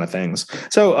 those kind of things.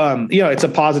 So, it's a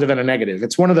positive and a negative.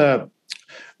 It's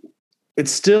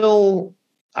still,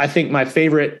 I think, my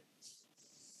favorite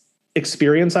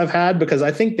experience I've had, because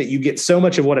I think that you get so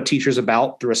much of what a teacher's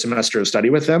about through a semester of study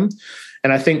with them.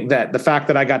 And I think that the fact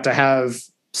that I got to have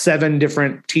 7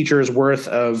 different teachers worth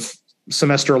of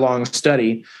semester-long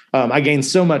study, I gained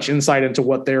so much insight into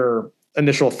what their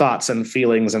initial thoughts and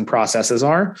feelings and processes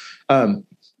are.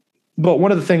 But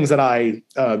one of the things that I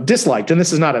disliked, and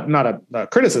this is not a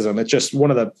criticism, it's just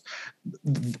one of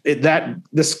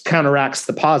this counteracts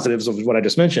the positives of what I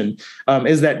just mentioned,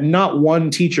 is that not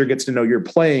one teacher gets to know your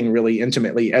playing really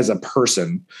intimately as a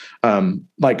person. Paul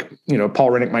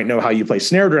Rennick might know how you play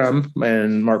snare drum,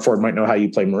 and Mark Ford might know how you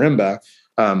play marimba,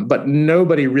 but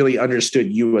nobody really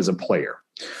understood you as a player.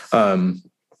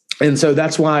 And so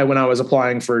that's why when I was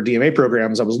applying for DMA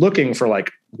programs, I was looking for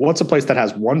what's a place that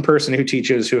has one person who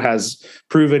teaches, who has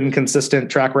proven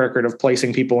consistent track record of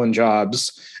placing people in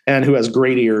jobs, and who has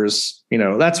great ears.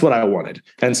 That's what I wanted.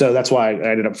 And so that's why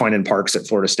I ended up finding Parks at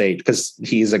Florida State, because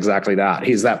he's exactly that.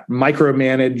 He's that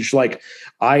micromanage,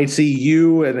 I see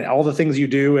you and all the things you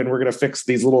do, and we're going to fix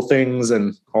these little things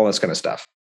and all this kind of stuff.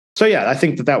 So yeah, I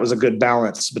think that was a good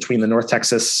balance between the North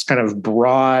Texas kind of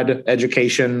broad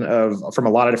education from a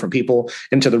lot of different people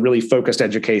into the really focused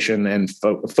education and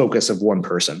focus of one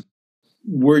person.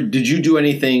 Did you do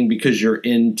anything, because you're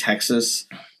in Texas,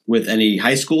 with any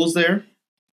high schools there?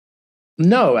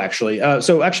 No, actually.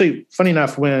 So actually, funny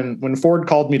enough, when Ford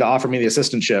called me to offer me the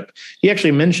assistantship, he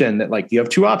actually mentioned that you have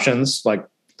 2 options. The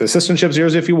assistantship's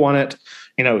yours if you want it.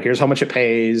 Here's how much it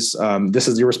pays. This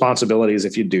is your responsibilities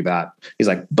if you do that. He's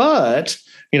like, but,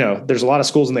 there's a lot of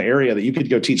schools in the area that you could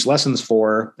go teach lessons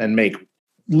for and make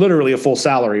literally a full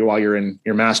salary while you're in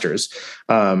your master's.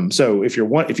 So if you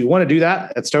want to do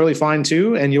that, it's totally fine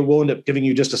too. And we'll end up giving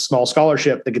you just a small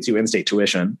scholarship that gets you in-state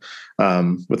tuition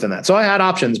within that. So I had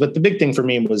options, but the big thing for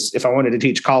me was, if I wanted to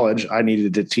teach college, I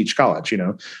needed to teach college.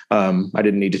 I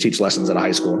didn't need to teach lessons at a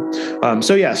high school.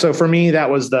 So for me, that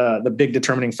was the big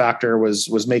determining factor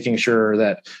was making sure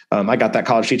that I got that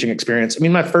college teaching experience. I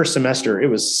mean, my first semester, it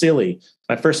was silly.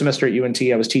 My first semester at UNT,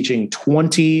 I was teaching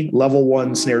 20 level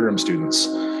 1 snare drum students.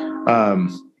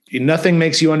 Nothing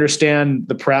makes you understand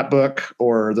the Pratt book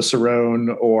or the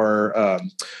Cerrone or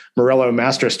Morello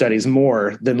Master Studies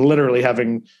more than literally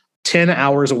having 10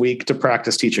 hours a week to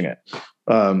practice teaching it.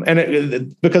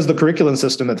 Because the curriculum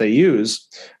system that they use,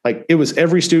 like it was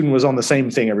every student was on the same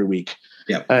thing every week.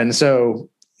 Yeah. And so,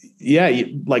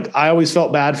 like I always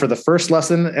felt bad for the first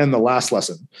lesson and the last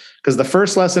lesson, because the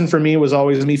first lesson for me was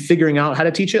always me figuring out how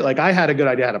to teach it. Like I had a good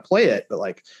idea how to play it, but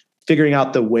like figuring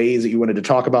out the ways that you wanted to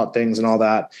talk about things and all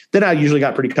that, then I usually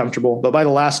got pretty comfortable. But by the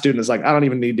last student, it's like, I don't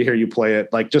even need to hear you play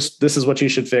it. Like, just, this is what you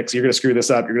should fix. You're going to screw this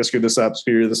up. You're going to screw this up,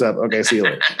 screw this up. Okay. See you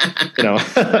later.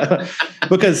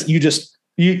 Because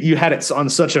you had it on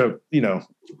such a,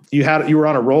 you were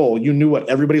on a roll. You knew what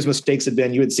everybody's mistakes had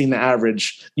been. You had seen the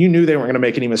average. You knew they weren't going to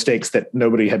make any mistakes that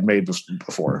nobody had made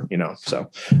before,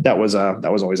 so that was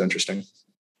always interesting.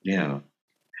 Yeah.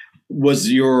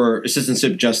 Was your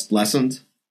assistantship just lessons?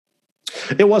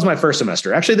 It was my first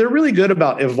semester. Actually, they're really good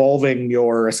about evolving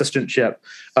your assistantship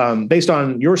based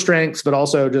on your strengths, but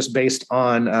also just based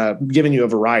on giving you a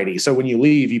variety. So when you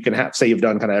leave, you can say you've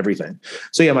done kind of everything.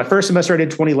 So yeah, my first semester I did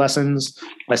 20 lessons.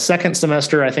 My second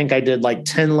semester, I think I did like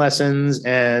 10 lessons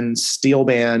and steel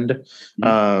band.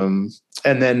 And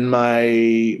then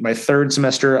my third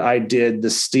semester, I did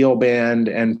the steel band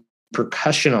and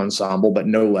percussion ensemble, but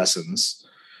no lessons.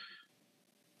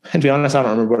 And to be honest, I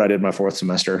don't remember what I did my fourth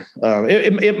semester.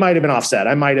 It might have been offset.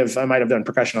 I might have done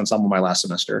percussion ensemble my last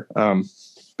semester. But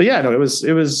yeah, no, it was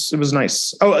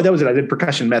nice. Oh, that was it. I did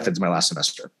percussion methods my last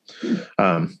semester.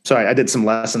 So I did some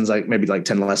lessons, like maybe like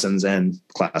 10 lessons and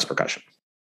class percussion.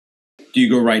 Do you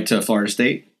go right to Florida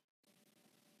State?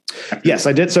 Yes,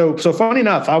 I did. So funny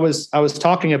enough, I was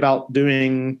talking about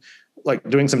doing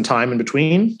some time in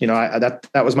between,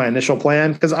 that was my initial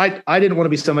plan, because I didn't want to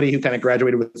be somebody who kind of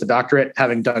graduated with a doctorate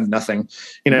having done nothing,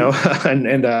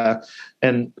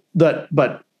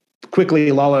 but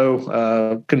quickly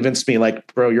Lalo convinced me,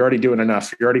 like, bro, you're already doing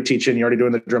enough. You're already teaching. You're already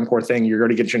doing the drum corps thing. You're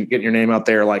already getting your name out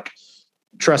there. Like,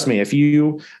 trust me,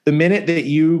 the minute that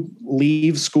you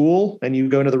leave school and you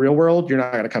go into the real world, you're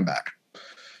not going to come back.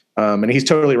 And he's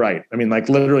totally right. I mean, like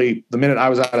literally the minute I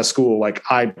was out of school, like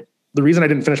the reason I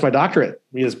didn't finish my doctorate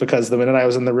is because the minute I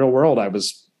was in the real world, I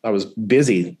was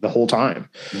busy the whole time,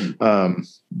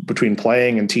 between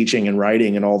playing and teaching and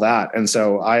writing and all that. And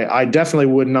so I definitely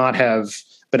would not have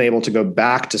been able to go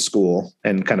back to school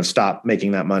and kind of stop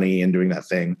making that money and doing that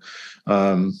thing.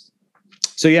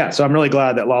 So I'm really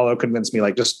glad that Lalo convinced me,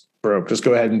 like, just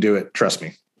go ahead and do it. Trust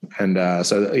me. And I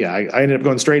ended up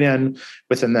going straight in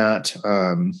within that.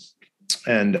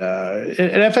 And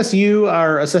at FSU,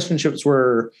 our assistantships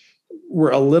were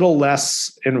a little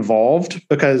less involved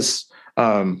because,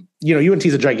 UNT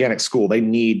is a gigantic school. They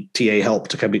need TA help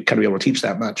to kind of be able to teach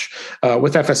that much.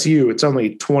 With FSU, it's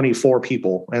only 24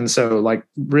 people. And so like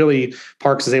really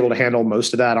Parks is able to handle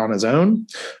most of that on his own.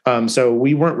 So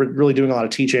we weren't really doing a lot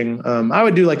of teaching. I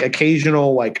would do like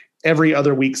occasional, like every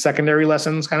other week, secondary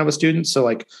lessons kind of with students. So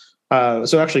like,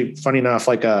 so actually funny enough,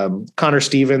 like Connor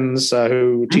Stevens,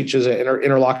 who teaches at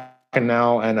Interlochen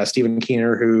now, and Stephen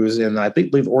Keener, who's in, I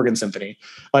believe, Oregon Symphony.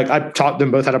 Like I taught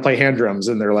them both how to play hand drums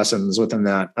in their lessons within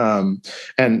that.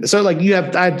 And so like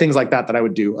I had things like that I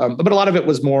would do. But a lot of it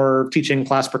was more teaching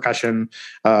class percussion,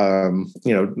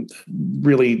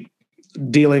 really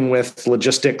dealing with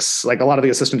logistics. Like a lot of the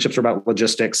assistantships are about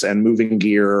logistics and moving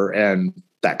gear and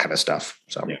that kind of stuff.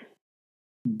 So yeah.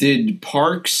 Did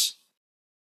Parks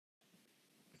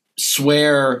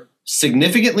swear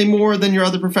significantly more than your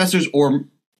other professors, or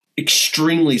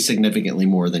extremely significantly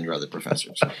more than your other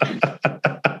professors?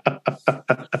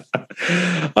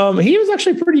 He was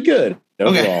actually pretty good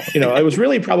overall. Okay. It was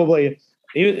really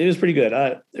it was pretty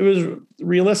good. It was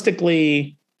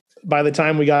realistically, by the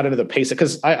time we got into the PASIC,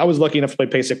 because I was lucky enough to play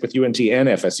PASIC with UNT and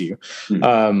FSU.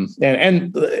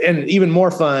 And even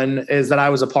more fun is that I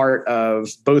was a part of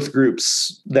both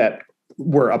groups that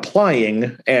were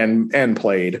applying and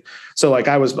played. So like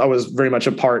I was very much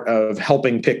a part of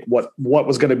helping pick what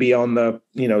was going to be on the,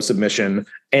 submission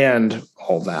and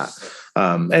all that.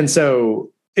 And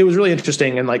so it was really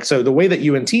interesting. And like, so the way that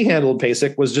UNT handled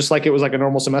PASIC was just like, it was like a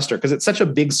normal semester, because it's such a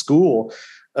big school.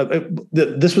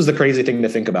 This was the crazy thing to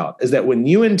think about, is that when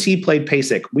UNT played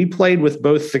PASIC, we played with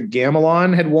both the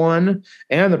Gamelan had won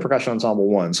and the percussion ensemble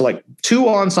won. So like two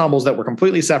ensembles that were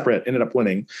completely separate ended up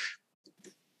winning.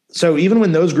 So even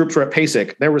when those groups were at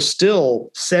PASIC, there were still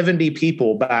 70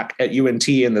 people back at UNT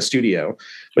in the studio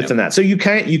within that. So you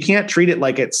can't treat it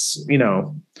like it's, you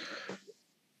can't.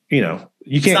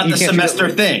 It's not the semester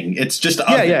thing. It's just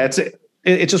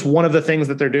it's just one of the things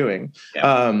that they're doing.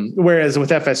 Yeah. Whereas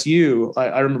with FSU,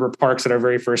 I remember Parks at our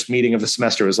very first meeting of the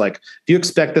semester was like, if you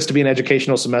expect this to be an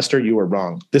educational semester, you are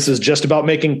wrong. This is just about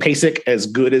making PASIC as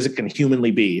good as it can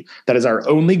humanly be. That is our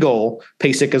only goal.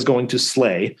 PASIC is going to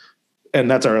slay. and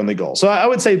that's our only goal. So I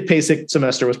would say PASIC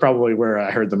semester was probably where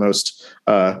I heard the most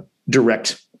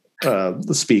direct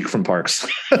speak from Parks.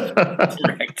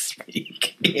 Direct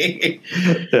speak.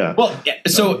 Yeah. Well,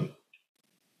 so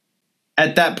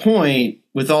at that point,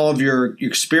 with all of your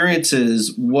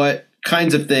experiences, what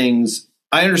kinds of things?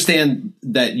 I understand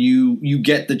that you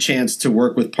get the chance to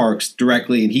work with Parks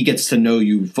directly, and he gets to know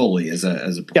you fully as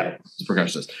a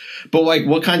percussionist. But like,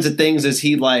 what kinds of things is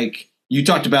he like? You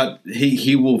talked about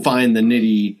he will find the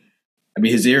nitty. I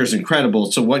mean, his ear is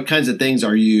incredible. So, what kinds of things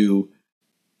do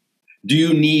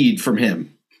you need from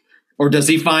him, or does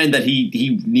he find that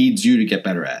he needs you to get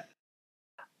better at?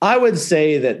 I would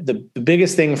say that the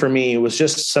biggest thing for me was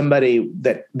just somebody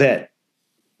that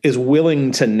is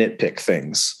willing to nitpick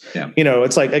things. Yeah.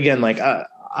 It's like, again, like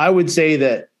I would say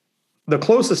that the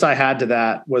closest I had to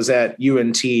that was at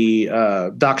UNT.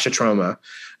 Doc Shatroma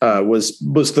was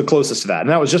the closest to that. And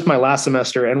that was just my last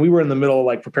semester. And we were in the middle,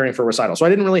 like preparing for recital. So I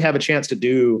didn't really have a chance to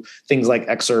do things like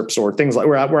excerpts or things like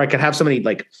where I could have somebody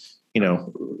like,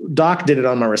 Doc did it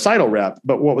on my recital rep,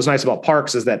 but what was nice about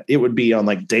Parks is that it would be on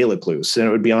like De La Cluse, and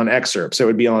it would be on excerpts. It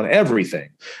would be on everything.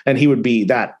 And he would be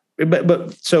that.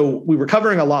 But so we were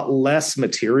covering a lot less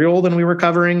material than we were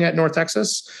covering at North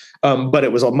Texas. But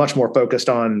it was much more focused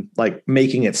on like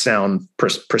making it sound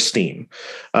pristine.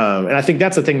 And I think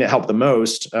that's the thing that helped the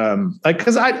most.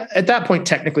 Because at that point,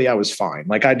 technically I was fine.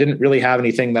 Like I didn't really have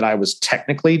anything that I was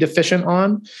technically deficient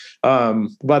on.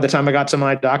 By the time I got to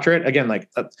my doctorate, again, like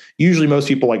usually most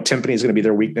people like timpani is going to be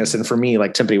their weakness. And for me,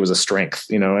 like timpani was a strength,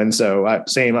 and so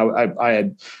I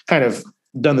had kind of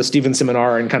done the Stephen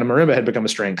seminar, and kind of marimba had become a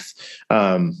strength.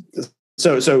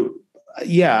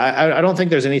 Yeah, I don't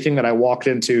think there's anything that I walked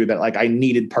into that like I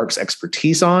needed Parks'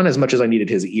 expertise on as much as I needed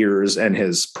his ears and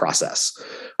his process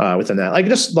within that. Like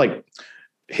just like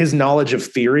his knowledge of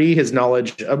theory, his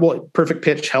knowledge of perfect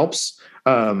pitch helps,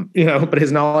 but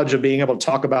his knowledge of being able to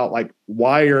talk about like,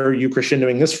 why are you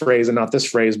crescendoing this phrase and not this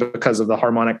phrase because of the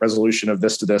harmonic resolution of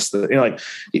this to this, like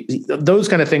those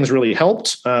kind of things really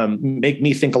helped make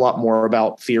me think a lot more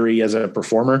about theory as a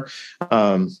performer.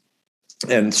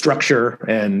 And structure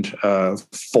and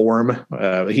form.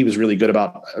 He was really good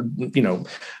about,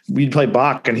 we'd play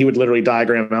Bach and he would literally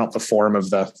diagram out the form of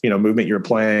the, movement you're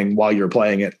playing while you're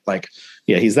playing it. Like,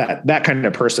 yeah, he's that kind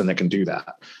of person that can do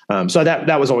that. So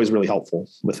that was always really helpful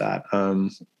with that.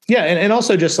 And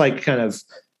also just like kind of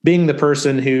being the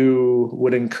person who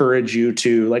would encourage you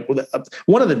to like,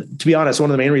 to be honest,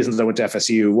 one of the main reasons I went to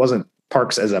FSU wasn't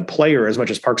Parks as a player as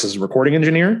much as Parks as a recording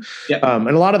engineer. Yeah. And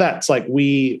a lot of that's like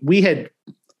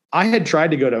I had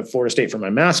tried to go to Florida State for my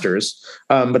master's,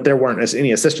 but there weren't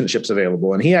any assistantships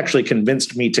available. And he actually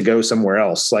convinced me to go somewhere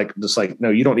else. Like, just like, no,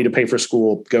 you don't need to pay for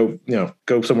school. Go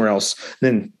somewhere else.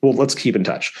 Then let's keep in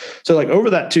touch. So like over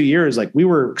that 2 years, like we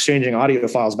were exchanging audio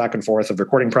files back and forth of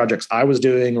recording projects I was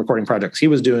doing, recording projects he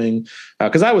was doing,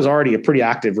 because I was already a pretty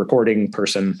active recording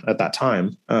person at that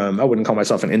time. I wouldn't call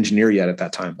myself an engineer yet at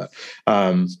that time, but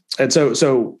and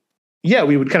so yeah,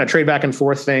 we would kind of trade back and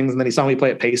forth things. And then he saw me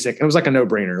play at PASIC. And it was like a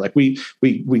no-brainer. Like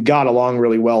we got along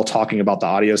really well talking about the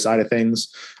audio side of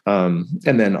things. And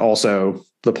then also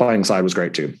the playing side was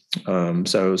great too.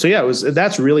 So yeah,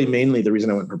 that's really mainly the reason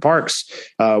I went for Parks,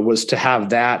 was to have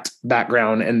that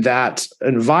background and that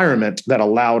environment that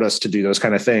allowed us to do those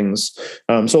kind of things.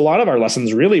 So a lot of our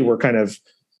lessons really were kind of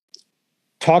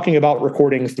talking about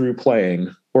recording through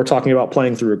playing, or talking about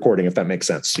playing through recording, if that makes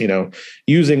sense,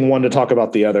 using one to talk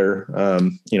about the other,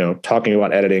 talking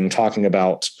about editing, talking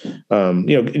about,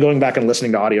 going back and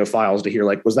listening to audio files to hear,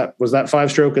 like, was that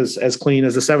 5-stroke as clean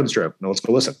as the 7-stroke? No, let's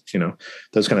go listen,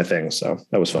 those kind of things. So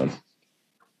that was fun.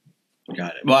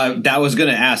 Got it. Well, that was going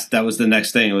to ask, that was the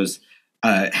next thing. It was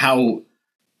how,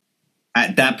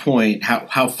 at that point,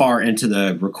 how far into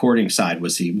the recording side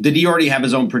was he? Did he already have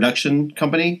his own production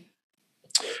company?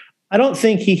 I don't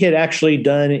think he had actually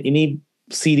done any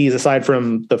CDs aside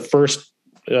from the first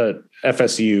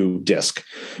FSU disc.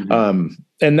 Mm-hmm.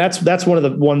 And that's one of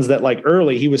the ones that like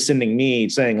early he was sending me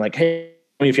saying like, hey,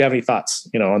 if you have any thoughts,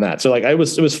 on that. So like it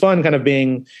was fun kind of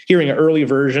hearing early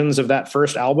versions of that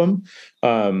first album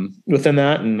within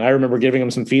that. And I remember giving him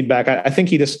some feedback. I think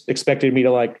he just expected me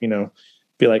to like,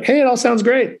 be like, hey, it all sounds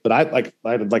great. But I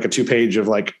had like a 2-page of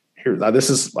like, here,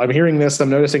 I'm hearing this,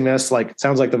 I'm noticing this, like, it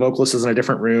sounds like the vocalist is in a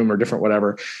different room or different,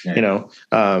 whatever, yeah.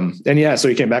 And yeah, so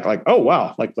he came back like, oh,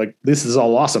 wow. Like this is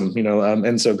all awesome,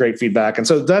 and so great feedback. And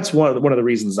so that's one of the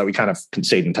reasons that we kind of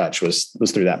stayed in touch was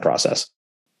through that process.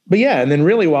 But yeah. And then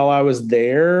really while I was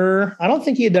there, I don't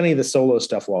think he had done any of the solo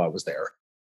stuff while I was there.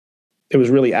 it was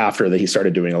really after that he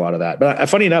started doing a lot of that. But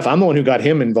funny enough, I'm the one who got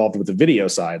him involved with the video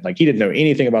side. Like he didn't know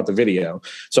anything about the video.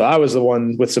 So I was the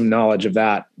one with some knowledge of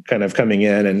that kind of coming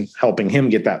in and helping him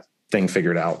get that thing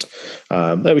figured out.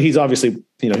 He's obviously,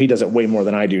 he does it way more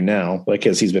than I do now,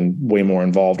 because he's been way more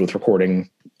involved with recording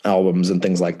albums and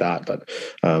things like that. But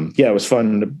it was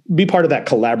fun to be part of that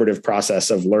collaborative process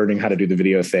of learning how to do the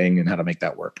video thing and how to make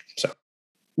that work. So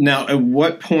now, at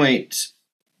what point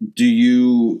do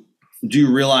you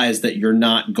realize that you're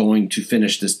not going to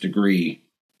finish this degree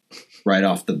right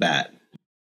off the bat?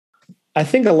 I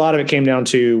think a lot of it came down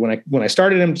to when I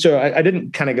started him. So I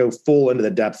didn't kind of go full into the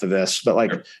depth of this, but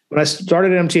when I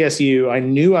started at MTSU, I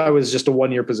knew I was just a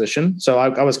 1-year position. So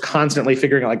I was constantly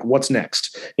figuring out what's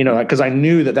next, because I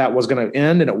knew that was going to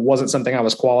end and it wasn't something I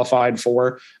was qualified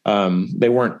for. They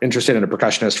weren't interested in a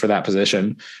percussionist for that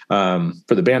position, for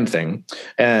the band thing.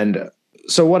 And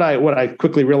so what I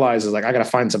quickly realized is I got to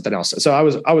find something else. So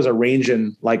I was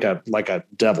arranging like a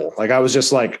devil. I was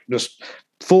just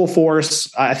full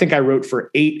force. I think I wrote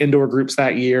for 8 indoor groups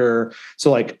that year.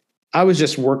 So I was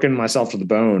just working myself to the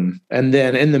bone. And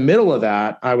then in the middle of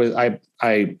that, I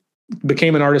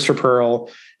became an artist for Pearl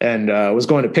and was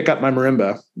going to pick up my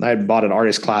marimba. I had bought an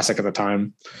Artist Classic at the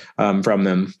time from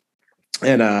them.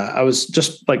 And I was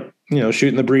just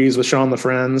shooting the breeze with Sean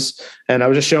LaFrenz. And I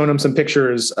was just showing him some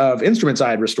pictures of instruments I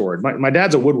had restored. My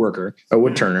dad's a woodworker, a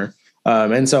wood turner.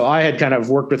 And so I had kind of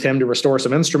worked with him to restore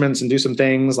some instruments and do some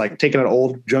things like taking an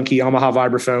old junky Yamaha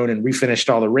vibraphone and refinished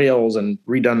all the rails and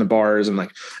redone the bars and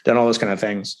done all those kind of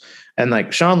things.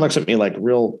 And Sean looks at me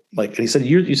he said,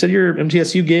 you said your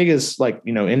MTSU gig is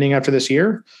ending after this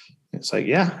year. It's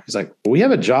yeah. He's well, we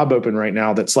have a job open right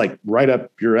now that's right up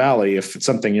your alley if it's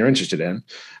something you're interested in.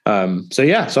 So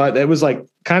it was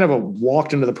kind of a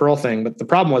walked into the Pearl thing. But the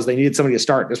problem was they needed somebody to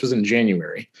start. This was in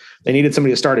January. They needed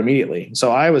somebody to start immediately.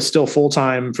 So I was still full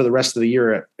time for the rest of the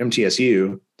year at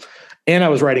MTSU. And I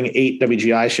was writing 8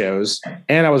 WGI shows,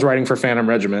 and I was writing for Phantom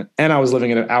Regiment, and I was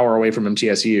living an hour away from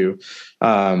MTSU.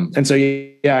 And so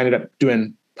I ended up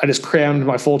I just crammed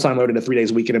my full-time load into 3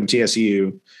 days a week at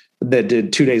MTSU. That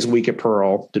did 2 days a week at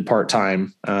Pearl, did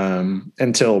part-time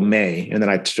until May. And then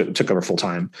I took over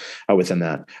full-time within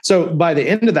that. So by the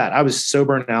end of that, I was so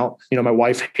burnt out. My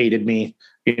wife hated me,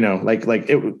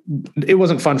 it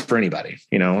wasn't fun for anybody,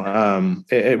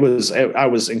 I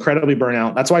was incredibly burnt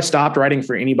out. That's why I stopped writing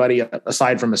for anybody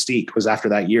aside from Mystique was after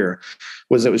that year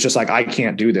it was just I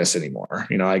can't do this anymore.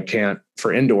 I can't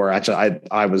for indoor. Actually,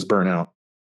 I was burnt out.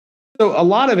 So a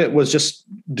lot of it was just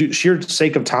sheer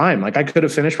sake of time. I could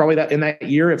have finished probably that in that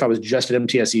year if I was just at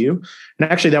MTSU.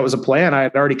 And actually that was a plan. I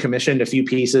had already commissioned a few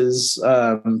pieces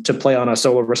to play on a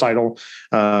solo recital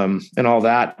and all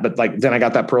that. But then I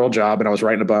got that Pearl job and I was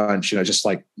writing a bunch,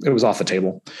 it was off the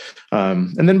table.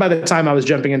 And then by the time I was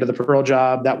jumping into the Pearl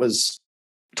job, that was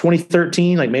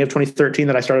 2013, May of 2013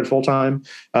 that I started full time.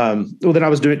 Then I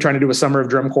was trying to do a summer of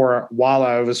drum corps while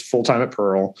I was full time at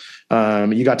Pearl.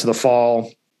 You got to the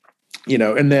fall.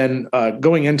 And then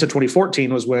going into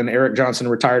 2014 was when Eric Johnson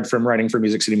retired from writing for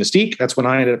Music City Mystique. That's when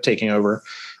I ended up taking over.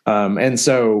 And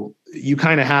so you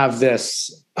kind of have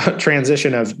this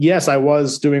transition of, yes, I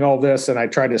was doing all this and I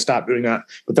tried to stop doing that,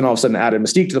 but then all of a sudden added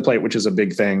Mystique to the plate, which is a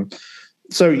big thing.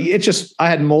 So I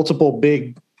had multiple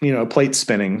big, plates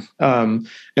spinning. And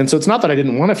so it's not that I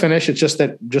didn't want to finish. It's just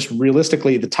that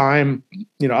realistically the time,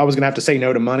 I was going to have to say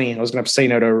no to money. I was going to have to say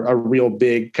no to a real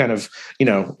big kind of,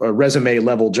 a resume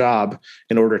level job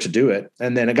in order to do it.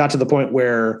 And then it got to the point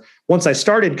where once I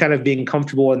started kind of being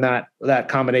comfortable in that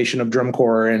combination of drum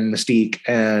corps and Mystique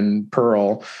and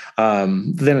Pearl,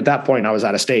 then at that point I was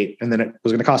out of state and then it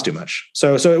was going to cost too much.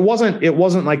 So it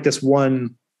wasn't like this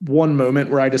one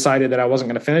moment where I decided that I wasn't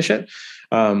going to finish it.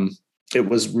 It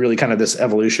was really kind of this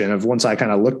evolution of once I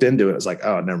kind of looked into it, it's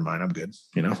oh, never mind, I'm good,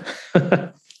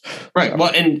 Right.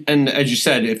 Well, and as you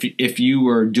said, if you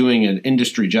were doing an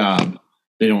industry job,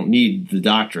 they don't need the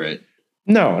doctorate.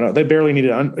 No, they barely need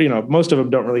it. Most of them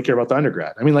don't really care about the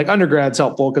undergrad. I mean, undergrad's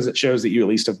helpful because it shows that you at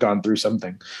least have gone through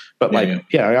something. But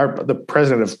the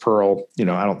president of Pearl, I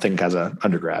don't think has an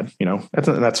undergrad.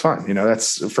 That's fine.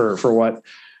 That's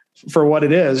for what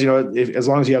it is. As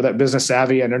long as you have that business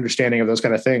savvy and understanding of those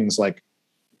kind of things, and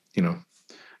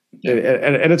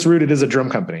it's rooted as a drum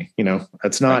company.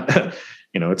 It's not,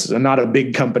 it's not a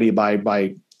big company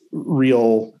by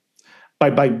real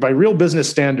business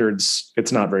standards.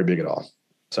 It's not very big at all.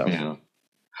 So, yeah.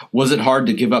 Was it hard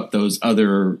to give up those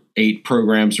other 8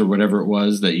 programs or whatever it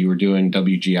was that you were doing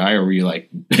WGI, or were you like,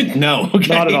 no,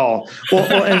 okay. Not at all. Well,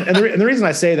 and the reason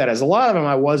I say that is a lot of them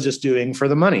I was just doing for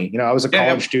the money. I was a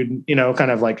college student,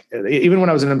 kind of like, even when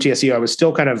I was in MTSU, I was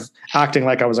still kind of acting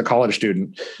like I was a college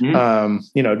student,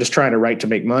 just trying to write to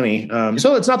make money.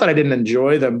 So it's not that I didn't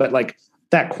enjoy them, but like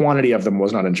that quantity of them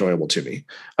was not enjoyable to me.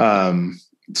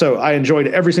 So I enjoyed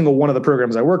every single one of the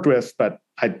programs I worked with, but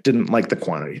I didn't like the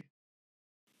quantity.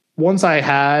 Once I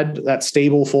had that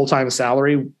stable full-time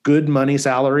salary, good money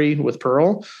salary with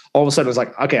Pearl, all of a sudden it was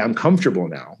like, okay, I'm comfortable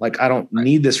now. Like I don't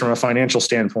need this from a financial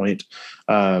standpoint.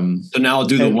 So now I'll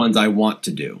do the ones I want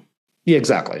to do. Yeah,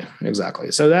 exactly.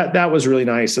 So that was really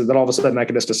nice. So that all of a sudden I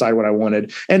could just decide what I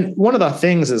wanted. And one of the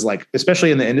things is like,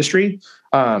 especially in the industry,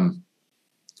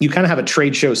 you kind of have a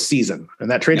trade show season, and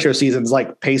that trade show season is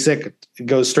like PASIC,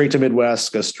 goes straight to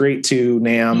Midwest, goes straight to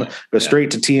NAMM, goes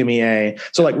straight to TMEA.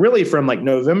 So like really from like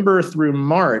November through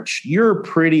March, you're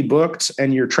pretty booked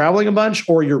and you're traveling a bunch,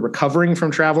 or you're recovering from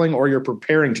traveling, or you're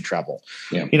preparing to travel,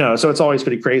 so it's always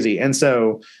pretty crazy. And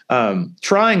so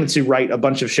trying to write a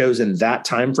bunch of shows in that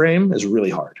time frame is really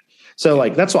hard. So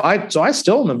like, that's why I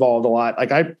still am involved a lot.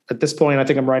 Like at this point, I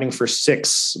think I'm writing for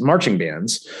 6 marching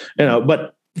bands,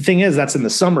 but the thing is, that's in the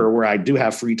summer where I do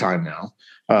have free time now.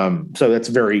 So that's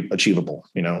very achievable.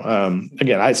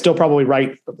 Again, I still probably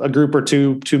write a group or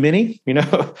two too many,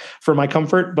 for my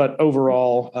comfort. But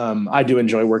overall, I do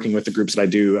enjoy working with the groups that I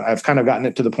do. I've kind of gotten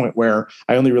it to the point where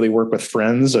I only really work with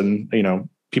friends and,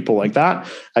 people like that.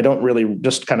 I don't really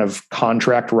just kind of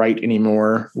contract write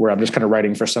anymore, where I'm just kind of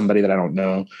writing for somebody that I don't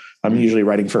know. I'm usually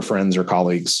writing for friends or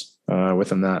colleagues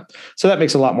within that. So that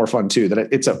makes it a lot more fun too, that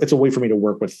it's a way for me to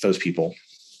work with those people.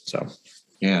 So,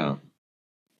 yeah.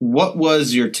 What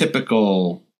was your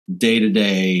typical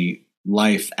day-to-day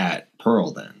life at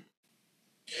Pearl then?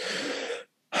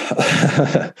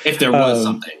 If there was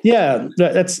something. Yeah,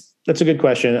 that's a good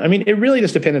question. I mean, it really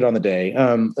just depended on the day.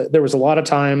 There was a lot of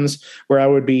times where I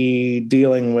would be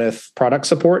dealing with product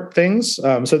support things.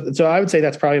 So I would say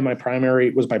that's probably my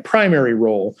primary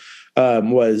role.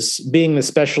 Was being the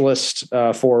specialist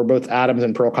for both Adams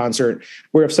and Pearl Concert,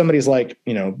 where if somebody's like,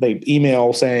 they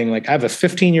email saying like, I have a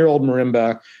 15-year-old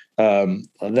marimba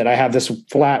that I have this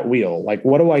flat wheel. Like,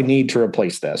 what do I need to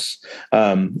replace this?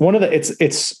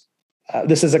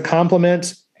 This is a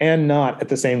compliment and not at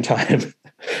the same time.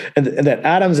 And that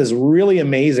Adams is really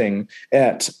amazing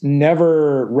at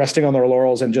never resting on their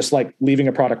laurels and just like leaving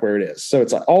a product where it is. So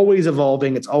it's always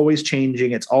evolving, it's always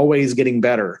changing, it's always getting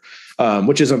better,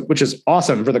 which is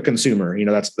awesome for the consumer.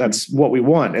 That's what we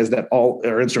want, is that all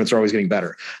our instruments are always getting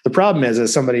better. The problem is,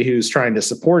 as somebody who's trying to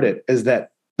support it, is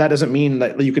that doesn't mean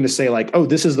that you can just say like, oh,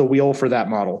 this is the wheel for that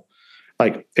model.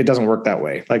 Like it doesn't work that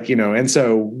way. And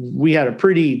so we had a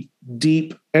pretty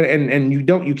deep and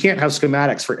you can't have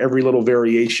schematics for every little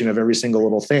variation of every single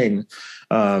little thing.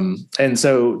 And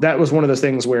so that was one of those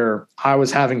things where I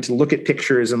was having to look at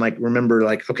pictures and like, remember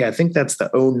like, okay, I think that's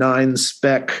the 09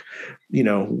 spec,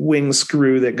 wing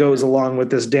screw that goes along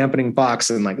with this dampening box.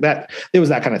 And like that, it was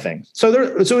that kind of thing. So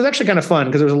it was actually kind of fun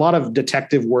because there was a lot of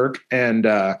detective work and,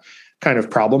 kind of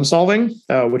problem solving,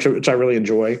 which I really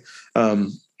enjoy.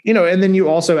 And then you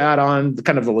also add on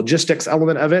kind of the logistics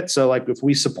element of it. So like if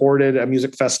we supported a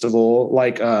music festival,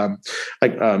 like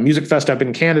Music Fest up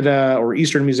in Canada or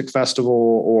Eastern Music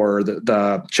Festival or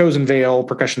the Chosen Vale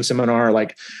percussion seminar,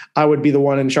 like I would be the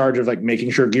one in charge of like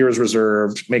making sure gear is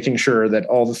reserved, making sure that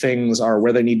all the things are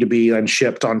where they need to be and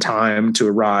shipped on time to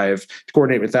arrive, to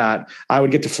coordinate with that. I would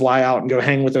get to fly out and go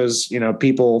hang with those,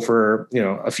 people for,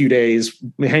 a few days,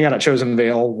 hang out at Chosen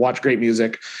Vale, watch great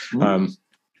music. Mm-hmm.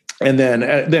 And then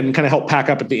kind of help pack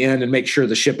up at the end and make sure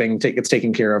the shipping gets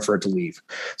taken care of for it to leave.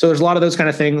 So there's a lot of those kind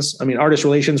of things. I mean, artist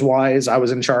relations wise, I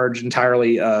was in charge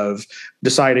entirely of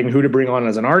deciding who to bring on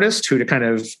as an artist, who to kind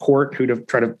of court, who to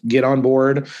try to get on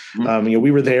board. Mm-hmm. We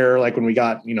were there like when we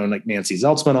got, like Nancy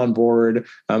Zeltzman on board.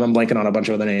 I'm blanking on a bunch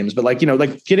of other names, but like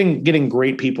getting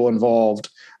great people involved.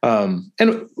 And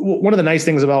one of the nice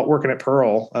things about working at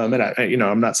Pearl, and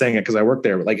I'm not saying it because I work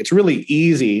there, but like it's really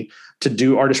easy to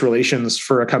do artist relations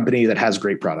for a company that has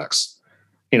great products.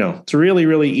 It's really,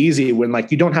 really easy when like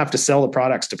you don't have to sell the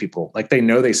products to people. Like they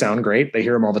know they sound great. They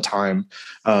hear them all the time.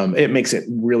 It makes it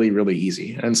really, really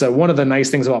easy. And so one of the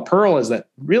nice things about Pearl is that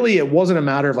really it wasn't a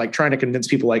matter of like trying to convince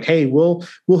people like, hey, we'll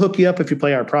hook you up if you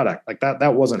play our product. Like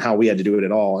that wasn't how we had to do it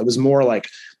at all. It was more like,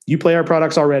 you play our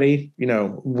products already.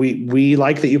 We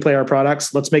like that you play our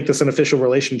products. Let's make this an official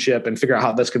relationship and figure out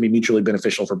how this can be mutually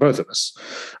beneficial for both of us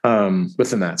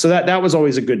within that. So that was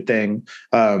always a good thing.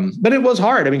 But it was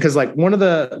hard. I mean, because like one of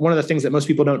the things that most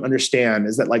people don't understand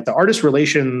is that like the artist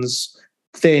relations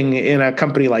thing in a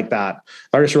company like that,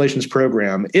 artist relations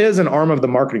program, is an arm of the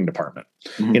marketing department.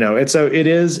 Mm-hmm.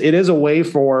 It is a way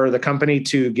for the company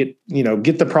to get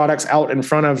the products out in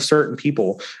front of certain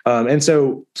people. And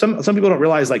so some people don't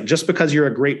realize, like, just because you're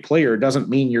a great player doesn't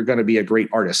mean you're going to be a great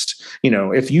artist.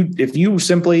 If you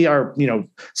simply are,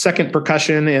 second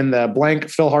percussion in the blank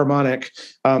Philharmonic,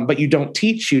 but you don't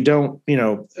teach, you don't,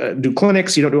 do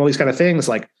clinics, you don't do all these kind of things,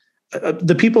 like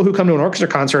the people who come to an orchestra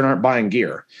concert aren't buying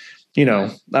gear.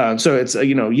 So it's,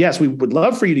 yes, we would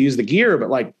love for you to use the gear, but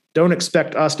like, don't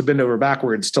expect us to bend over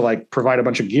backwards to like provide a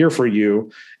bunch of gear for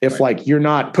you if like you're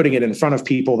not putting it in front of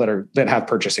people that have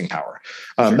purchasing power.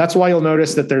 Sure. That's why you'll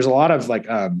notice that there's a lot of like,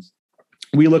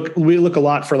 we look a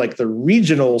lot for like the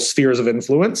regional spheres of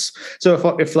influence.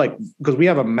 So if like, because we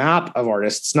have a map of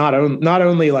artists, not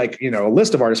only like, a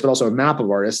list of artists, but also a map of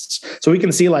artists. So we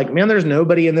can see like, man, there's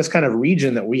nobody in this kind of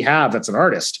region that we have that's an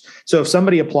artist. So if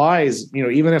somebody applies,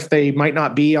 even if they might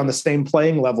not be on the same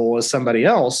playing level as somebody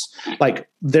else, like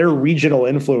their regional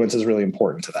influence is really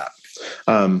important to that.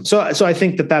 So I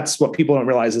think that's what people don't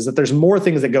realize, is that there's more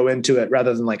things that go into it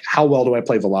rather than like, how well do I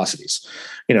play velocities?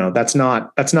 That's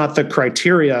not the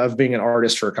criteria of being an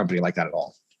artist for a company like that at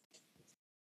all.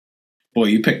 Boy,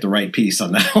 you picked the right piece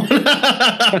on that one.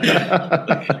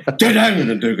 Yeah.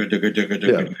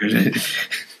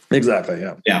 Exactly.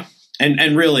 Yeah. Yeah.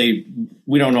 And really,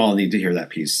 we don't all need to hear that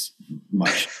piece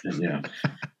much. Yeah.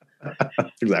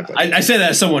 Exactly. I say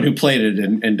that as someone who played it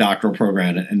in doctoral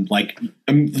program, and like,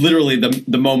 literally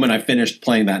the moment I finished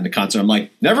playing that in the concert, I'm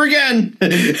like, never again.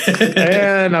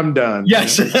 And I'm done.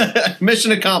 Yes.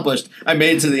 Mission accomplished. I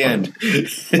made it to the end.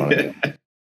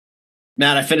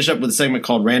 Matt, I finished up with a segment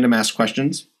called Random Ask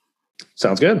Questions.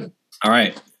 Sounds good. All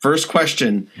right. First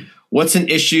question. What's an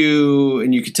issue,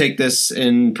 and you could take this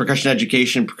in percussion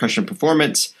education, percussion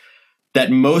performance, that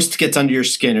most gets under your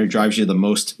skin or drives you the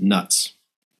most nuts?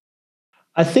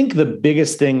 I think the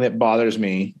biggest thing that bothers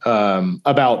me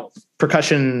about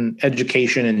percussion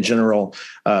education in general,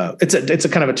 it's a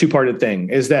kind of a two-parted thing,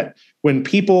 is that when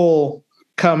people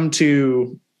come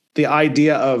to the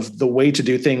idea of the way to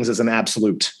do things as an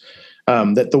absolute,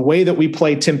 that the way that we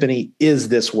play timpani is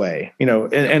this way,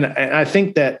 and I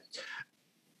think that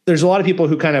there's a lot of people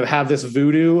who kind of have this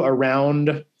voodoo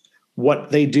around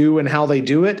what they do and how they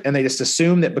do it. And they just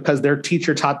assume that because their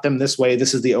teacher taught them this way,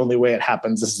 this is the only way it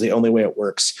happens. This is the only way it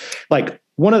works. Like,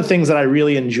 one of the things that I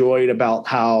really enjoyed about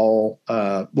how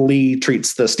Lee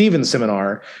treats the Stevens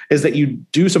seminar is that you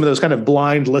do some of those kind of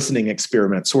blind listening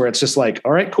experiments where it's just like,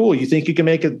 all right, cool. You think you can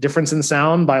make a difference in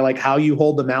sound by like how you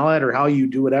hold the mallet or how you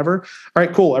do whatever. All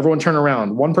right, cool. Everyone turn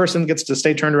around. One person gets to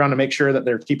stay turned around to make sure that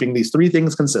they're keeping these three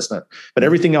things consistent, but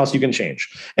everything else you can change.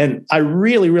 And I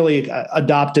really, really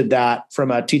adopted that from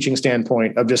a teaching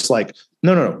standpoint of just like,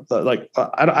 no. Like,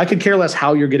 I could care less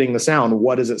how you're getting the sound.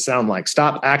 What does it sound like?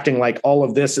 Stop acting like all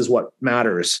of this is what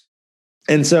matters.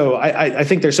 And so I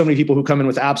think there's so many people who come in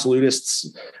with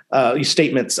absolutists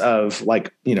statements of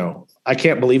like, I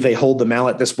can't believe they hold the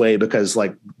mallet this way because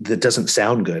like that doesn't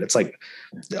sound good. It's like,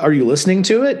 are you listening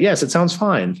to it? Yes, it sounds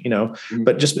fine,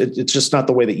 but it's just not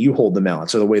the way that you hold the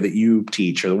mallets or the way that you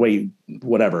teach or the way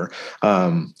whatever.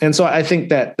 And so I think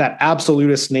that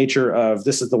absolutist nature of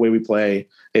this is the way we play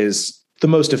is the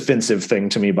most offensive thing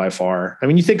to me by far. I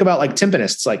mean, you think about like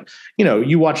timpanists, like,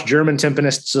 you watch German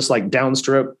timpanists just like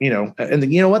downstroke,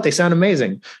 and you know what? They sound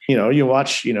amazing. You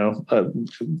watch,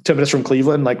 timpanists from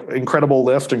Cleveland, like incredible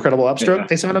lift, incredible upstroke. Yeah.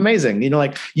 They sound amazing.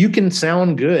 Like you can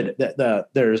sound good.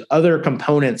 There's other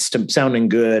components to sounding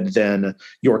good than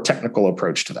your technical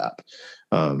approach to that.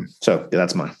 So yeah,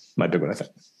 that's my big one, I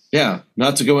think. Yeah,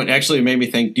 not to go in. Actually, it made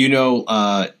me think, do you know,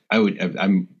 I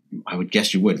would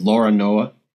guess you would, Laura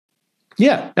Noah.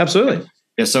 Yeah, absolutely.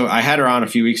 Yeah, so I had her on a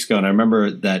few weeks ago, and I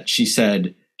remember that she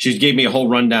gave me a whole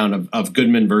rundown of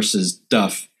Goodman versus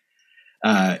Duff,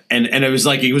 and it was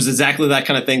exactly that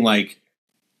kind of thing. Like,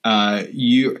 that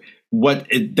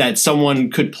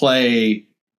someone could play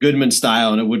Goodman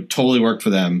style and it would totally work for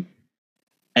them,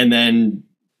 and then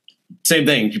same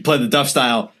thing, you play the Duff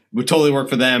style, it would totally work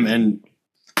for them, and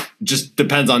just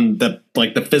depends on the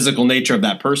physical nature of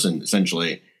that person,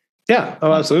 essentially. Yeah.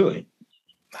 Oh, absolutely.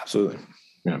 Absolutely.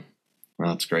 Yeah.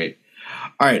 Well, that's great.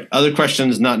 All right. Other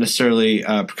questions, not necessarily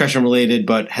percussion related,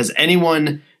 but has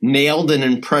anyone nailed an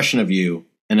impression of you?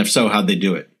 And if so, how'd they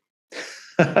do it?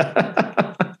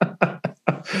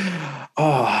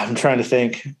 I'm trying to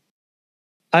think.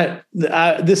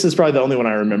 This is probably the only one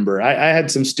I remember. I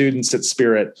had some students at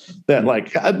Spirit that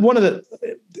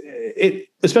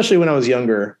especially when I was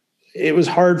younger, it was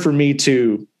hard for me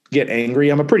to get angry.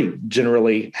 I'm a pretty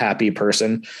generally happy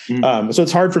person. So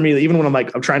it's hard for me, even when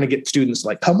I'm trying to get students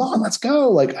like, come on, let's go.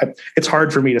 Like, it's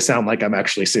hard for me to sound like I'm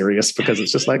actually serious, because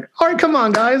it's just like, all right, come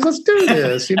on guys, let's do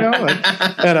this,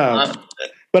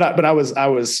 but I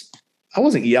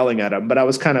wasn't yelling at them, but I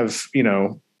was kind of,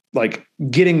 like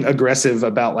getting aggressive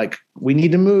about like, we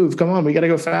need to move. Come on, we got to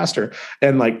go faster.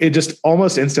 And like, it just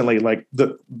almost instantly, like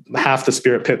half the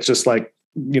spirit pit's just like,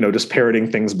 just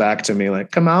parroting things back to me,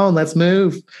 like, come on, let's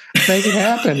move, let's make it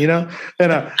happen,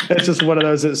 and it's just one of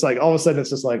those, it's like, all of a sudden it's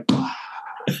just like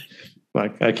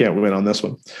I can't win on this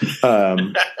one.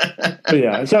 But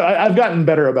yeah, so I've gotten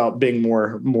better about being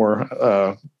more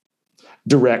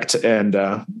direct and,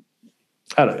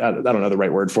 I don't know the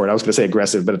right word for it. I was going to say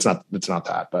aggressive, but it's not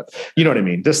that, but you know what I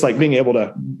mean? Just like being able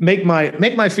to make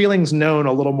my feelings known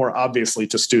a little more obviously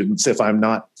to students if I'm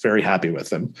not very happy with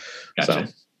them. Gotcha.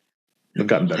 So I've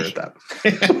gotten better at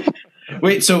that.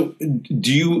 Wait, so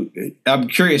I'm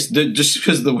curious, just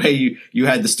because of the way you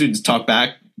had the students talk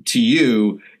back to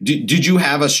you, did you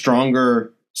have a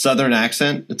stronger Southern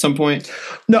accent at some point?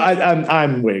 No,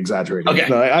 I'm way exaggerating. Okay.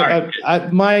 No,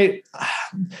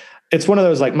 it's one of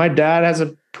those, like, my dad has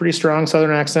a pretty strong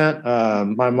Southern accent.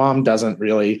 My mom doesn't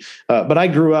really, but I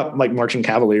grew up like marching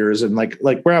Cavaliers and like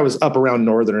where I was up around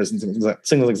Northerners and things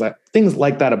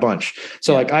like that a bunch.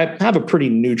 So like I have a pretty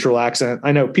neutral accent.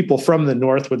 I know people from the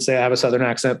North would say I have a Southern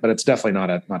accent, but it's definitely not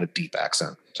a deep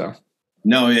accent. So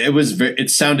no, it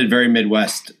sounded very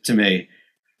Midwest to me.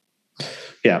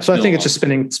 Yeah. So I think it's just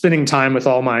spending time with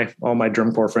all my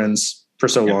drum corps friends for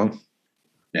so long.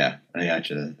 Yeah, I got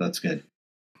you. That's good.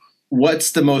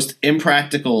 What's the most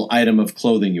impractical item of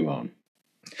clothing you own?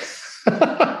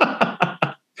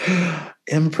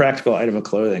 Impractical item of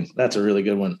clothing. That's a really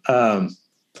good one.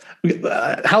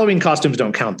 Halloween costumes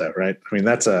don't count though, right? I mean,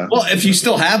 well, if you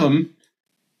still have them.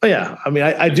 Oh yeah. I mean,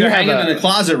 I do have hanging in the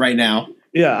closet right now.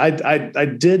 Yeah. I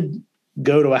did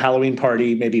go to a Halloween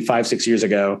party maybe 5-6 years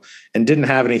ago and didn't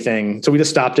have anything. So we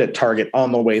just stopped at Target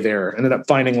on the way there, ended up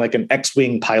finding like an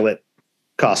X-Wing pilot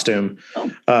costume.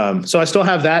 So I still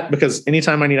have that because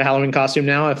anytime I need a Halloween costume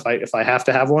now, if I have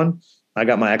to have one, I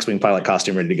got my X-Wing pilot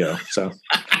costume ready to go. So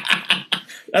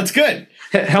that's good.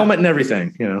 Helmet and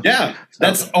everything, Yeah.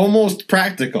 That's almost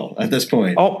practical at this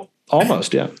point. Oh,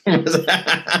 almost. Yeah.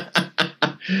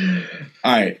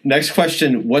 All right. Next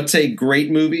question. What's a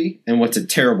great movie and what's a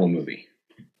terrible movie?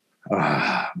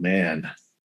 Man.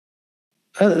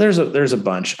 There's a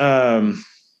bunch. I'm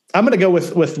going to go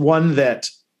with one that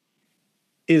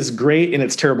is great in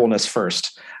its terribleness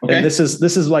first. Okay. And this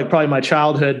is like probably my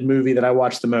childhood movie that I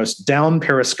watched the most, Down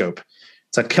Periscope.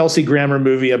 It's a Kelsey Grammer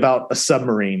movie about a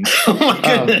submarine. Oh my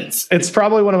goodness. It's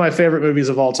probably one of my favorite movies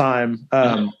of all time.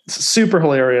 It's super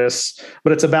hilarious,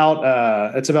 but it's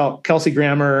about Kelsey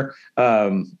Grammer.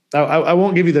 I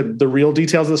won't give you the real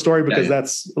details of the story because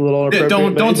that's a little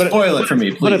inappropriate. Don't spoil it for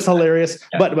me, please. But it's hilarious.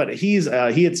 Yeah. But he ends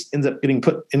up getting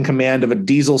put in command of a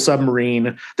diesel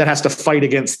submarine that has to fight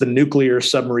against the nuclear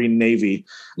submarine navy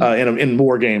in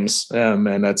war games,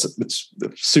 and it's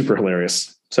super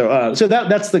hilarious. So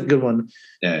that's the good one.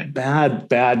 Yeah.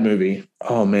 Bad movie.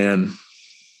 Oh man.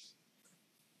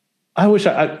 I wish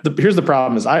here's the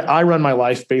problem is I run my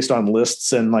life based on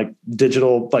lists and like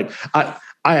digital, like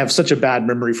I have such a bad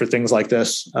memory for things like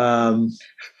this. But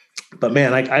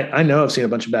man, I know I've seen a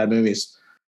bunch of bad movies.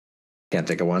 Can't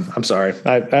think of one. I'm sorry.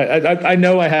 I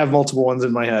know I have multiple ones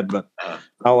in my head, but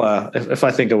I'll if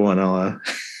I think of one, I'll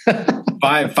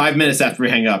 5 minutes after we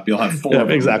hang up, you'll have 4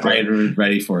 exactly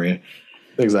ready for you.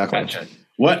 Exactly. Gotcha.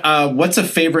 What's a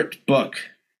favorite book?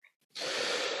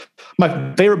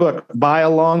 My favorite book by a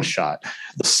long shot,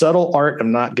 The Subtle Art of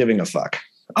Not Giving a Fuck.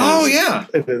 Oh yeah.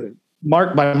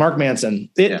 By Mark Manson.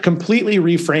 It completely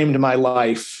reframed my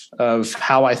life of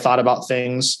how I thought about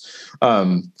things.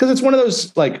 Because it's one of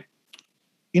those, like,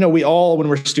 we all, when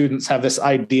we're students, have this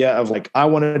idea of like, I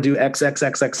want to do X,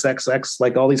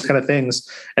 like all these kind of things.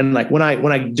 And like, when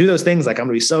I do those things, like I'm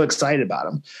gonna be so excited about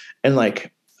them. And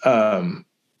like,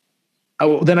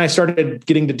 then I started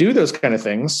getting to do those kind of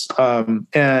things.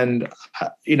 And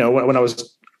when I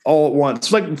was all at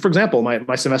once, like for example,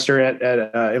 my semester at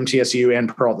MTSU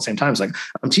and Pearl at the same time, it's like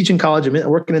I'm teaching college, I'm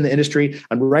working in the industry,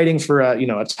 I'm writing for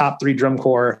a top 3 drum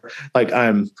corps, like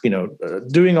I'm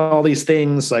doing all these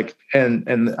things, like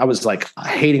and I was like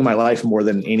hating my life more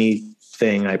than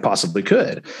anything I possibly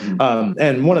could.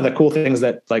 And one of the cool things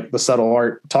that like The Subtle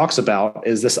Art talks about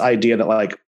is this idea that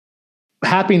like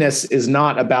happiness is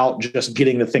not about just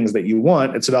getting the things that you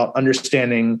want. It's about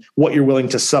understanding what you're willing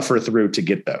to suffer through to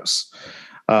get those.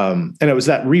 And it was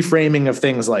that reframing of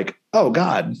things like, oh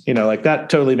God, like that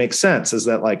totally makes sense, is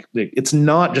that like, it's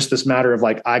not just this matter of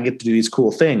like, I get to do these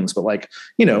cool things, but like,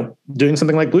 doing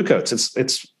something like Blue Coats,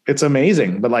 it's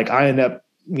amazing. But like I end up,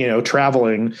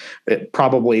 traveling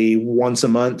probably once a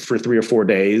month for 3 or 4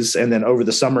 days, and then over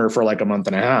the summer for like a month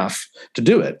and a half to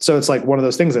do it. So it's like one of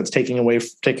those things that's taking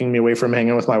me away from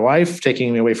hanging with my wife,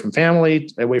 taking me away from family,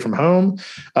 away from home.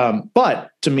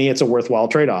 But to me, it's a worthwhile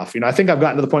trade-off. I think I've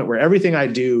gotten to the point where everything I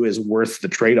do is worth the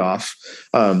trade-off.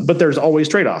 But there's always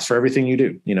trade-offs for everything you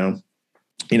do,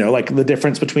 like the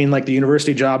difference between like the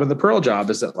university job and the Pearl job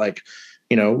is that like,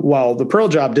 while the Pearl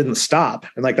job didn't stop,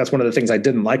 and like that's one of the things I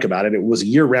didn't like about it, it was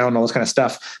year round, all this kind of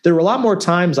stuff. There were a lot more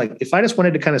times like if I just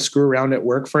wanted to kind of screw around at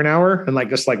work for an hour and like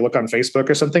just like look on Facebook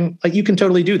or something, like you can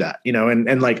totally do that,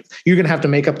 and like you're gonna have to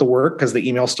make up the work because the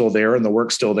email's still there and the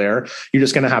work's still there. You're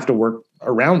just gonna have to work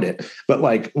around it. But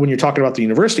like when you're talking about the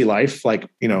university life, like,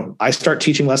 I start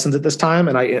teaching lessons at this time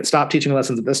and I stop teaching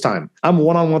lessons at this time. I'm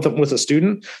one-on-one with a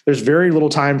student. There's very little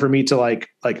time for me to like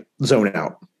zone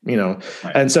out. Right.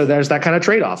 And so there's that kind of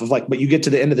trade-off of like, but you get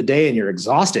to the end of the day and you're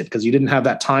exhausted because you didn't have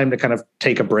that time to kind of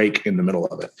take a break in the middle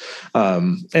of it.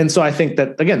 And so I think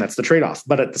that, again, that's the trade-off.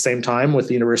 But at the same time, with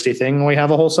the university thing, we have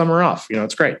a whole summer off.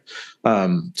 It's great.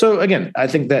 So again, I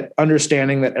think that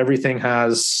understanding that everything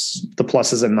has the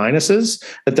pluses and minuses,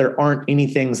 that there aren't any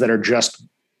things that are just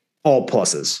all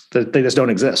pluses, that they just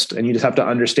don't exist. And you just have to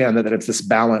understand that it's this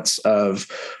balance of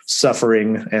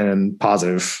suffering and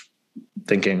positive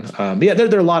thinking.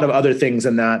 There are a lot of other things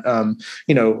in that.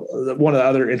 One of the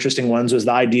other interesting ones was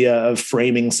the idea of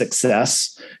framing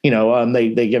success.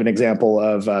 They give an example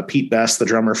of Pete Best, the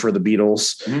drummer for the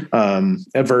Beatles,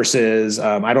 versus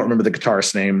I don't remember the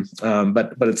guitarist's name,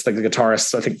 but it's like the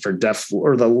guitarist, I think, for Def,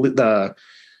 or the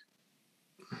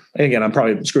and again, I'm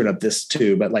probably screwing up this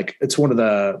too, but like it's one of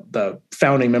the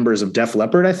founding members of Def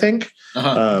Leppard, I think.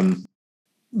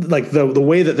 Like the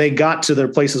way that they got to their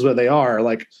places where they are,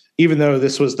 like, even though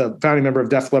this was the founding member of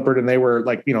Def Leppard and they were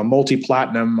like,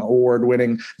 multi-platinum award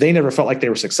winning, they never felt like they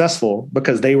were successful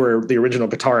because they were the original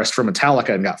guitarist for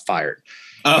Metallica and got fired.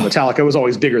 Metallica was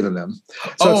always bigger than them.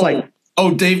 So it's like,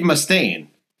 Dave Mustaine.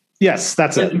 Yes,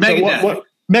 that's it. Megadeth. So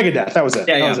Megadeth, that was it.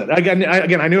 That was it.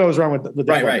 Again, I knew I was wrong with the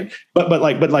right.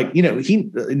 But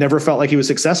he never felt like he was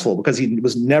successful because he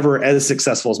was never as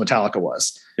successful as Metallica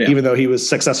was, even though he was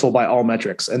successful by all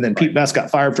metrics. And then Pete Best got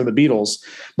fired from the Beatles,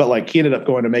 but like he ended up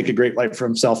going to make a great life for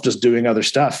himself, just doing other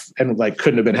stuff, and like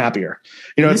couldn't have been happier.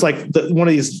 It's like one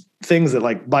of these things that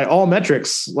like by all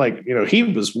metrics, like, he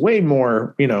was way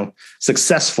more,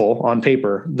 successful on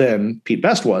paper than Pete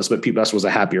Best was, but Pete Best was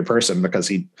a happier person because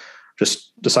he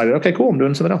just decided, okay, cool, I'm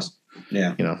doing something else.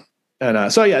 Yeah.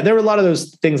 And so, there were a lot of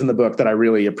those things in the book that I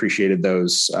really appreciated,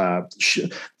 those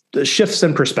shifts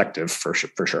in perspective for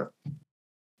sure.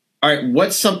 All right.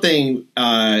 What's something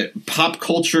pop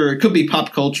culture, it could be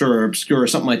pop culture or obscure or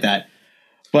something like that.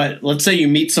 But let's say you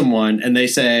meet someone and they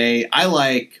say, I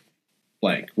like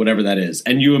blank, whatever that is.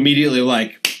 And you immediately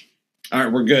like, all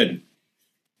right, we're good.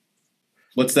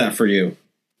 What's that for you?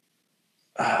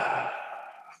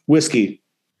 Whiskey.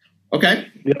 Okay.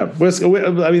 Yeah. Whiskey.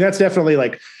 I mean, that's definitely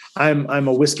like, I'm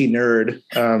a whiskey nerd.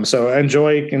 So I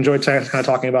enjoy kind of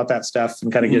talking about that stuff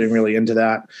and kind of getting really into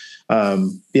that.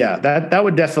 That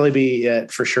would definitely be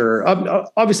it for sure.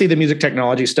 Obviously the music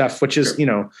technology stuff, which is,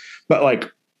 but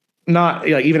like not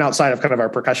like even outside of kind of our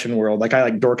percussion world, like I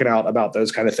like dorking out about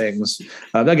those kind of things.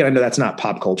 Again, I know that's not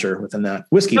pop culture within that.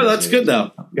 Whiskey. No, that's good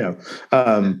though.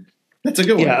 That's a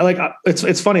good one. Yeah. Like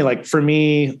it's funny. Like for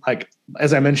me, like,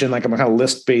 as I mentioned, like I'm a kind of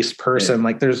list-based person. Yeah.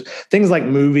 Like there's things like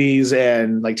movies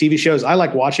and like TV shows I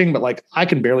like watching, but like I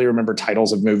can barely remember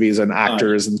titles of movies and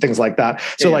actors and things like that.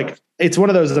 So like it's one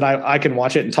of those that I can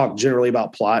watch it and talk generally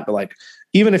about plot, but like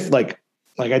even if like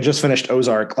I just finished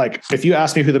Ozark, like if you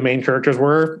asked me who the main characters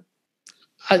were,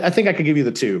 I think I could give you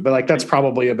the two, but like that's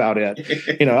probably about it.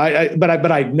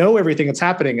 But I know everything that's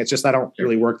happening. It's just I don't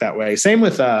really work that way. Same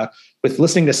with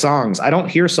listening to songs. I don't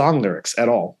hear song lyrics at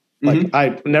all. Like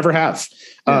I never have.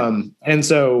 And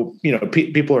so,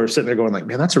 people are sitting there going like,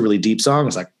 man, that's a really deep song.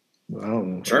 It's like,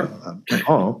 oh, sure.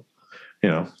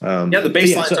 The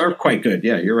bass lines are quite good.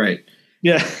 Yeah, you're right.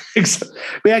 Yeah.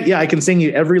 I can sing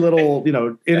you every little,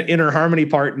 inner harmony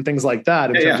part and things like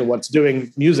that in terms of what's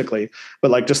doing musically,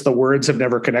 but like just the words have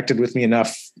never connected with me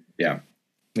enough. Yeah.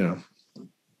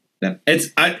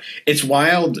 It's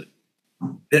wild.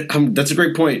 That's a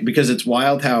great point, because it's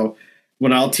wild how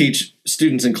when I'll teach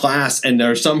students in class and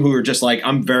there are some who are just like,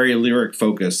 I'm very lyric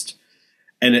focused.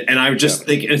 And I just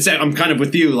think I'm kind of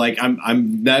with you. Like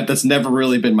that's never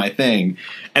really been my thing.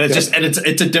 And it's just, and it's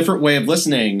a different way of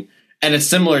listening. And it's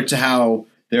similar to how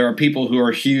there are people who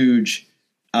are huge.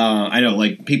 I know,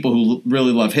 like people who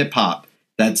really love hip hop.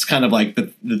 That's kind of like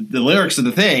the lyrics of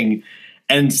the thing,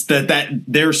 and that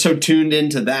they're so tuned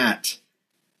into that.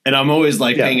 And I'm always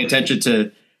like paying attention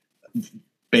to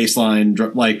bass line,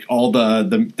 like all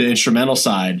the instrumental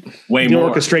side way the more.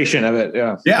 Orchestration of it.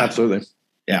 Yeah, absolutely.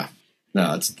 Yeah,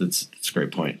 no, that's a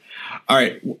great point. All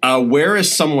right, where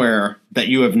is somewhere that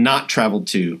you have not traveled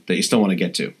to that you still want to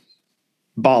get to?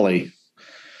 Bali.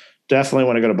 Definitely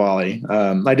want to go to Bali.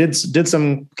 I did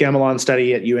some gamelan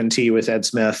study at UNT with Ed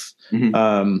Smith,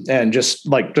 and just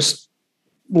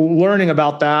learning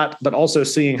about that, but also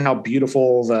seeing how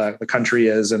beautiful the country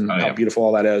is and how beautiful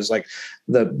all that is. Like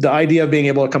the idea of being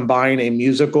able to combine a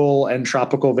musical and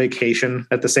tropical vacation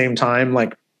at the same time,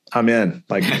 like I'm in.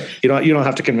 Like you don't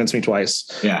have to convince me twice.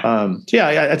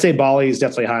 I'd say Bali is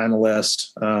definitely high on the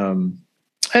list.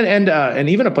 And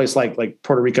even a place like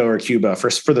Puerto Rico or Cuba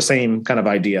for the same kind of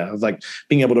idea of like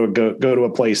being able to go to a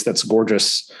place that's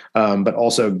gorgeous, but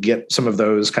also get some of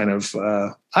those kind of.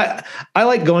 I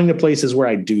like going to places where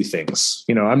I do things.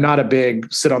 You know, I'm not a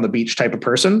big sit on the beach type of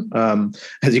person.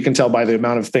 As you can tell by the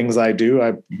amount of things I do,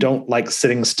 I don't like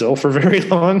sitting still for very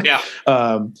long. Yeah.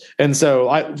 And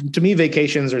so to me,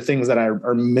 vacations are things that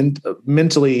are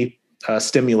mentally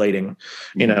stimulating,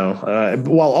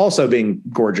 while also being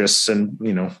gorgeous and,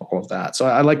 all of that. So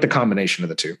I like the combination of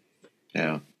the two.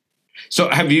 Yeah. So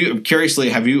have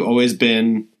you always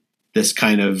been this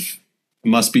kind of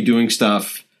must be doing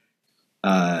stuff,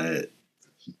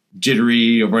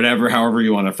 jittery or whatever, however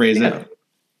you want to phrase it?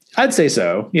 I'd say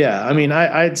so. Yeah. I mean,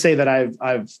 I'd say that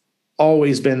I've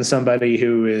always been somebody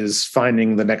who is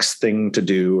finding the next thing to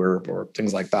do or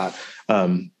things like that.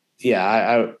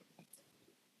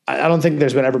 I don't think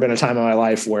there's ever been a time in my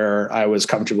life where I was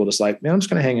comfortable just like, man, I'm just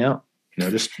going to hang out,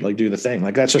 just like do the thing.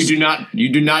 Like that's just, you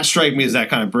do not strike me as that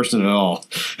kind of person at all.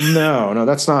 No,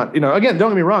 that's not, again,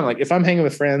 don't get me wrong. Like if I'm hanging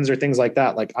with friends or things like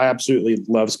that, like I absolutely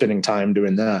love spending time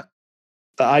doing that.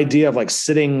 The idea of like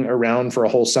sitting around for a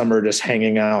whole summer, just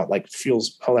hanging out, like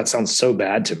that sounds so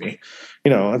bad to me.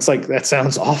 It's like, that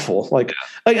sounds awful. Like,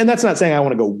 and that's not saying I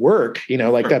want to go work,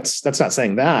 like that's not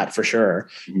saying that for sure.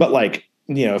 Mm-hmm. But like,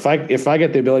 if I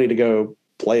get the ability to go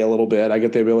play a little bit, I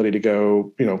get the ability to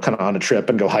go, kind of on a trip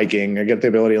and go hiking. I get the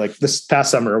ability, like this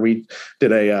past summer, we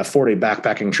did a 4-day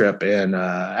backpacking trip in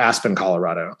Aspen,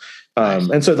 Colorado.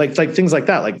 And so like things like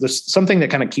that, like there's something that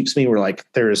kind of keeps me where like,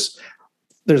 there's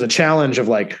a challenge of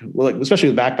like especially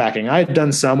with backpacking. I had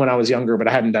done some when I was younger, but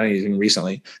I hadn't done anything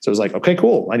recently. So it was like, okay,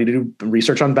 cool. I need to do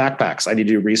research on backpacks. I need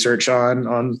to do research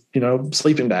on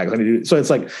sleeping bags. So it's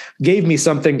like gave me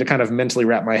something to kind of mentally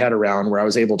wrap my head around where I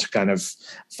was able to kind of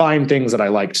find things that I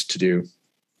liked to do.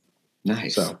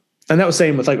 Nice. So, and that was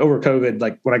same with like over COVID,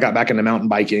 like when I got back into mountain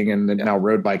biking and now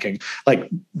road biking, like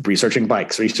researching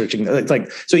bikes, so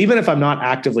even if I'm not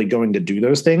actively going to do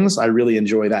those things, I really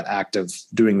enjoy that act of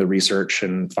doing the research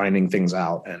and finding things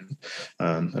out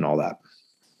and all that.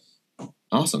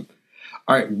 Awesome.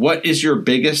 All right. What is your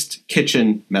biggest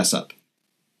kitchen mess up?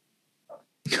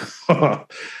 Well,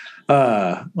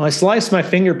 I sliced my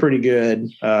finger pretty good.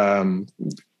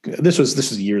 This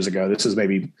was years ago. This is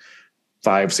maybe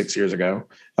 5-6 years ago.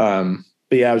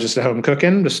 But yeah, I was just at home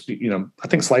cooking, just, I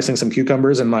think slicing some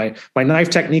cucumbers, and my knife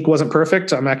technique wasn't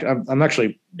perfect. I'm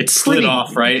actually, it slid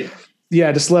off, right? Yeah.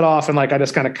 It just slid off. And like, I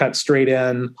just kind of cut straight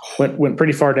in, went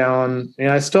pretty far down.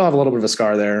 And I still have a little bit of a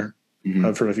scar there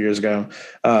from a few years ago.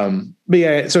 But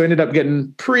yeah, so ended up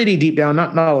getting pretty deep down,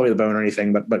 not all the way to the bone or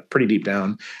anything, but pretty deep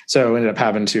down. So ended up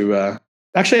having to,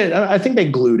 actually, I think they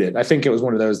glued it. I think it was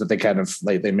one of those that they kind of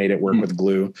they made it work with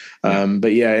glue.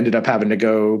 But yeah, ended up having to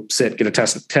go get a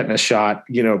tetanus shot,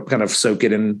 kind of soak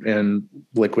it in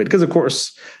liquid. Because of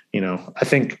course, I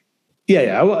think,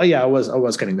 I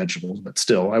was cutting vegetables, but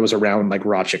still I was around like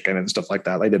raw chicken and stuff like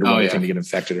that. I didn't want anything to get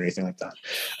infected or anything like that.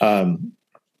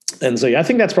 And so, I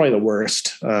think that's probably the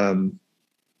worst. I'm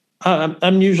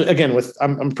usually, again,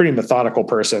 I'm a pretty methodical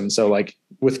person. So like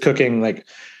with cooking, like,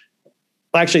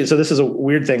 actually, so this is a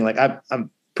weird thing. Like I'm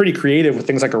pretty creative with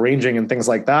things like arranging and things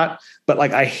like that, but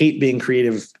like I hate being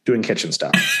creative doing kitchen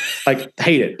stuff. Like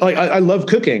hate it. Like I love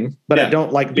cooking, but I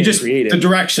don't like being creative. The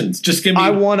directions, just give me.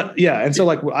 And so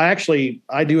like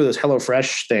I do those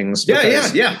HelloFresh things.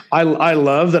 Yeah. I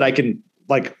love that I can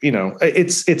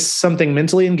it's something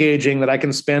mentally engaging that I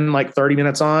can spend like 30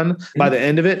 minutes on. By the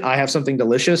end of it, I have something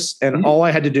delicious, and all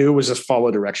I had to do was just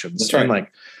follow directions. That's right. And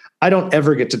like, I don't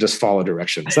ever get to just follow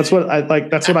directions. That's what I like.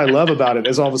 That's what I love about it,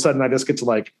 is all of a sudden I just get to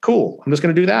like, cool, I'm just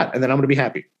going to do that. And then I'm going to be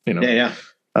happy,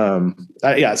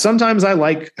 Sometimes I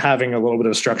like having a little bit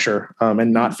of structure,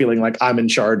 and not feeling like I'm in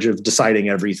charge of deciding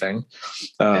everything.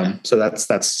 So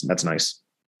that's nice.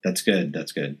 That's good.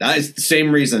 That's good. It's the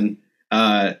same reason.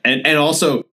 And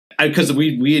also because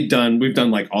we've done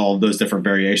like all of those different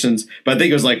variations, but I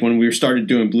think it was like when we started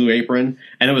doing Blue Apron,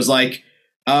 and it was like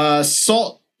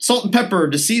salt and pepper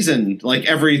to season like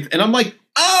and I'm like,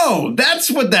 oh, that's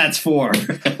what that's for.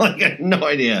 Like I had no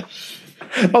idea.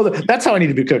 Oh, that's how I need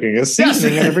to be cooking, is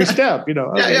seasoning at every step, you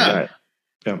know. Yeah.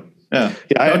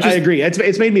 I agree.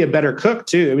 It's made me a better cook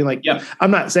too. I mean, like,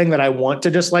 I'm not saying that I want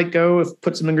to just like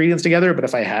put some ingredients together, but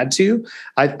if I had to,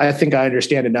 I think I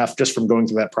understand enough just from going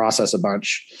through that process a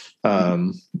bunch.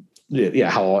 How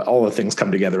all the things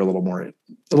come together a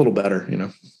little better, you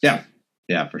know?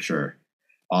 Yeah, for sure.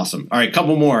 Awesome. All right.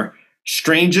 Couple more.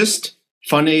 Strangest,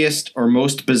 funniest, or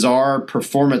most bizarre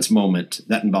performance moment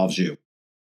that involves you.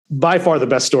 By far the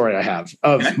best story I have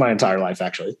of my entire life,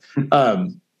 actually.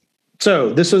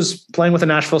 So this was playing with the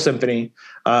Nashville Symphony.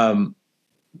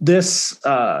 This,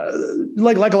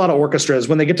 like a lot of orchestras,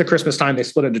 when they get to Christmas time, they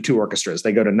split into two orchestras.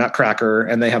 They go to Nutcracker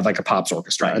and they have like a pops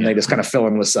orchestra, and they just kind of fill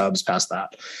in with subs past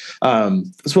that.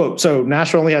 So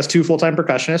Nashville only has two full-time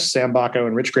percussionists, Sam Bacco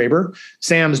and Rich Graber.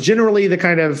 Sam's generally the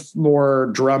kind of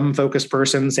more drum focused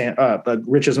person. But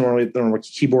Rich is normally the more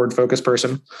keyboard focused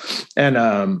person.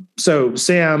 And so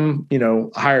Sam,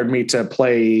 hired me to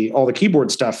play all the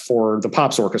keyboard stuff for the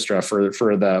pops orchestra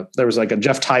there was like a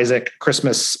Jeff Tyzik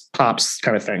Christmas pops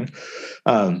kind of thing.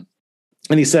 And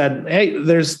he said, hey,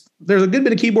 there's a good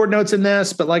bit of keyboard notes in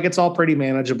this, but like, it's all pretty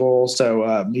manageable.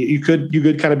 So you could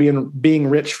kind of being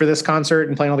Rich for this concert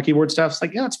and playing all the keyboard stuff. It's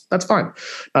like, yeah, that's fine.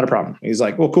 Not a problem. He's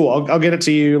like, well, cool. I'll get it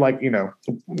to you. Like,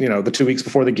 the 2 weeks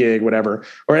before the gig, whatever.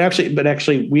 But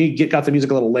actually we got the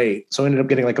music a little late. So I ended up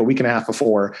getting like a week and a half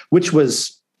before, which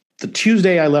was the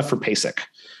Tuesday I left for PASIC.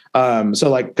 So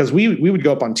like, cause we would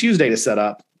go up on Tuesday to set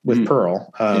up with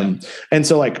Pearl. And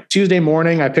so like Tuesday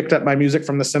morning, I picked up my music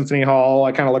from the Symphony Hall.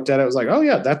 I kind of looked at it. I was like, oh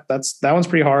yeah, that one's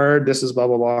pretty hard. This is blah,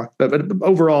 blah, blah. But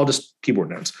overall, just keyboard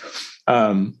notes.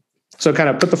 So kind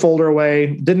of put the folder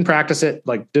away, didn't practice it,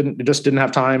 didn't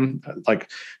have time, like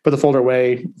put the folder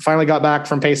away, finally got back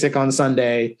from PASIC on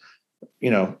Sunday,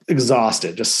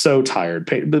 exhausted, just so tired.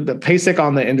 The PASIC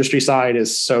on the industry side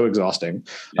is so exhausting.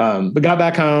 But got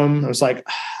back home. I was like,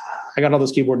 I got all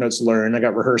those keyboard notes to learn. I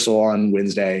got rehearsal on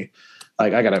Wednesday.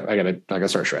 Like I gotta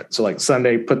start shred. So like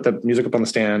Sunday, put the music up on the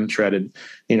stand, shredded,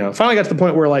 finally got to the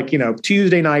point where like,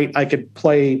 Tuesday night I could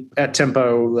play at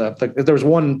tempo. There was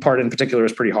one part in particular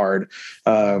was pretty hard.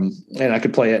 And I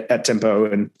could play it at tempo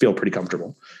and feel pretty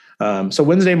comfortable. So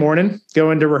Wednesday morning, go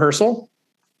into rehearsal.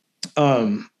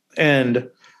 And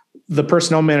the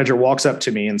personnel manager walks up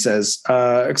to me and says,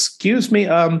 excuse me,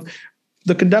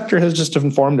 the conductor has just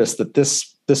informed us that this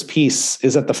piece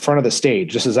is at the front of the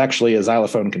stage. This is actually a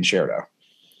xylophone concerto.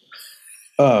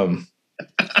 And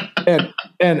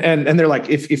they're like,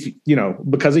 if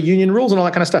because of union rules and all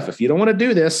that kind of stuff, if you don't want to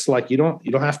do this, like you don't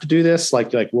have to do this.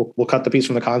 Like we'll cut the piece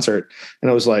from the concert.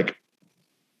 And I was like,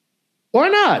 why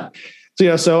not?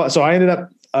 So I ended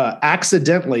up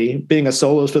accidentally being a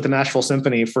soloist with the Nashville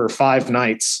Symphony for 5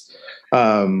 nights.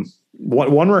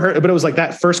 One rehearsal, but it was like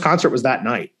that first concert was that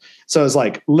night. So I was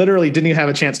like, literally didn't even have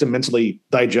a chance to mentally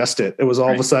digest it. It was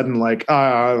all of a sudden like,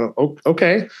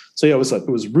 okay. So yeah, it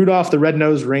was Rudolph the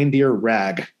Red-Nosed Reindeer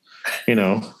Rag,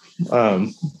 but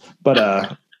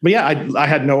yeah, I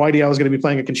had no idea I was going to be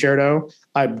playing a concerto.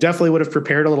 I definitely would have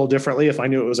prepared a little differently if I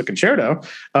knew it was a concerto.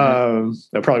 I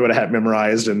probably would have had it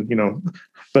memorized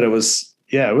but it was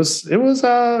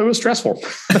stressful.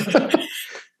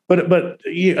 But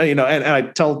and I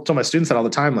tell my students that all the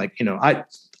time, like,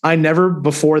 I never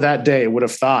before that day would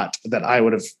have thought that I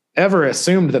would have ever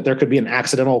assumed that there could be an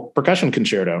accidental percussion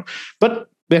concerto,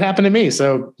 but it happened to me.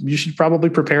 So you should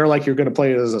probably prepare like you're going to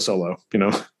play it as a solo,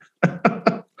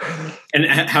 And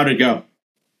how'd it go?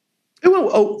 It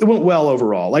went well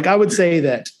overall. Like I would say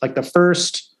that like the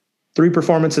first 3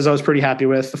 performances I was pretty happy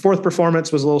with. The 4th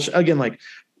performance was a little, again, like,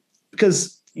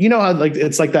 because how like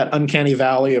it's like that uncanny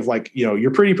valley of like,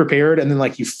 you're pretty prepared and then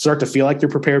like you start to feel like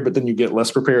you're prepared, but then you get less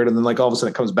prepared. And then like all of a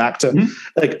sudden it comes back to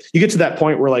like, you get to that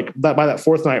point where like that by that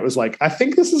 4th night it was like, I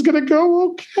think this is going to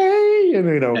go okay.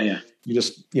 And, you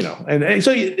just, and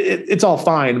so it's all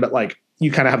fine, but like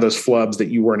you kind of have those flubs that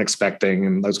you weren't expecting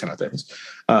and those kind of things.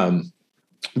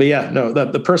 But yeah, no,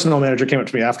 the personnel manager came up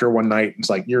to me after one night and it's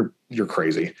like, you're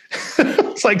crazy.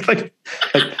 It's like,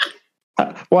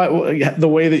 the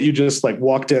way that you just like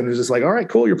walked in is just like, all right,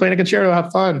 cool. You're playing a concerto.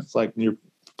 Have fun. It's like, you're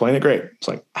playing it great. It's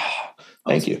like,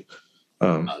 thank you.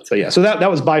 So yeah, so that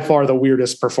was by far the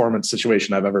weirdest performance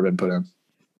situation I've ever been put in.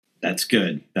 That's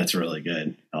good. That's really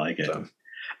good. I like it. So.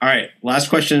 All right. Last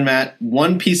question, Matt.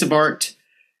 One piece of art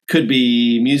could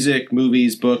be music,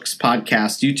 movies, books,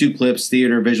 podcasts, YouTube clips,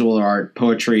 theater, visual art,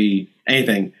 poetry,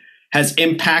 anything, has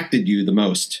impacted you the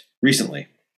most recently?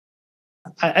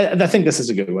 I think this is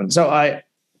a good one. So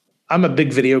I'm a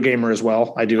big video gamer as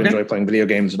well. I do enjoy playing video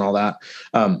games and all that.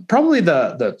 Probably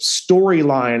the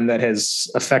storyline that has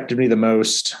affected me the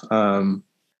most. I'll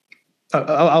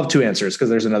have two answers because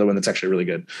there's another one that's actually really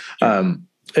good.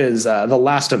 Is The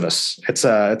Last of Us. It's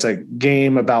a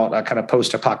game about a kind of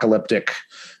post-apocalyptic.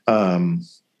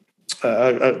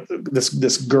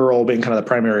 This girl being kind of the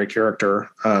primary character,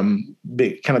 kind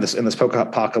of this in this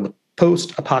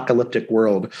post-apocalyptic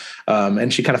world,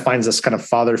 and she kind of finds this kind of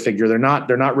father figure. They're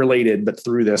not related, but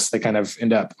through this, they kind of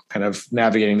end up kind of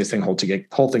navigating this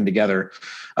whole thing together,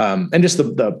 and just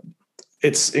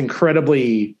it's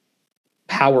incredibly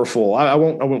powerful. I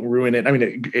won't ruin it. I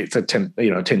mean, it's a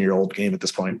 10-year-old game at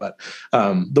this point, but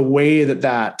the way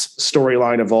that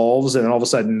storyline evolves, and all of a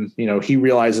sudden, he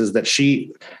realizes that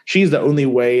she's the only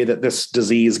way that this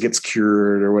disease gets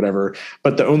cured or whatever,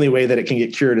 but the only way that it can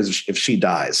get cured is if she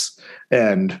dies.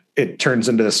 And it turns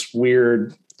into this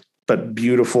weird but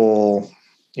beautiful,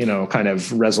 kind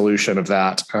of resolution of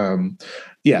that.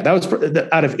 That was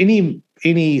out of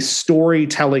any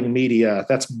storytelling media,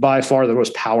 that's by far the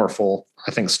most powerful,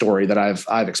 I think, story that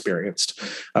I've experienced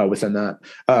within that.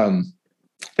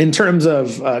 In terms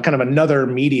of kind of another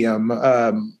medium,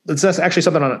 it's actually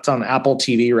something it's on Apple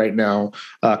TV right now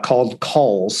called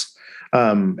Calls.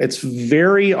 It's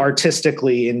very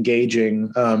artistically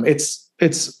engaging.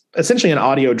 It's essentially an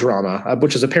audio drama,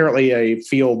 which is apparently a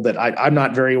field that I'm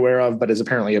not very aware of, but is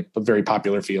apparently a very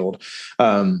popular field.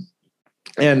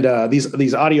 And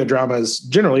these audio dramas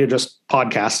generally are just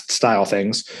podcast style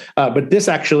things. But this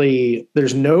actually,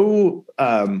 there's no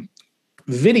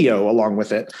video along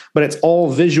with it, but it's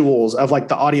all visuals of like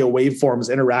the audio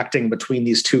waveforms interacting between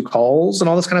these two calls and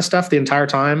all this kind of stuff the entire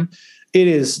time. It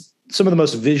is some of the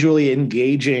most visually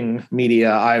engaging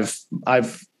media I've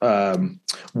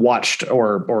watched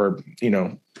or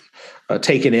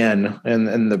taken in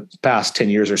the past 10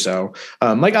 years or so.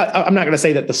 I'm not going to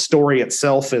say that the story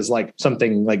itself is like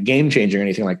something like game changing or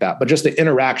anything like that, but just the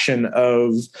interaction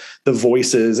of the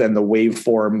voices and the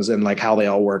waveforms and like how they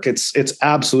all work. It's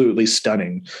absolutely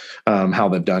stunning how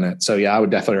they've done it. So yeah, I would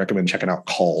definitely recommend checking out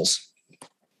Calls.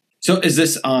 So is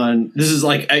this is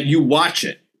like you watch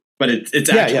it, but it's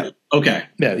actually okay.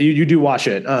 Yeah, you do watch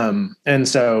it. And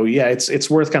so yeah, it's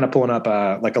worth kind of pulling up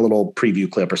like a little preview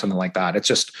clip or something like that.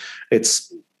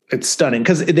 It's stunning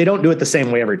because they don't do it the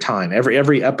same way every time.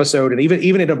 Every episode, and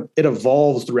even it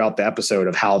evolves throughout the episode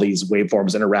of how these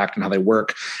waveforms interact and how they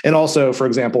work. And also, for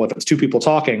example, if it's two people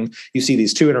talking, you see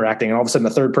these two interacting, and all of a sudden the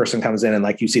third person comes in, and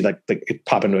like you see like it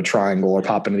pop into a triangle or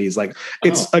pop into these like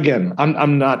it's again.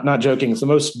 I'm not joking. It's the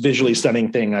most visually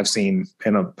stunning thing I've seen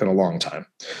in a long time.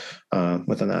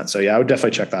 Within that, so yeah, I would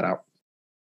definitely check that out.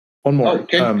 One more.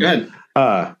 Okay, go ahead.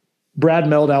 Brad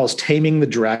Meldau's "Taming the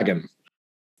Dragon."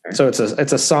 So it's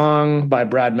a song by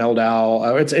Brad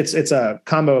Meldau. It's a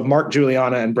combo of Mark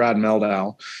Juliana and Brad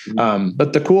Meldau.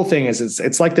 But the cool thing is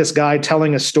it's like this guy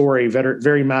telling a story, very,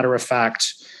 very matter of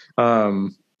fact,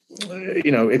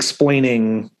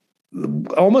 explaining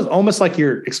almost like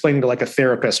you're explaining to like a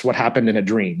therapist what happened in a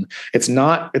dream. It's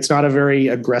not a very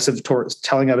aggressive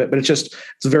telling of it, but it's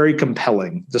very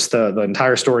compelling. Just the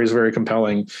entire story is very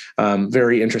compelling,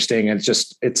 very interesting. And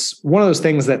it's one of those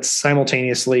things that's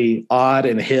simultaneously odd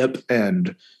and hip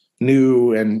and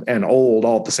new and old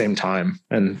all at the same time.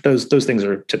 And those things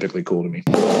are typically cool to me.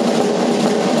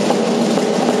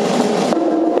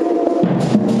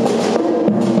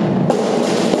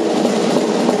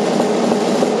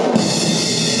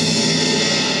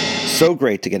 So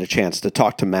great to get a chance to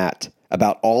talk to Matt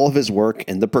about all of his work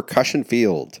in the percussion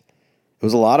field. It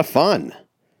was a lot of fun.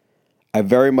 I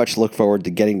very much look forward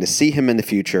to getting to see him in the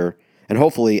future and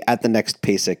hopefully at the next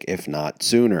PASIC, if not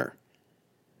sooner.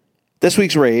 This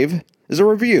week's rave is a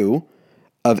review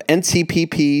of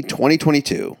NCPP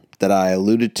 2022 that I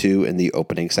alluded to in the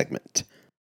opening segment.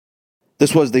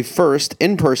 This was the first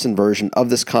in-person version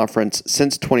of this conference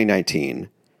since 2019,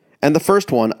 and the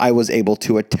first one I was able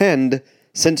to attend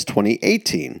since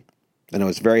 2018, and I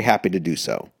was very happy to do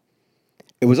so.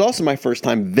 It was also my first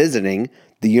time visiting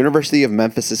the University of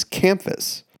Memphis'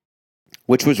 campus,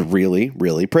 which was really,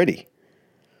 really pretty.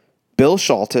 Bill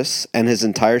Shaltis and his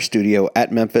entire studio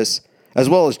at Memphis, as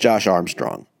well as Josh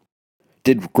Armstrong,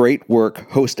 did great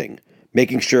work hosting,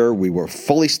 making sure we were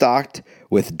fully stocked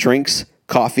with drinks,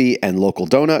 coffee, and local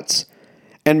donuts,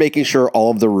 and making sure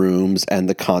all of the rooms and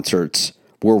the concerts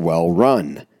were well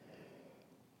run.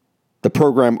 The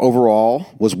program overall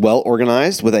was well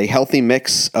organized with a healthy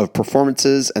mix of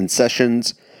performances and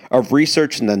sessions of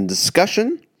research and then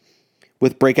discussion,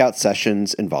 with breakout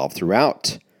sessions involved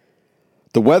throughout.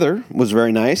 The weather was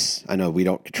very nice. I know we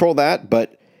don't control that,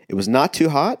 but it was not too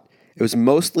hot. It was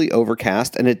mostly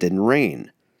overcast and it didn't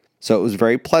rain. So it was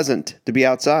very pleasant to be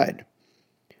outside.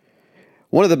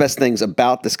 One of the best things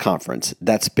about this conference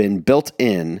that's been built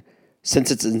in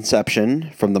since its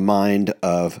inception from the mind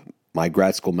of my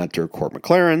grad school mentor, Court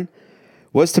McLaren,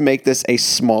 was to make this a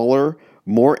smaller,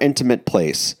 more intimate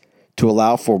place to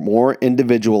allow for more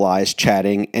individualized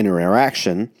chatting and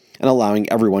interaction and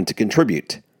allowing everyone to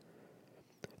contribute.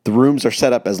 The rooms are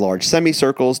set up as large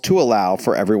semicircles to allow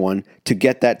for everyone to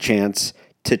get that chance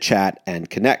to chat and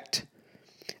connect.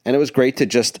 And it was great to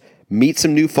just meet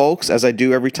some new folks, as I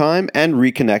do every time, and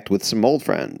reconnect with some old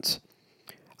friends.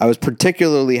 I was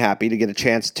particularly happy to get a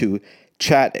chance to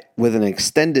chat with an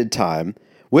extended time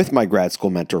with my grad school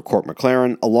mentor, Court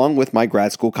McLaren, along with my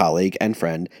grad school colleague and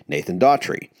friend, Nathan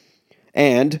Daughtry.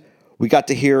 And we got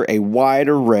to hear a wide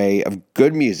array of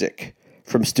good music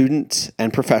from students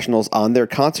and professionals on their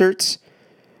concerts,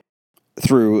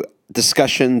 through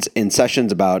discussions in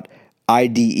sessions about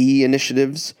IDE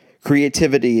initiatives,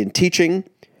 creativity in teaching,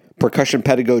 percussion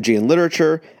pedagogy and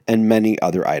literature, and many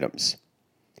other items.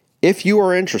 If you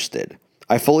are interested,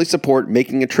 I fully support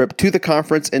making a trip to the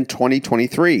conference in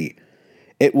 2023.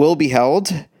 It will be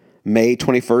held May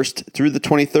 21st through the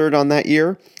 23rd on that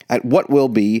year at what will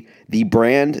be the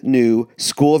brand new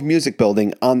School of Music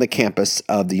building on the campus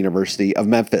of the University of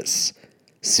Memphis.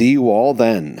 See you all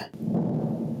then.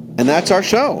 And that's our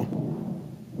show.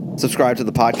 Subscribe to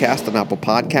the podcast on Apple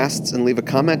Podcasts and leave a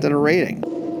comment and a rating.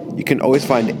 You can always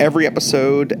find every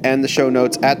episode and the show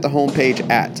notes at the homepage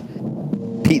at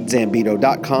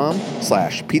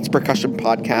petezambito.com/Pete's Percussion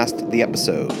Podcast, the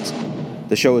episodes.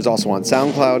 The show is also on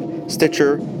SoundCloud,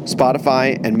 Stitcher,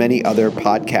 Spotify, and many other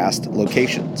podcast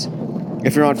locations.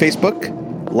 If you're on Facebook,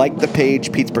 like the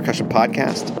page Pete's Percussion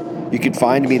Podcast. You can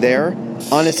find me there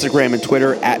on Instagram and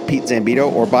Twitter at Pete Zambito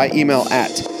or by email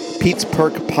at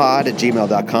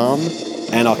petesperkpod@gmail.com.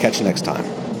 And I'll catch you next time.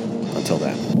 Until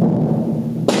then.